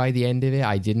earned it by the end of it.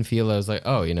 I didn't feel I was like,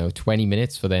 20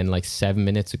 minutes for then like 7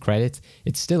 minutes of credits.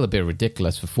 It's still a bit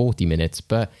ridiculous for 40 minutes,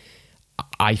 but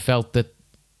I felt that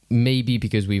maybe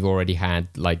because we've already had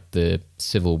like the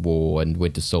Civil War and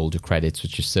Winter Soldier credits,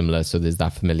 which are similar, so there's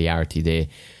that familiarity there.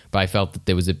 But I felt that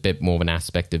there was a bit more of an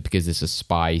aspect of, because it's a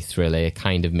spy thriller, it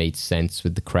kind of made sense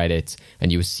with the credits,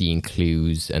 and you were seeing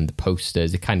clues and the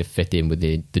posters. It kind of fit in with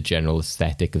the general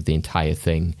aesthetic of the entire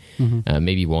thing.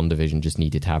 Maybe WandaVision just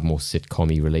needed to have more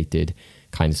sitcom-y related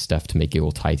kind of stuff to make it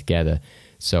all tie together.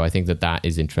 So I think that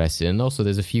is interesting. And also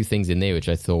there's a few things in there which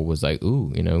I thought was like,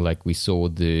 ooh, like we saw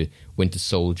the Winter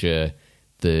Soldier,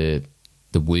 the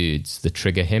words, the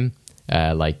trigger him,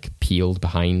 like peeled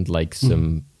behind like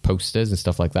some posters and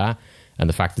stuff like that. And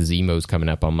the fact that Zemo's coming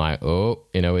up, I'm like,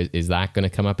 is that going to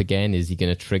come up again? Is he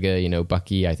going to trigger,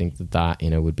 Bucky? I think that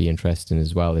would be interesting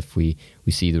as well if we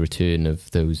see the return of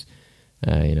those,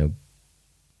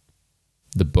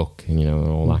 the book, and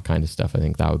all that kind of stuff. I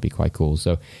think that would be quite cool.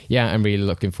 So yeah, I'm really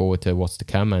looking forward to what's to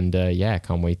come, and I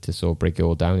can't wait to sort of break it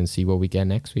all down and see what we get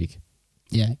next week.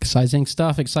 Yeah, exciting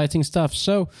stuff.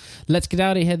 So let's get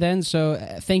out of here then. So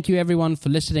thank you everyone for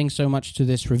listening so much to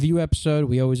this review episode.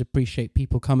 We always appreciate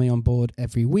people coming on board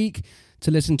every week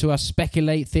to listen to us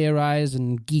speculate, theorize,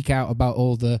 and geek out about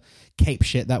all the cape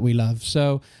shit that we love.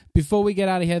 So before we get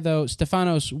out of here though,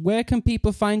 Stefanos, where can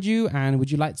people find you, and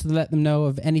would you like to let them know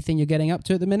of anything you're getting up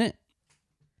to at the minute?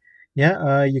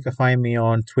 Yeah, you can find me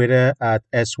on Twitter at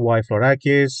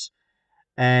SYFlorakis.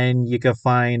 And you can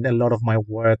find a lot of my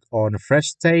work on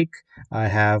Fresh Take. I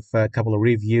have a couple of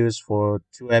reviews for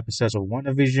 2 episodes of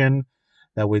WandaVision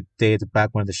that we did back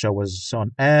when the show was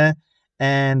on air.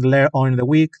 And later on in the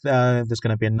week, there's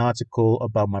going to be an article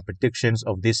about my predictions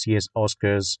of this year's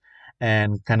Oscars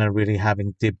and kind of really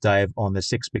having deep dive on the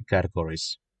 6 big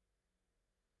categories.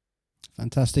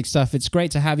 Fantastic stuff. It's great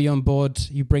to have you on board.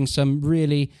 You bring some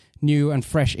really new and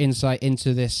fresh insight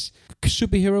into this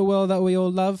superhero world that we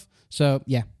all love. So,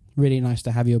 yeah, really nice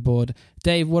to have you aboard.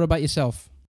 Dave, what about yourself?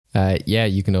 Yeah,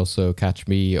 you can also catch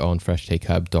me on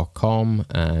freshtakehub.com.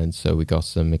 And so we got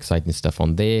some exciting stuff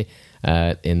on there.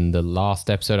 In the last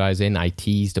episode I was in, I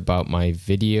teased about my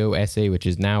video essay, which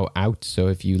is now out. So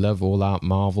if you love all that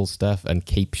Marvel stuff and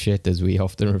cape shit, as we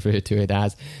often refer to it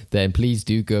as, then please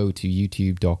do go to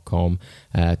youtube.com,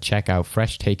 check out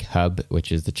Fresh Take Hub,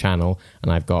 which is the channel.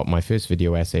 And I've got my first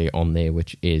video essay on there,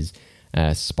 which is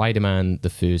Spider-Man, the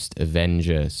First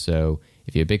Avenger. So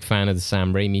if you're a big fan of the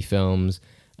Sam Raimi films,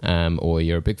 or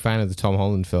you're a big fan of the Tom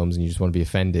Holland films and you just want to be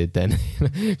offended, then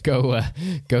go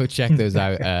check those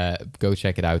out. Go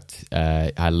check it out.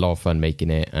 I had a lot of fun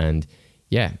making it, and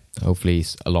yeah, hopefully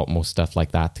a lot more stuff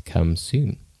like that to come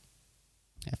soon.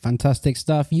 Yeah, fantastic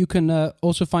stuff. You can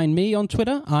also find me on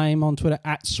Twitter. I'm on Twitter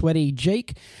at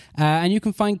SweatyJake. And you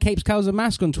can find Capes, Cows and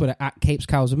Mask on Twitter at Capes,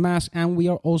 Cows and Mask. And we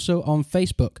are also on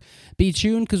Facebook. Be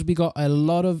tuned because we got a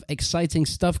lot of exciting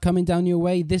stuff coming down your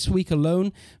way. This week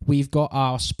alone, we've got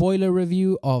our spoiler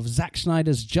review of Zack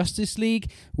Snyder's Justice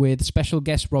League with special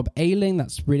guest Rob Ayling.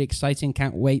 That's really exciting.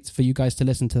 Can't wait for you guys to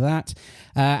listen to that.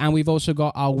 And we've also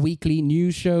got our weekly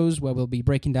news shows where we'll be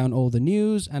breaking down all the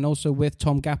news, and also with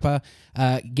Tom Gapper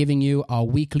giving you our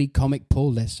weekly comic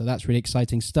pull list. So that's really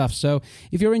exciting stuff. So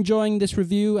if you're enjoying this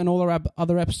review and all our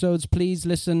other episodes, please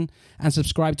listen and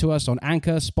subscribe to us on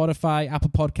Anchor, Spotify, Apple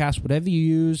Podcasts, whatever you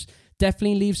use.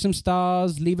 Definitely leave some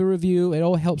stars, leave a review. It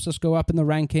all helps us go up in the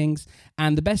rankings.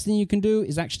 And the best thing you can do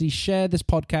is actually share this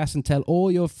podcast and tell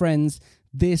all your friends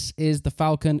this is the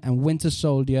Falcon and Winter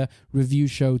Soldier review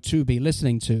show to be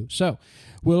listening to. So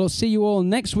we'll see you all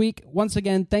next week. Once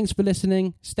again, thanks for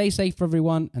listening. Stay safe,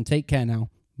 everyone, and take care now.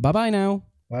 Bye-bye now.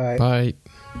 Bye. Bye.